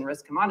deforestation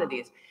risk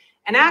commodities.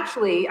 And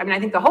actually, I mean, I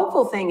think the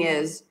hopeful thing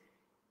is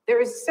there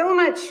is so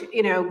much,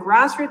 you know,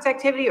 grassroots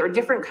activity or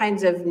different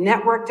kinds of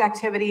networked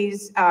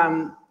activities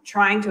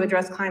trying to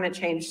address climate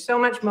change, so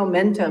much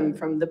momentum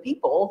from the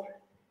people,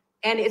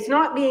 and it's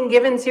not being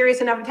given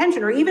serious enough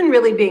attention or even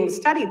really being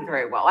studied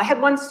very well. I had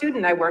one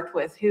student I worked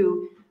with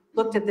who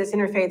looked at this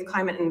Interfaith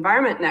Climate and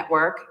Environment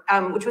Network,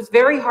 which was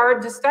very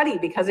hard to study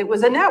because it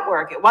was a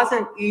network. It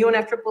wasn't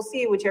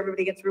UNFCCC, which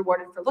everybody gets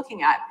rewarded for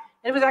looking at.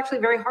 And it was actually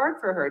very hard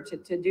for her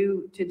to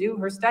do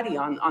her study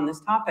on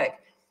this topic.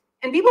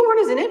 And people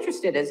weren't as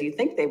interested as you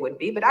think they would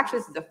be, but actually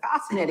this is a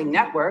fascinating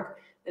network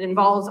that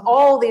involves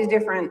all these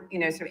different, you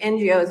know, sort of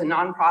NGOs and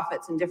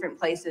nonprofits in different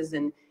places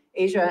in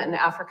Asia and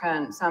Africa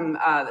and some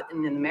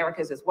in the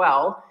Americas as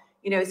well,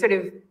 you know, sort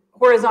of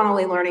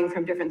horizontally learning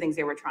from different things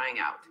they were trying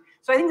out.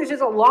 So I think there's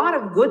just a lot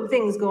of good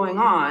things going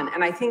on.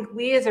 And I think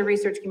we as a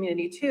research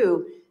community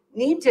too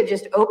need to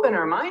just open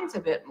our minds a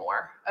bit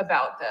more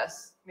about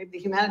this. Maybe the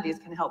humanities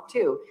can help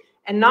too.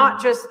 And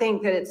not just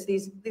think that it's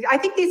these, I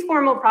think these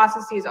formal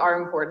processes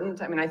are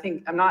important. I mean, I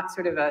think I'm not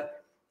sort of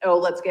oh,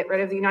 let's get rid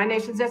of the United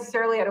Nations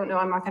necessarily. I don't know,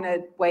 I'm not gonna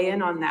weigh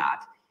in on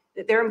that.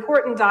 They're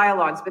important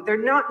dialogues, but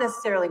they're not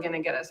necessarily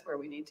gonna get us where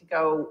we need to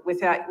go with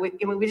that. We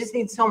just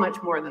need so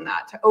much more than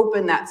that to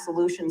open that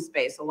solution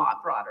space a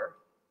lot broader.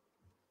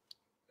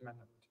 Amanda.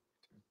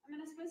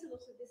 suppose a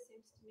lot of this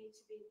seems to me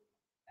to be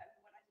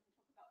what I didn't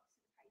talk about,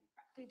 how you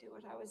practically do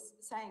what I was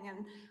saying,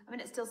 and I mean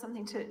it's still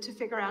something to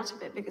figure out a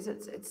bit because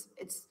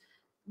it's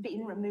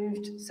been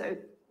removed so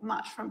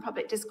much from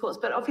public discourse.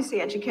 But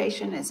obviously,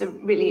 education is a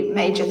really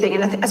major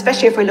thing, and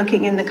especially if we're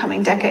looking in the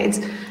coming decades,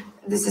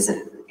 this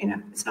isn't, you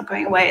know, it's not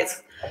going away.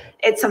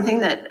 It's something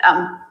that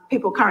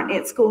people currently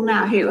at school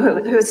now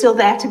who are still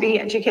there to be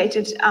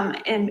educated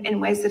in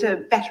ways that are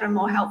better and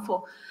more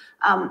helpful.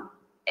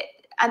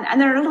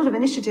 And there are a lot of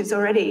initiatives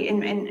already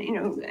in you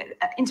know,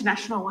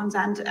 international ones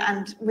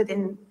and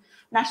within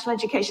national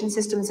education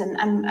systems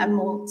and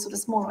more sort of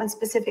smaller and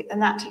specific than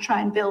that to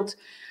try and build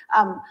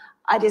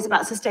ideas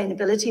about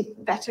sustainability,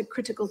 better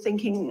critical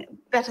thinking,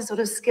 better sort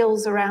of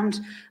skills around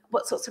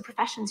what sorts of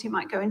professions you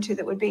might go into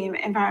that would be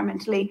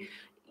environmentally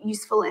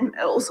useful in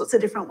all sorts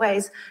of different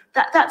ways.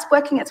 That's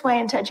working its way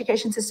into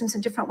education systems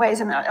in different ways,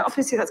 and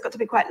obviously that's got to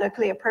be quite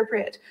locally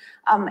appropriate.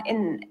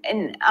 In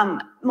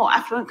more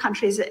affluent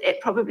countries, it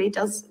probably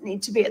does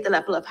need to be at the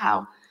level of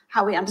how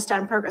we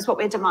understand progress, what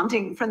we're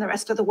demanding from the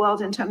rest of the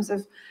world in terms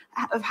of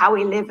how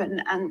we live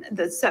and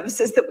the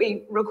services that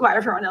we require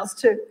everyone else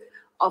to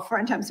offer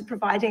in terms of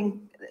providing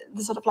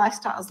the sort of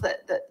lifestyles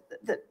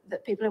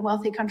that people in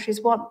wealthy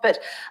countries want. But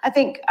I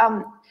think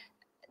I've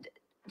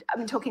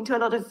been talking to a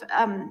lot of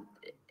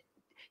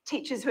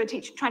teachers who are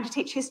trying to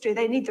teach history.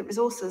 They need the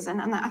resources,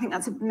 and I think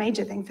that's a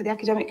major thing for the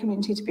academic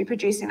community to be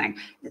producing. Like,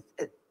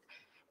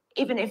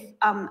 even if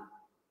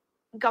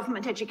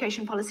government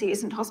education policy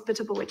isn't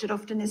hospitable, which it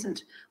often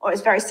isn't, or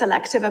is very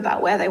selective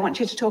about where they want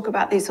you to talk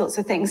about these sorts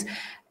of things,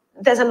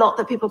 there's a lot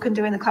that people can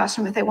do in the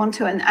classroom if they want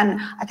to. And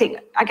I think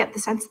I get the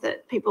sense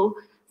that people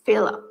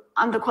feel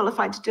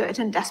underqualified to do it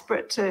and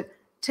desperate to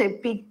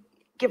be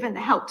given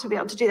the help to be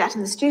able to do that,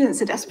 and the students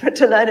are desperate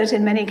to learn it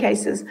in many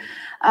cases.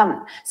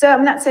 So I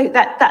mean,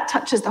 that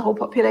touches the whole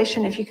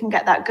population if you can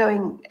get that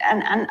going.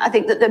 And I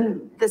think that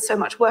there's so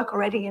much work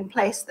already in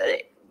place that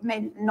it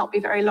may not be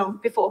very long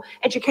before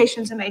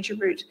education's a major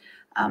route.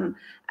 And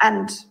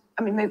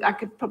I mean, maybe I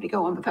could probably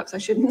go on, but perhaps I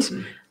shouldn't.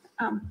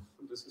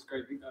 This is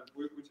great. Would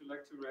you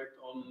like to react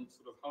on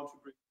sort of how to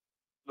bring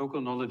local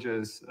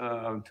knowledges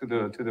to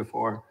the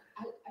fore?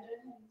 I don't have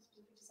anything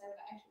to say, but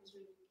I actually was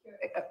really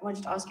curious. I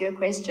wanted to ask you a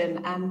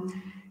question.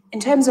 In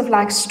terms of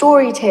like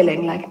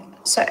storytelling, like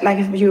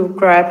if you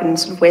grow up in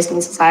sort of Western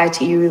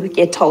society, you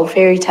get told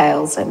fairy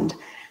tales, and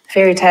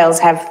fairy tales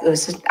have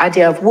this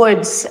idea of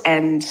woods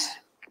and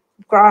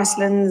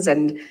grasslands,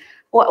 and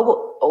what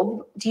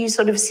do you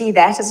sort of see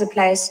that as a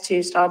place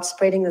to start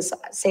spreading this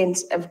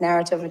sense of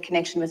narrative and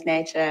connection with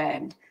nature,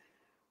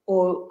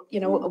 or you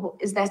know,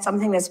 is that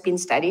something that's been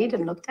studied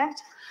and looked at?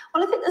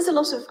 Well, I think there's a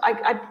lot of,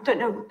 I don't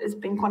know if it's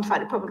been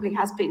quantified, it probably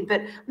has been,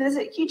 but I mean, there's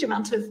a huge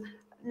amount of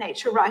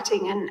nature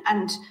writing,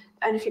 and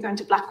if you go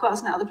into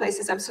Blackwell's now, the place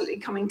is absolutely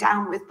coming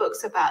down with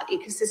books about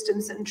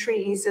ecosystems and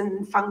trees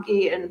and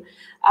fungi and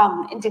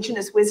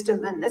indigenous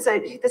wisdom, and there's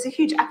a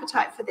huge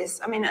appetite for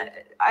this. I mean,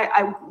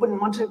 I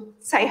wouldn't want to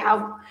say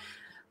how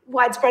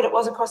widespread it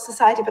was across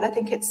society, but I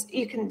think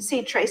you can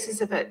see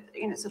traces of it,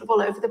 you know, sort of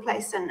all over the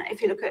place. And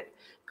if you look at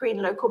green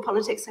local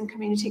politics and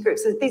community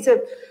groups, these are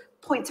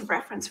points of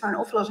reference for an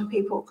awful lot of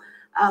people.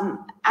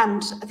 And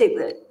I think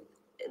that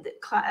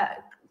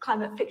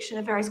climate fiction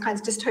of various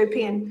kinds,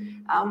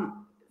 dystopian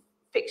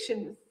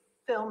fiction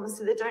films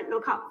that don't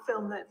look up,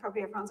 film that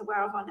probably everyone's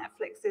aware of on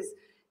Netflix, is,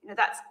 you know,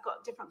 that's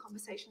got different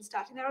conversations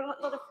starting. There are a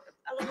lot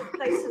of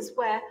places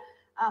where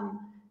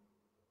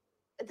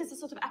there's a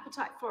sort of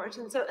appetite for it,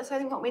 and so I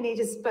think what we need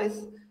is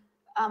both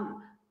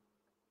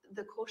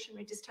the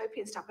cautionary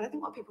dystopian stuff, but I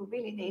think what people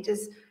really need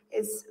is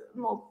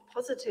more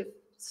positive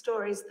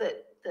stories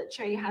that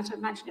show you how to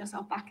imagine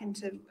yourself back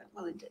into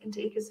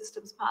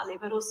ecosystems partly,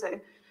 but also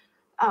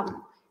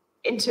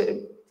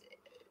into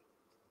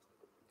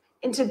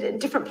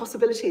different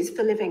possibilities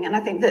for living. And I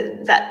think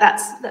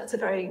that's a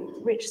very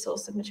rich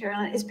source of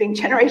material, and it's being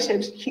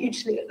generated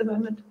hugely at the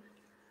moment.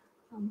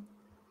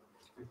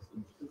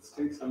 Let's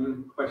take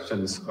some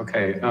questions.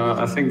 Okay,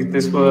 I think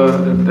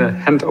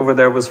the hand over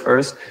there was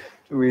first.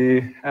 Do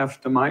we have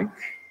the mic?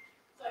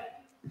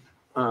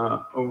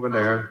 Over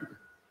there.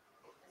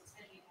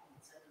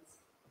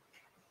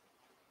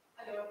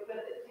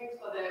 Thanks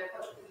for the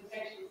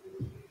presentation.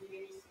 It's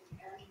really interesting.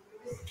 And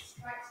this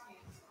strikes me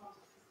in this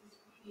context as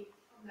this really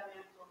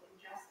fundamental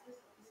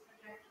injustice of this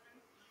trajectory.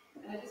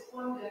 And I just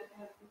wondered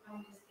kind of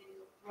behind this thing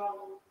of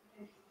role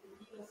potentially the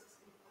legal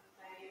system can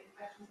play in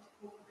questions of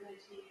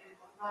culpability and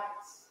of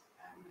rights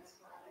as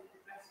well in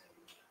addressing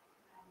this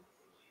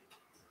issue.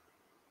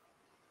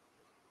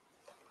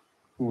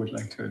 Who would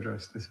like to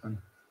address this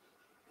one?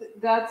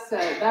 That's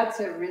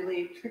a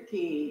really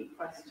tricky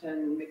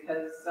question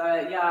because,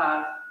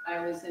 I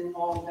was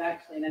involved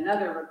actually in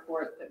another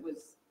report that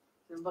was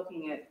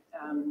looking at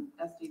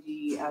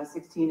SDG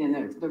 16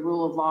 and the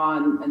rule of law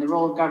and the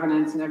role of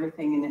governance and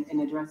everything in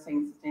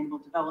addressing sustainable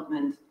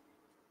development.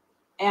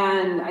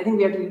 And I think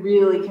we have to be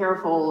really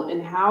careful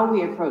in how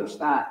we approach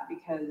that,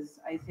 because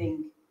I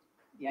think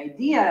the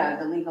idea of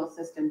the legal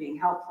system being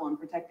helpful in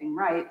protecting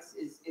rights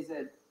is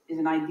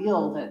an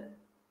ideal that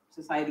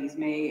societies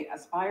may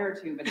aspire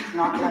to, but it's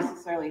not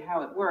necessarily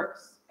how it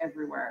works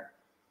everywhere.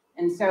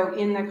 And so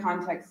in the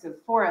context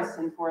of forests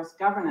and forest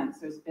governance,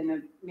 there's been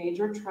a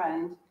major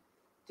trend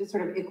to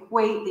sort of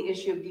equate the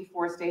issue of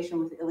deforestation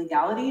with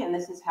illegality. And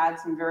this has had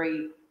some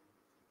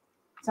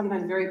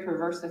sometimes very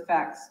perverse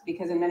effects,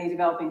 because in many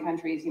developing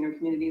countries,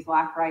 communities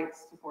lack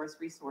rights to forest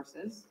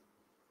resources.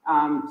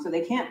 So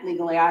they can't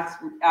legally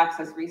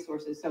access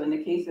resources. So in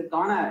the case of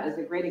Ghana is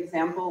a great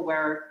example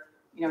where,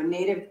 a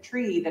native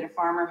tree that a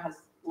farmer has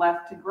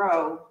left to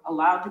grow,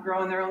 allowed to grow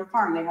on their own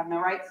farm, they have no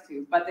rights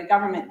to, but the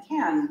government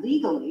can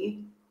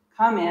legally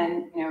come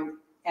in,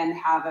 and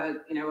have a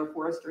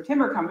forest or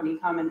timber company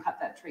come and cut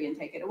that tree and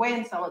take it away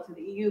and sell it to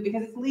the EU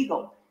because it's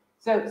legal.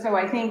 So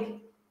I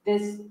think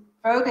this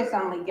focus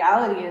on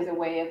legality as a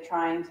way of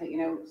trying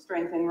to,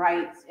 strengthen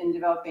rights in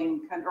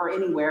developing or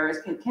anywhere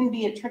can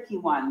be a tricky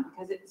one,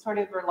 because it's sort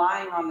of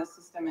relying on the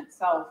system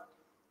itself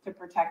to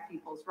protect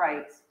people's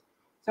rights.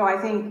 So I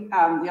think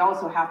we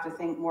also have to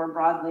think more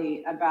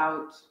broadly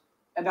about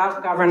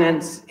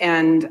governance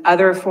and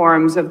other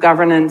forms of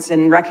governance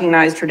and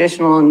recognize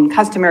traditional and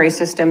customary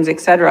systems, et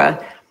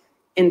cetera,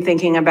 in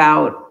thinking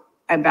about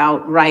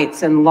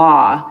rights and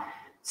law.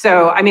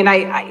 So, I mean,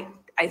 I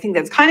think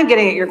that's kind of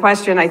getting at your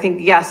question. I think,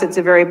 yes, it's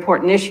a very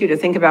important issue to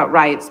think about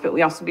rights, but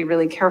we also be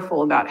really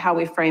careful about how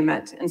we frame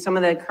it. And some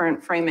of the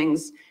current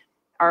framings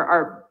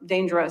are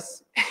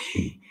dangerous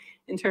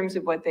in terms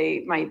of what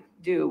they might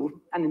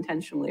do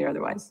unintentionally or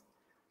otherwise.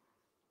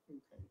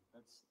 Okay,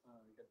 let's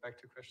get back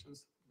to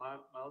questions.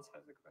 Miles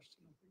has a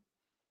question, I think.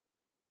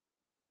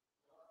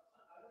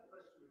 I have a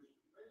question which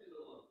maybe a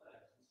little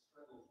unfair, because it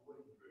straddles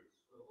working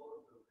groups, but a lot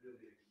of the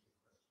really interesting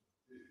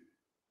questions do.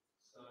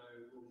 So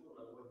we'll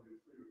talk about the working group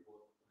 3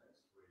 report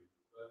next week,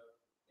 but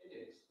in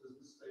it, there's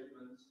the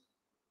statement,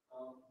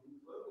 the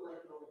global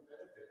economic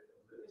benefit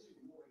of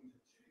limiting warming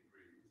to 2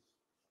 degrees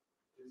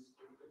is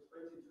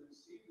expected to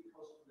exceed the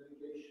cost of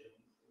mitigation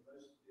in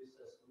most of the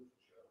assessed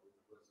literature with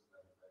the words of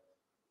that effect.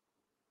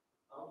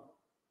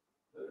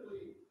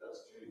 Notably,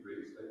 that's 2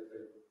 degrees.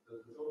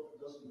 The thought that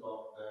doesn't go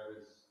up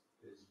there is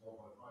 1.5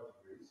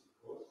 degrees, of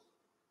course.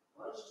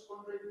 And I was just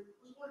wondering,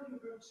 was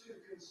working group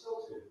 2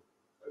 consulted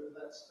over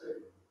that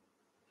statement?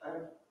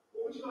 And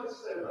what would you like to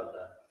say about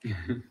that?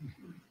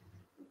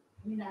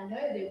 I mean, I know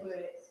there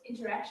were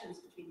interactions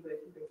between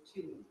working group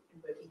 2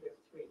 and working group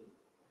 3.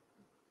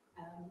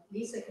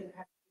 Lisa can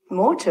have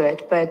more to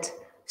it, but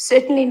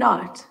certainly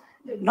not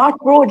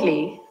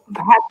broadly,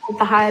 perhaps at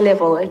the higher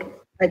level,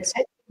 but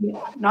certainly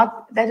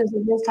not. That is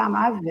the first time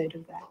I've heard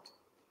of that.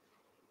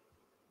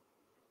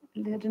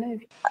 I don't know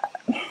if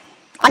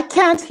I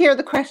can't hear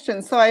the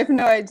question, so I have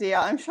no idea.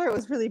 I'm sure it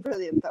was really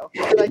brilliant, though.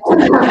 But I just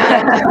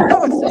have no idea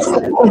what was just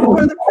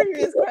for the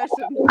previous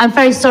question. I'm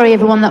very sorry,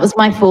 everyone. That was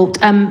my fault.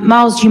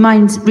 Miles, do you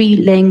mind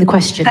relaying the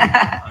question?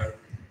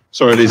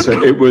 Sorry,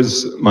 Lisa. It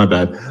was my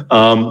bad.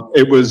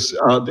 It was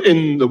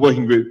in the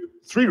Working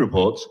Group 3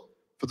 report,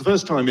 for the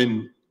first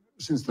time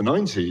since the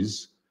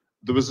 90s,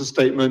 there was a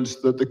statement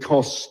that the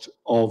cost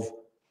of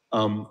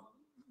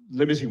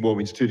limiting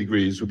warming to 2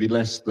 degrees would be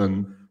less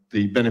than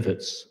the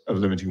benefits of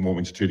limiting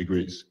warming to 2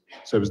 degrees.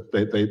 So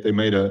they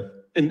made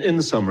in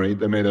the summary,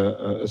 they made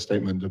a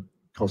statement of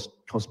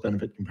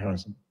cost-benefit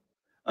comparison.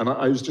 And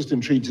I was just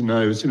intrigued to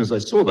know, as soon as I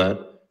saw that,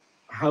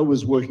 how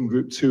was Working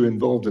Group 2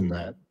 involved in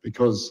that?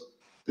 Because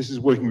this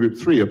is Working Group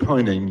 3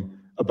 opining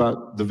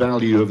about the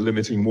value of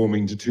limiting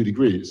warming to 2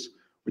 degrees,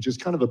 which is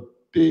kind of a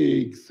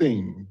big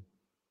thing.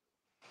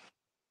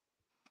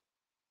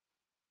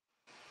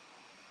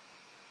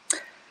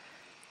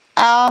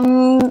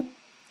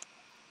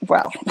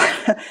 Well,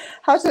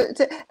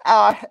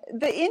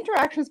 the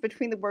interactions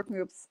between the working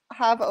groups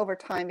have over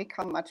time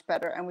become much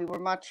better, and we were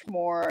much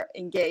more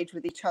engaged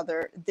with each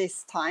other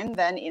this time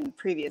than in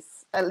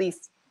previous, at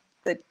least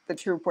the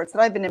 2 reports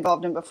that I've been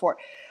involved in before.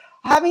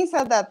 Having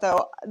said that,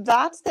 though,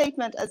 that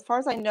statement, as far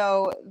as I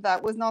know,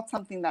 that was not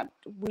something that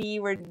we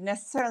were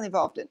necessarily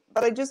involved in.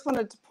 But I just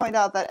wanted to point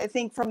out that I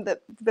think from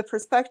the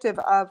perspective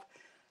of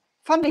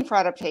funding for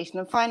adaptation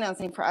and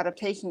financing for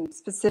adaptation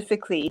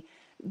specifically,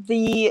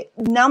 the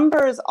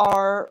numbers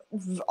are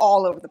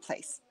all over the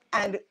place.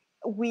 And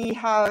we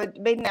have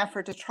made an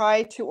effort to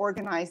try to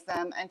organize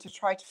them and to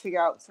try to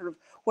figure out sort of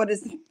what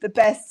is the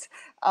best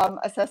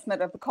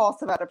assessment of the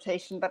cost of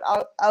adaptation. But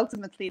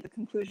ultimately, the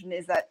conclusion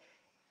is that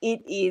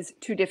it is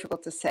too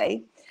difficult to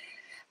say.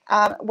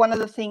 One of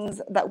the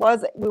things that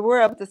we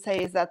were able to say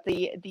is that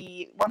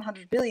the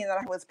 100 billion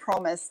that was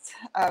promised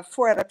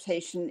for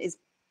adaptation is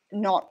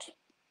not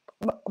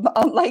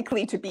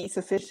unlikely to be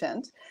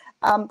sufficient.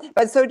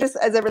 But so just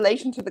as a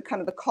relation to the kind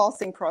of the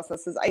costing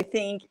processes, I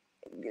think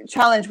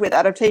challenge with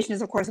adaptation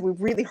is, of course, we're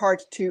really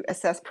hard to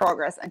assess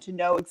progress and to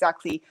know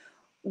exactly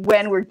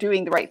when we're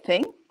doing the right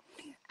thing.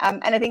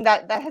 And I think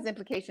that has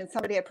implications.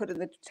 Somebody had put in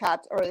the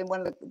chat or in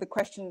one of the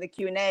question in the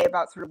Q&A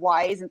about sort of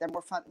why isn't there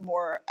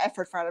more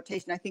effort for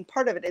adaptation? I think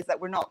part of it is that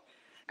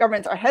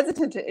governments are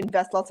hesitant to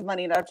invest lots of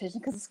money in adaptation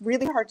because it's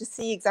really hard to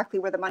see exactly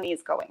where the money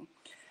is going.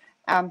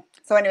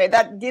 So anyway,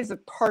 that gives a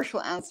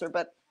partial answer,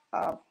 but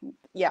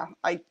yeah,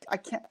 I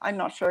can't, I'm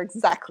not sure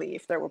exactly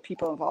if there were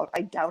people involved.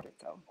 I doubt it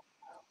though.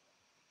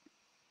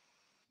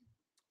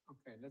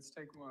 Okay, let's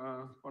take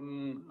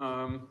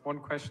one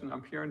question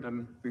up here, and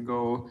then we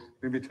go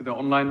maybe to the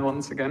online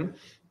ones again.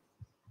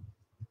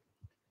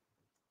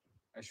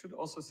 I should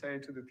also say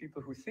to the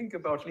people who think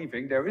about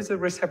leaving, there is a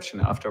reception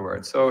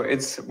afterwards, so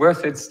it's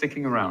worth it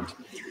sticking around.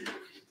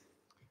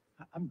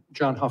 I'm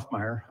John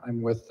Huffmeyer.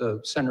 I'm with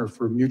the Center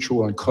for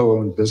Mutual and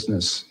Co-owned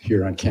Business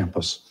here on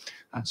campus.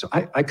 So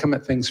I come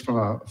at things from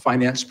a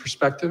finance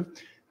perspective,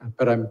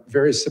 but I'm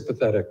very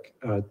sympathetic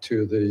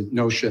to the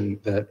notion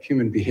that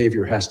human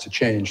behavior has to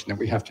change and that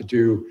we have to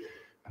do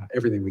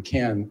everything we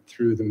can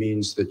through the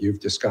means that you've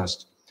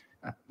discussed.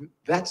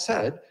 That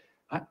said,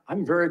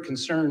 I'm very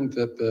concerned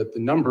that the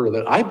number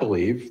that I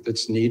believe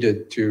that's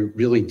needed to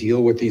really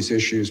deal with these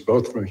issues,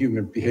 both from a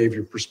human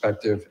behavior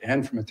perspective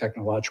and from a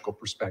technological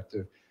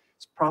perspective,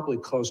 is probably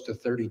close to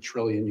 30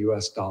 trillion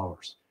US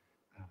dollars.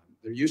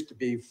 There used to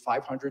be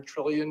 500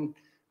 trillion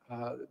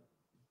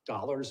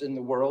dollars in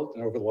the world,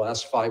 and over the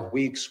last 5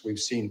 weeks, we've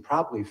seen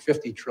probably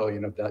 50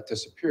 trillion of that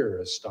disappear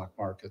as stock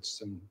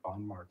markets and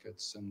bond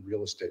markets and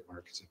real estate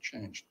markets have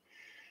changed.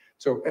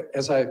 So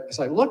as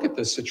I look at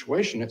this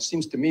situation, it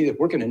seems to me that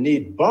we're going to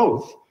need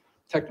both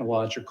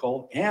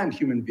technological and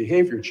human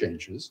behavior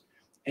changes.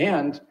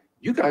 And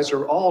you guys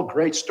are all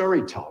great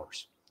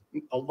storytellers.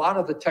 A lot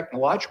of the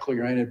technologically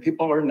oriented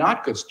people are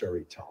not good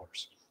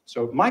storytellers.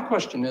 So my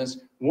question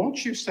is,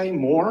 won't you say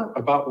more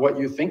about what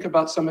you think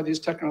about some of these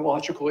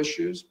technological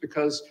issues?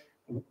 Because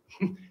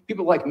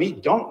people like me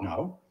don't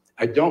know.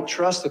 I don't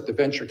trust that the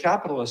venture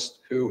capitalists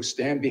who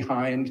stand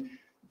behind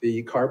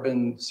the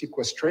carbon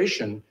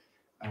sequestration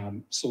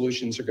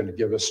solutions are going to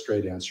give us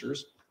straight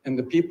answers. And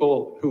the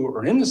people who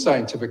are in the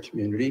scientific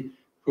community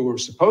who are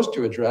supposed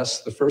to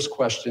address the first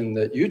question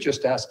that you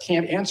just asked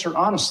can't answer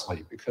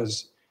honestly,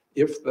 because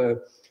if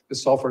the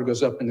sulfur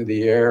goes up into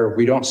the air,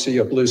 we don't see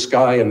a blue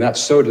sky, and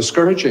that's so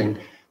discouraging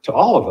to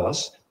all of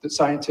us that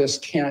scientists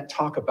can't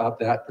talk about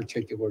that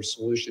particular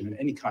solution in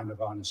any kind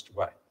of honest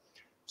way.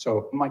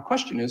 So my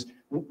question is,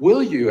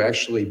 will you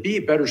actually be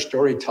better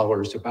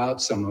storytellers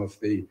about some of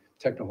the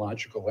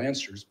technological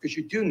answers, because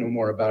you do know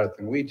more about it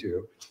than we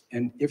do?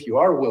 And if you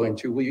are willing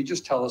to, will you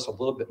just tell us a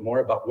little bit more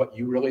about what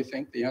you really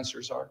think the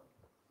answers are?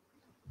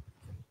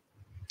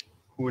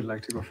 Who would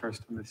like to go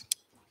first on this?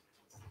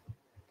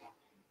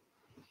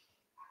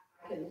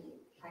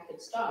 I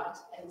could start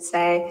and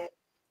say,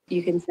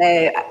 you can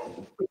say,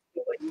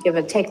 give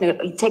a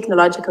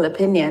technological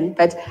opinion,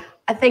 but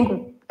I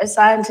think as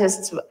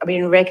scientists, I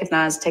mean,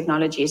 recognize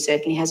technology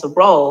certainly has a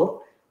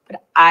role,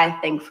 but I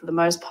think for the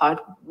most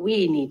part,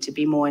 we need to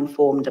be more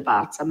informed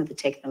about some of the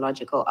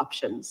technological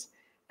options.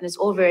 And it's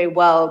all very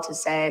well to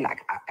say,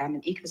 like, I'm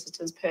an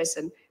ecosystems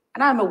person,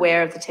 and I'm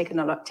aware of the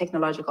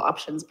technological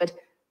options, but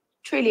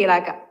truly,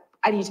 like,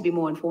 I need to be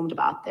more informed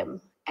about them.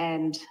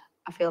 And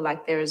I feel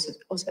like there is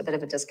also a bit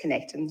of a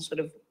disconnect, and sort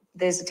of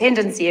there's a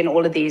tendency in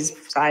all of these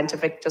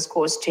scientific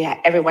discourse to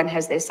everyone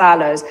has their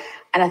silos.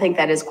 And I think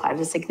that is quite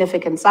a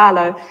significant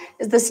silo,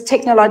 is this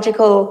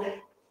technological,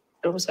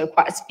 also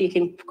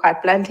speaking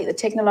quite bluntly, the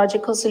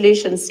technological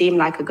solutions seem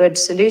like a good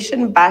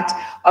solution, but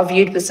are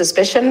viewed with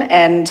suspicion,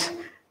 and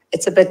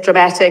it's a bit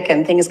dramatic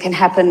and things can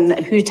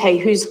happen.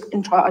 Who's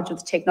in charge of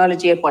the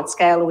technology, at what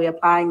scale are we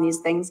applying these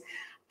things?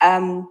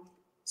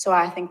 So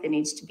I think there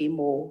needs to be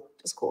more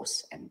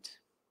discourse and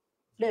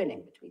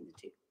learning between the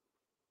two.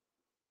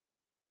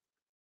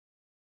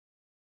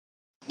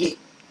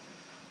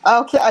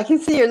 Okay, I can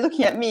see you're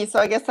looking at me, so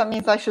I guess that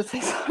means I should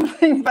say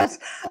something. But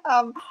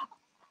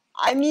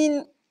I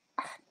mean,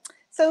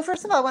 so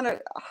first of all, I want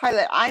to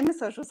highlight, I'm a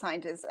social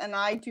scientist, and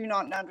I do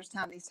not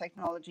understand these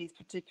technologies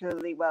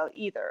particularly well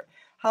either.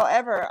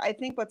 However, I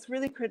think what's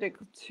really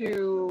critical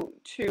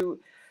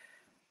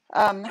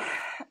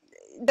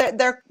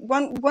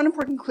one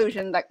important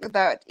conclusion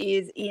that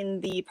is in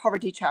the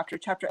poverty chapter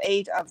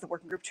 8 of the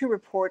Working Group 2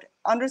 report,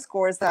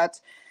 underscores that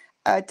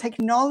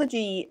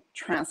technology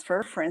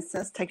transfer, for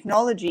instance,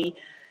 technology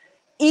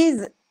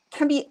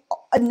can be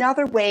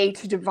another way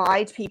to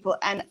divide people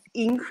and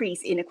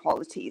increase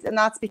inequalities. And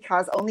that's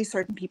because only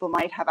certain people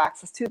might have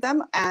access to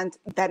them and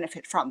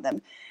benefit from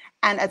them.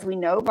 And as we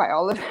know, by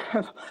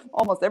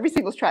almost every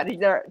single strategy,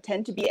 there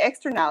tend to be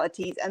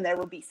externalities, and there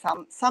will be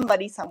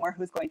somebody somewhere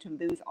who's going to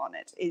lose on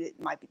it.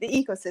 It might be the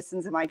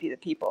ecosystems, it might be the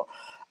people,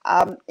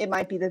 it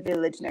might be the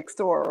village next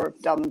door or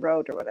down the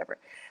road or whatever.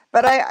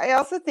 But I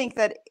also think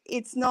that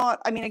it's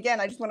not, I mean, again,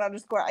 I just want to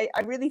underscore,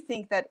 I really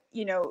think that,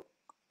 you know,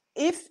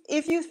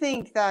 if you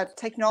think that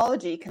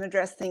technology can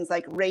address things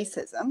like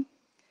racism,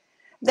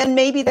 then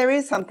maybe there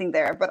is something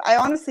there. But I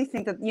honestly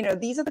think that, you know,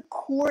 these are the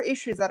core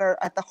issues that are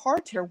at the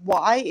heart here.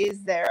 Why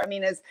is there, I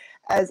mean,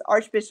 as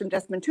Archbishop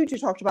Desmond Tutu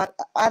talked about,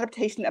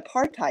 adaptation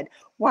apartheid,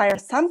 why are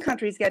some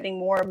countries getting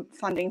more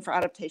funding for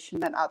adaptation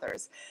than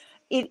others?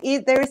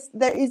 There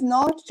is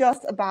not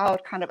just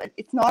about kind of,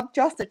 it's not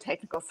just a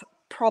technical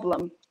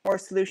problem or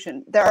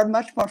solution. There are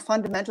much more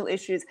fundamental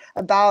issues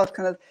about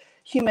kind of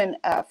human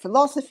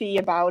philosophy,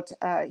 about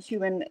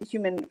human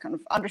kind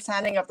of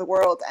understanding of the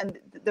world, and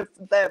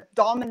the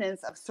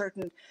dominance of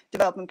certain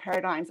development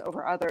paradigms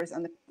over others,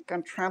 and the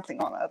kind of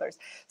trampling on others.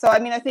 So I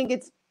mean, I think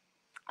it's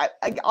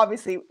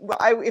obviously,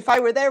 if I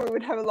were there, we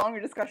would have a longer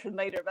discussion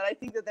later. But I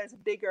think that there's a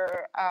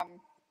bigger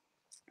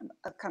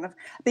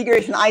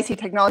issue. And IC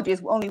technology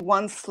is only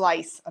one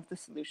slice of the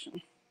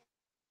solution.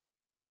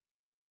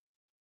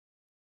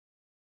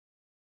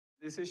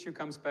 This issue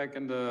comes back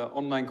in the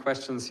online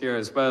questions here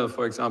as well.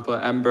 For example,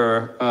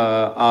 Amber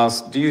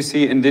asked, do you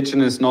see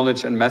indigenous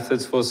knowledge and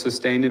methods for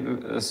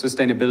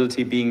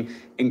sustainability being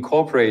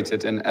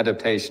incorporated in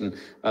adaptation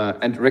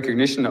and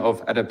recognition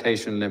of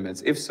adaptation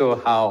limits? If so,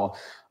 how?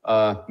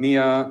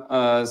 Mia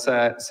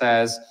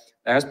says,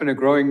 there has been a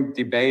growing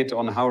debate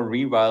on how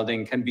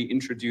rewilding can be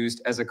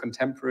introduced as a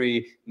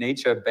contemporary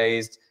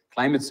nature-based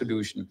climate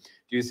solution.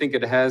 Do you think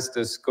it has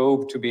the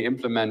scope to be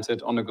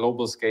implemented on a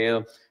global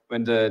scale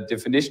when the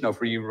definition of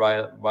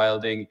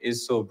rewilding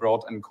is so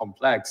broad and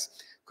complex?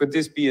 Could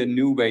this be a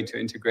new way to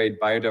integrate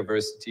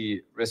biodiversity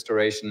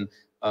restoration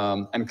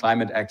and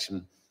climate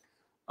action?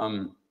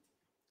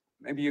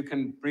 Maybe you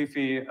can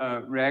briefly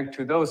react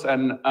to those.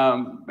 And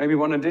maybe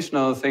one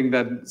additional thing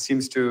that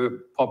seems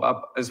to pop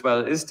up as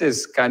well is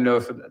this kind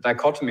of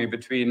dichotomy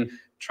between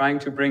trying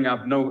to bring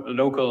up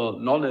local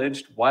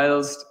knowledge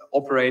whilst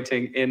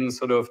operating in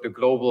sort of the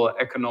global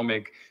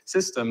economic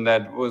system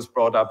that was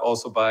brought up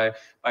also by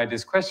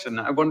this question.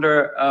 I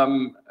wonder,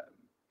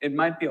 it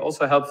might be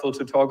also helpful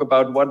to talk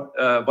about what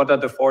are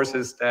the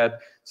forces that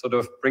sort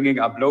of bringing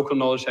up local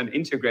knowledge and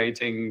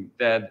integrating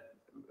that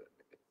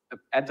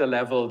at the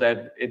level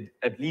that it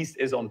at least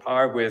is on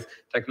par with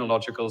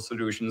technological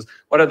solutions.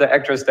 What are the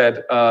actors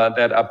that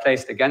are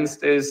placed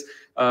against this?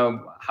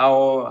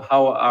 How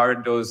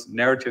are those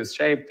narratives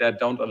shaped that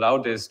don't allow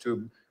this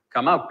to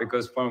come up?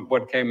 Because from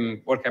what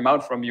came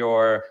out from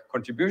your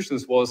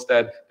contributions was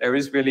that there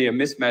is really a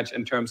mismatch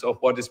in terms of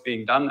what is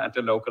being done at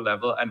the local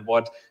level and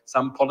what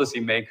some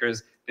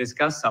policymakers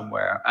discuss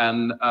somewhere.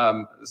 And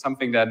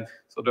something that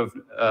sort of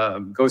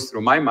goes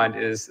through my mind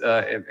is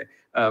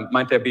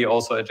might there be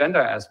also a gender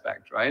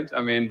aspect, right?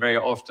 I mean, very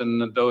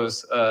often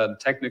those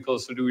technical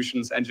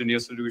solutions, engineer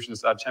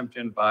solutions are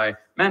championed by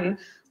men.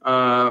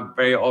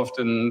 Very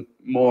often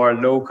more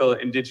local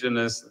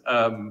indigenous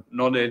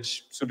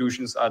knowledge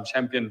solutions are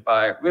championed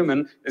by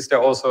women. Is there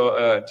also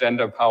a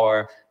gender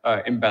power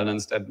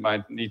imbalance that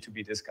might need to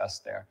be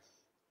discussed there?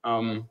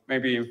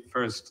 Maybe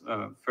first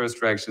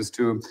reactions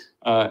to,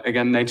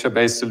 again,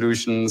 nature-based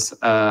solutions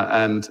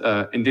and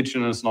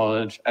indigenous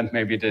knowledge, and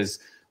maybe this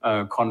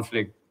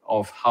conflict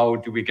of how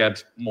do we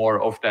get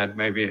more of that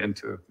maybe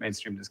into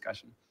mainstream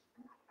discussion.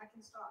 I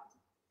can start.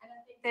 And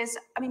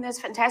I think there's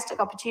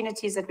fantastic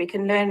opportunities that we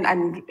can learn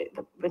and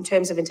in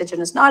terms of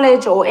indigenous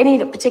knowledge or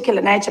any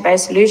particular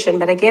nature-based solution,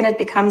 but again, it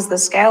becomes the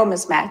scale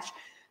mismatch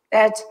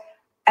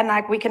and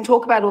like we can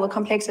talk about all the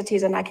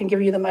complexities and I can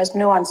give you the most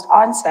nuanced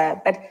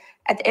answer, but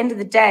at the end of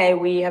the day,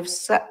 we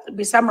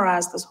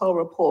summarized this whole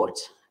report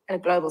at a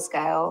global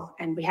scale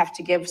and we have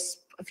to give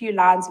a few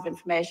lines of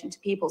information to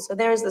people. So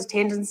there is this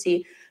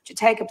tendency to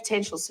take a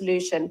potential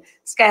solution,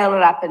 scale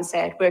it up and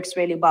say it works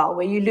really well,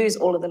 where you lose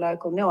all of the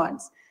local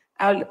nuance.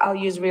 I'll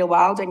use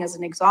rewilding as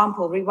an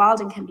example.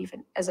 Rewilding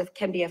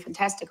can be a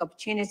fantastic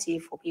opportunity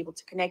for people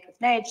to connect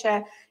with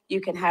nature.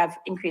 You can have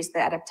increased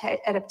the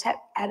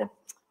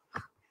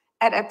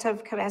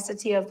adaptive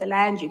capacity of the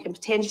land. You can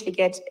potentially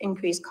get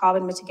increased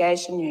carbon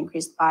mitigation. You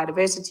increase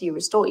biodiversity, you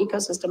restore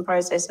ecosystem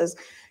processes,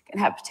 can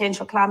have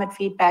potential climate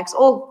feedbacks,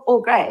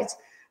 all great.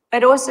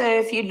 But also,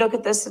 if you look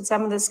at this at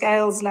some of the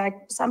scales, like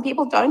some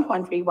people don't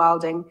want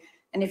rewilding.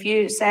 And if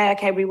you say,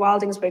 okay,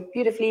 rewilding's worked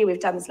beautifully,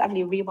 we've done this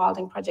lovely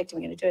rewilding project, and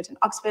we're going to do it in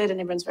Oxford,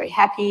 and everyone's very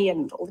happy,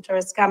 and all the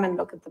tourists come and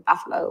look at the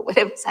buffalo or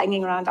whatever's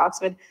hanging around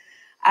Oxford.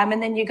 And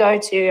then you go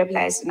to a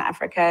place in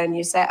Africa and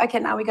you say, okay,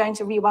 now we're going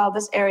to rewild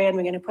this area, and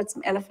we're going to put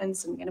some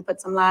elephants, and we're going to put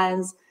some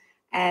lions,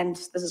 and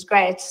this is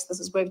great, this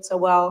has worked so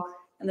well.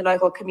 And the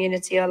local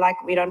community are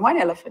like, we don't want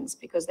elephants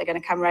because they're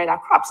going to come raid our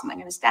crops and they're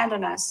going to stand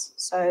on us.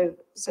 So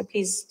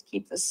please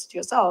keep this to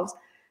yourselves.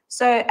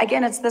 So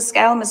again, it's the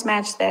scale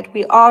mismatch that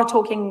we are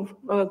talking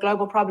a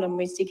global problem.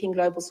 We're seeking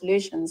global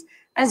solutions.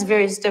 And it's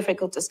very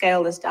difficult to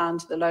scale this down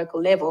to the local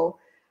level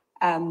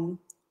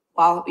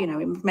while, we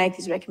make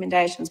these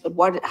recommendations,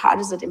 but how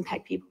does it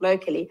impact people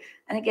locally?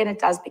 And again, it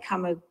does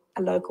become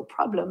a local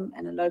problem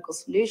and a local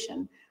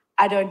solution.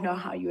 I don't know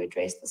how you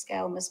address the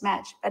scale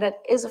mismatch, but it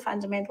is a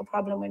fundamental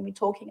problem when we're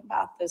talking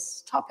about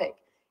this topic,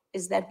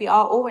 is that we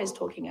are always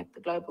talking at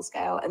the global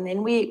scale. And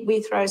then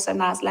we throw some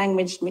nice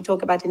language and we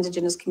talk about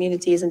indigenous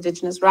communities,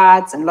 indigenous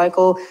rights and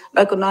local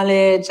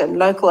knowledge and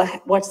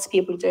what's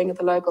people doing at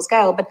the local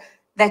scale, but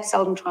that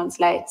seldom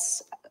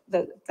translates,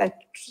 that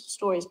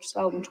story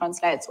seldom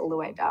translates all the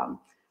way down.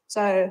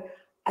 So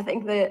I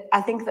think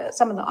that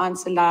some of the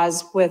answer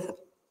lies with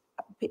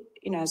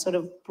sort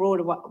of broad,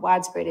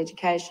 widespread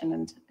education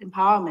and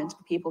empowerment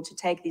for people to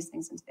take these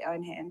things into their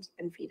own hands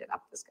and feed it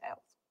up the scales.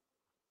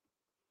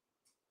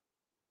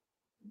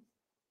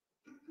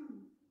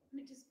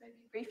 Let me just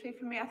Briefly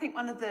for me, I think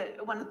one of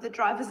the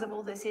drivers of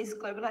all this is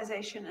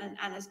globalization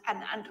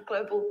and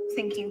global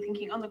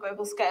thinking on the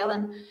global scale.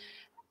 And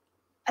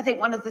I think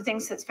one of the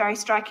things that's very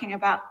striking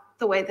about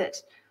the way that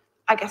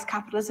I guess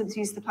capitalism's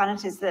used the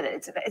planet is that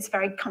it's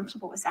very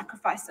comfortable with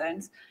sacrifice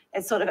zones.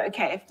 It's sort of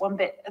okay if one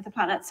bit of the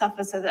planet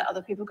suffers so that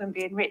other people can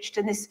be enriched.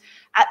 And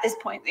at this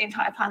point, the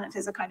entire planet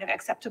is a kind of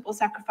acceptable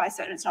sacrifice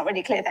zone. It's not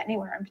really clear that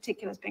anywhere in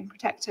particular is being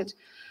protected,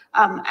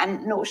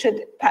 and nor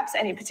should perhaps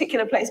any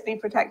particular place be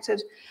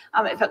protected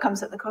if it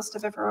comes at the cost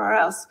of everywhere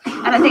else.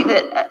 And I think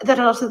that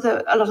a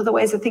lot of the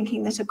ways of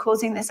thinking that are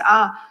causing this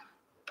are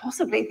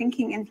possibly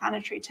thinking in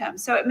planetary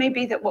terms. So it may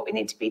be that what we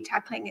need to be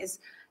tackling is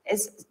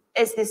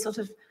this sort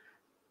of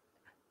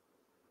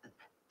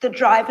the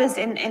drivers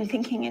in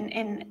thinking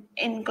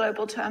in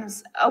global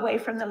terms away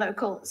from the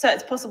local. So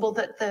it's possible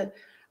that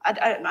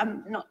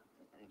I'm not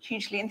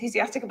hugely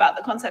enthusiastic about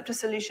the concept of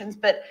solutions,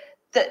 but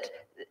that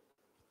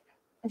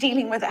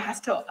dealing with it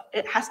has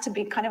to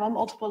be kind of on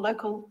multiple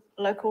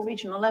local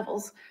regional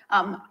levels,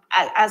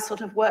 as sort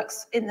of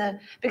works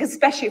because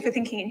especially if we're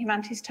thinking in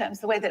humanities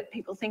terms, the way that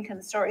people think and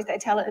the stories they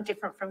tell are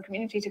different from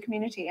community to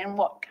community, and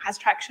what has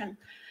traction,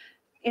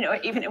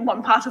 even in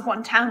one part of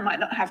one town might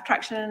not have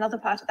traction in another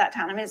part of that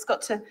town. I mean, it's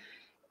got to,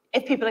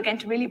 if people are going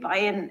to really buy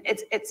in,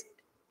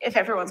 if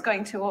everyone's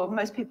going to, or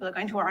most people are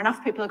going to, or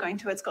enough people are going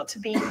to, it's got to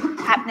be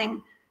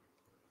happening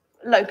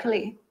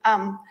locally.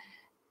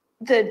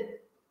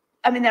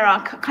 There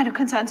are kind of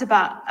concerns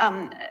about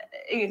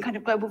kind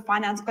of global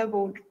finance,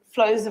 global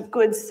flows of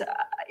goods.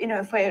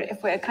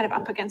 If we're kind of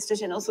up against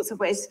it in all sorts of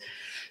ways,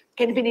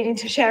 going to be needing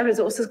to share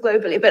resources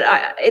globally. But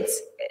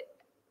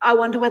I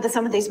wonder whether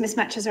some of these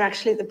mismatches are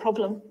actually the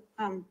problem,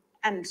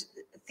 and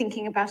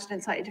thinking about it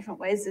in slightly different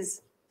ways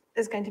is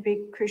going to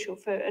be crucial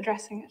for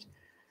addressing it.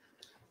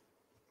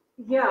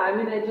 Yeah, I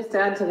mean, I just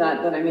add to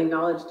that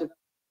knowledge development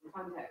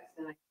context,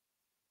 and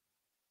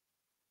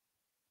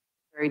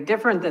very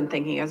different than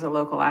thinking as a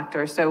local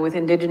actor. So with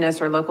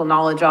Indigenous or local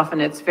knowledge, often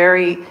it's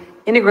very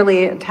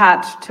integrally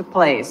attached to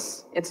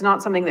place. It's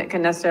not something that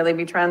can necessarily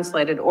be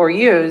translated or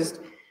used,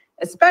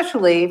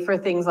 especially for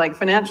things like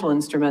financial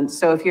instruments.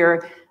 So if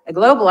you're a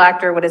global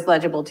actor, what is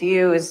legible to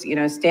you is,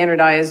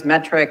 standardized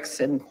metrics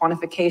and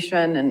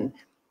quantification and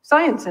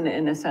science in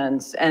a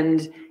sense,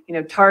 and,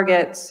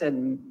 targets.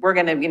 And we're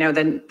going to,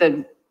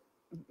 the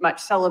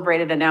much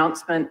celebrated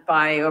announcement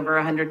by over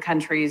 100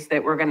 countries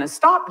that we're going to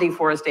stop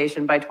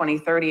deforestation by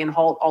 2030 and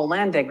halt all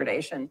land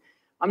degradation.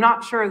 I'm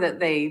not sure that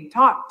they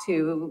talk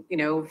to,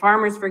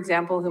 farmers, for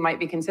example, who might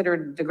be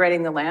considered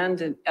degrading the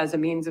land as a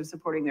means of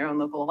supporting their own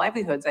local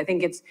livelihoods. I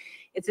think it's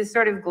this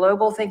sort of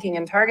global thinking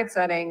and target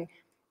setting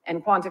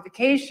and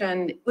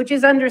quantification, which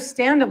is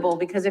understandable,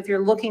 because if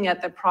you're looking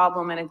at the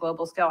problem in a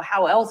global scale,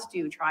 how else do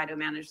you try to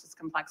manage this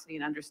complexity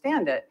and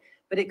understand it?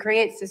 But it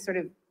creates this sort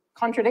of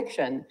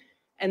contradiction.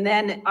 And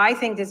then I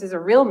think this is a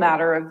real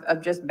matter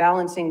of just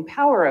balancing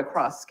power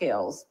across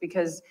scales,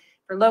 because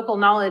for local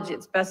knowledge,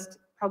 it's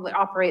probably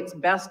operates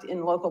best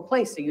in local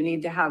place. So you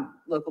need to have,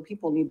 local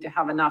people need to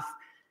have enough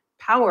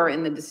power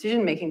in the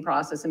decision-making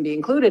process and be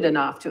included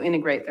enough to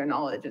integrate their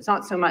knowledge. It's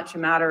not so much a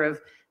matter of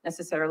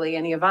necessarily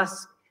any of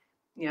us,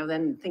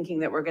 then thinking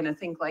that we're going to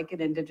think like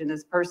an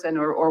Indigenous person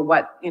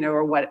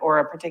or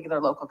a particular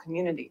local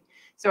community.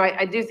 So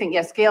I do think,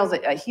 yes, scale is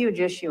a huge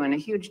issue and a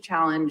huge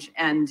challenge,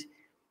 and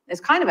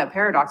it's kind of a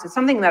paradox. It's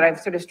something that I've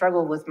sort of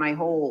struggled with my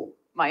whole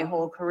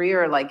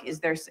career. Like, is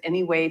there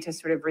any way to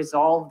sort of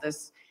resolve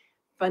this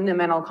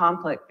fundamental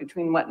conflict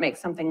between what makes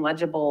something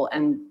legible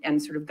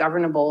and sort of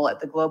governable at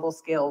the global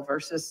scale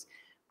versus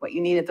what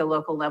you need at the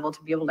local level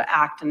to be able to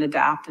act and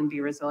adapt and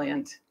be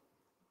resilient?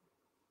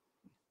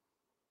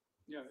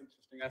 Yeah, interesting.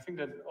 I think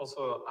that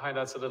also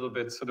highlights a little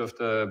bit sort of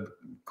the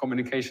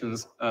communication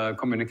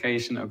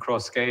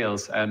across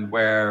scales and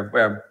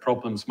where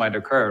problems might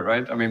occur,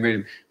 right? I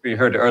mean, we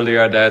heard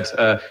earlier that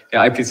the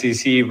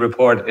IPCC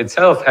report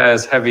itself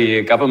has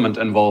heavy government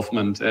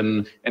involvement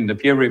in the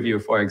peer review,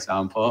 for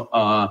example,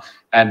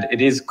 and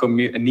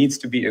it needs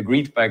to be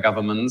agreed by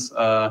governments,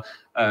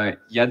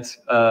 yet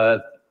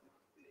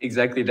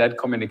exactly that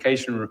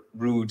communication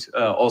route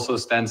also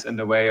stands in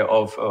the way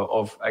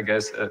of I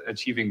guess,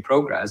 achieving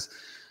progress.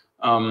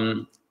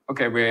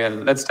 Okay,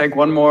 let's take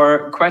one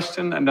more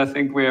question, and I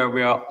think we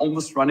are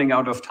almost running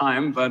out of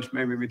time, but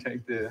maybe we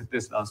take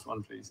this last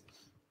one, please.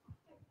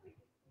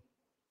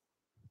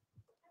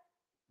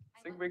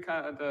 I think we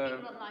can.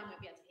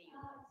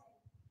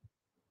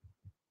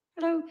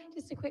 Hello,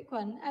 just a quick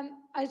one.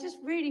 I just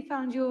really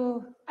found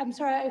I'm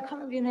sorry, I can't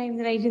remember your name,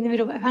 the lady in the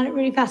middle, but I found it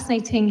really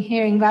fascinating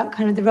hearing about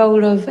kind of the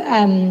role of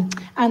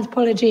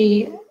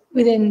anthropology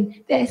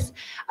within this.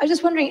 I was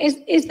just wondering,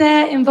 is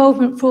there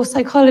involvement for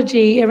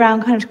psychology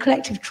around kind of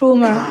collective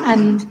trauma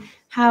and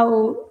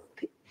how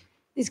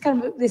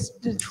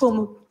the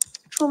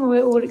trauma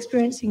we're all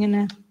experiencing in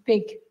a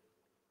big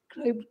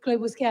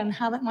global scale, and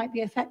how that might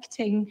be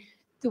affecting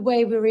the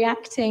way we're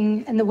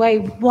reacting and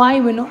why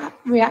we're not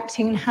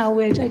reacting and how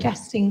we're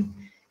digesting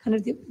kind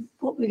of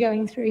what we're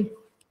going through?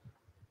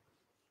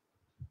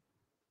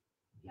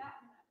 Yeah,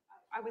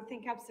 I would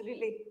think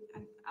absolutely,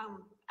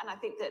 and I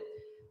think that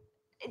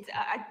it's.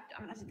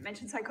 I mean, I didn't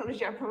mention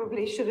psychology. I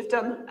probably should have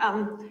done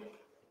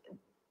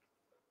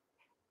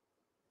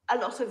a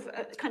lot of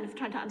kind of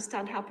trying to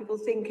understand how people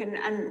think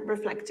and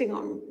reflecting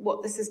on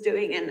what this is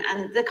doing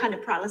and the kind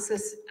of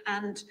paralysis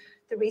and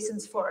the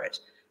reasons for it.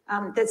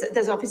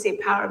 There's obviously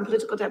power and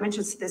political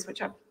dimensions to this,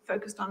 which I've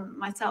focused on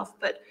myself,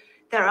 but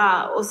there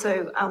are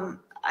also,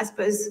 I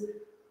suppose,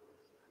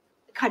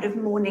 kind of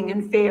mourning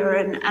and fear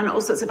and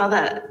all sorts of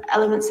other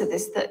elements of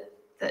this that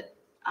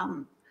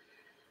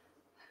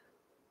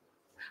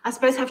I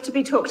suppose have to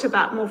be talked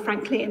about more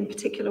frankly in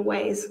particular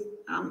ways.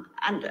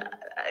 And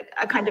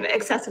a kind of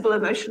accessible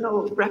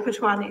emotional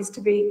repertoire needs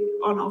to be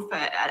on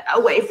offer,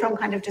 away from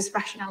kind of just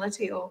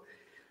rationality or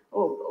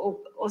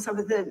some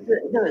of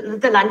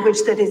the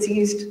language that is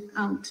used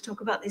to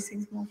talk about these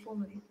things more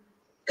formally.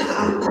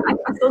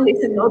 I saw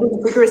Lisa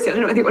nodding vigorously. I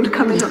don't know whether you want to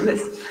comment on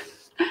this.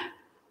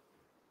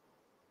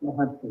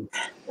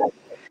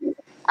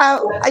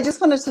 I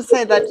just wanted to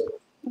say that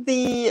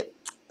the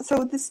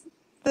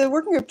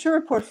Working Group 2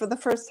 report for the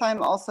first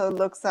time also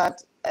looks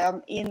at,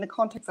 in the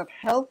context of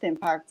health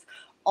impacts,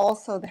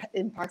 also the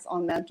impacts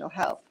on mental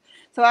health.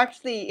 So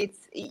actually,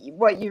 it's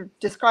what you're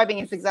describing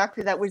is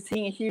exactly that. We're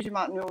seeing a huge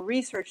amount of new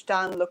research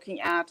done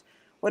looking at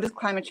what is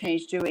climate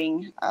change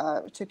doing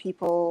to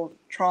people,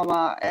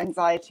 trauma,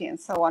 anxiety, and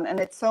so on. And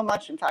it's so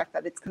much, in fact,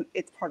 that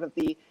it's part of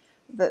the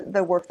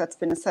work that's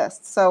been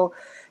assessed. So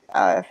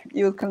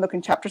you can look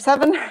in chapter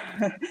 7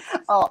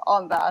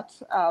 on that,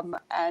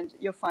 and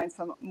you'll find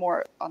some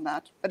more on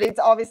that. But it's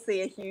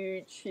obviously a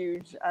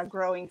huge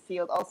growing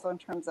field also in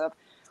terms of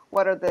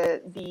what are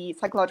the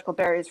psychological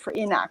barriers for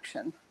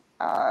inaction.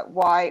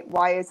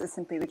 Why is it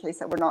simply the case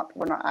that we're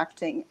not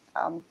acting?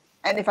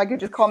 And if I could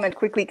just comment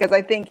quickly, because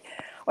I think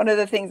one of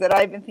the things that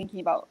I've been thinking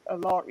about a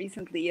lot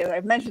recently is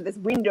I've mentioned this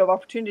window of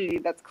opportunity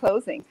that's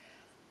closing.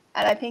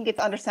 And I think it's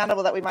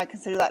understandable that we might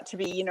consider that to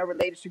be,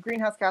 related to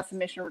greenhouse gas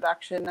emission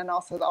reduction and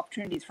also the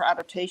opportunities for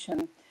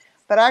adaptation.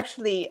 But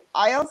actually,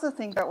 I also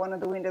think that one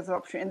of the windows of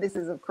opportunity, and this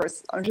is, of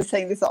course, I'm just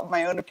saying this of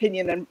my own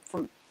opinion and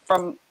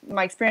from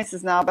my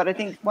experiences now, but I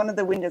think one of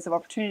the windows of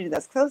opportunity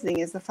that's closing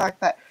is the fact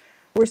that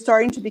we're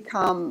starting to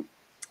become,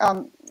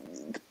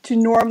 to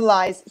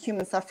normalize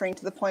human suffering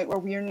to the point where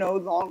we are no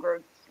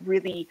longer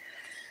really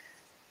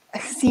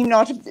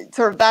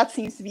that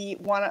seems to be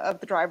one of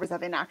the drivers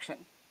of inaction.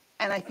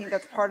 And I think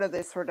that's part of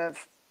this sort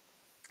of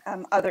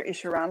other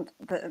issue around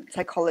the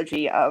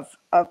psychology of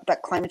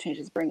that climate change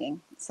is bringing.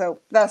 So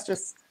that's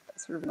just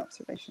sort of an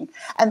observation.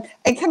 And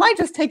can I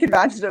just take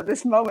advantage of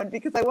this moment,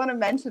 because I want to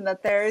mention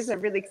that there is a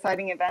really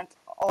exciting event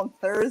on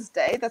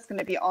Thursday that's going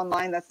to be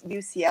online that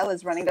UCL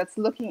is running that's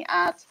looking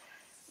at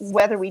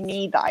whether we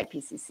need the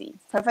IPCC.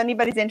 So if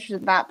anybody's interested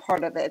in that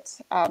part of it,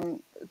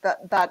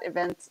 that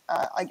event,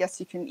 I guess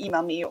you can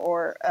email me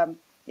or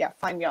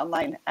find me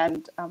online,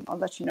 and I'll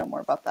let you know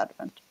more about that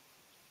event.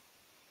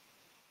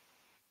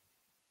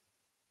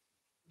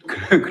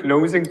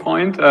 Closing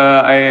point.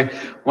 I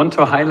want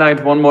to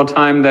highlight one more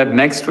time that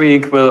next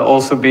week will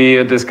also be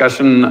a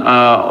discussion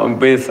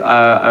with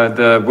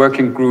the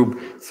working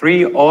group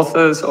 3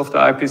 authors of the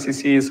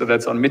IPCC. So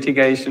that's on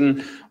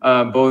mitigation,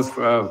 both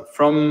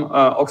from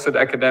Oxford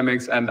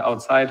academics and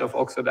outside of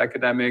Oxford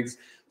academics.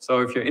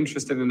 So if you're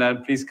interested in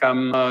that, please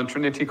come.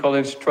 Trinity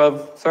College,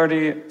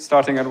 12:30,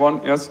 starting at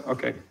 1. Yes?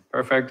 Okay,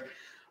 perfect.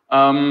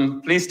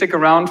 Please stick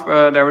around.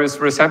 There is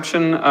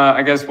reception.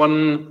 I guess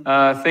one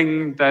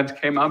thing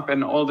that came up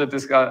in all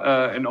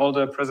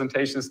the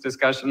presentations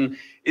discussion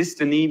is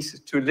the need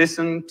to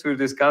listen, to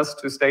discuss,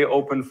 to stay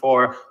open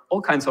for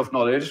all kinds of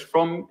knowledge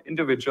from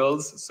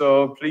individuals.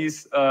 So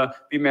please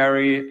be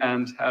merry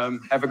and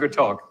have a good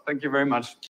talk. Thank you very much.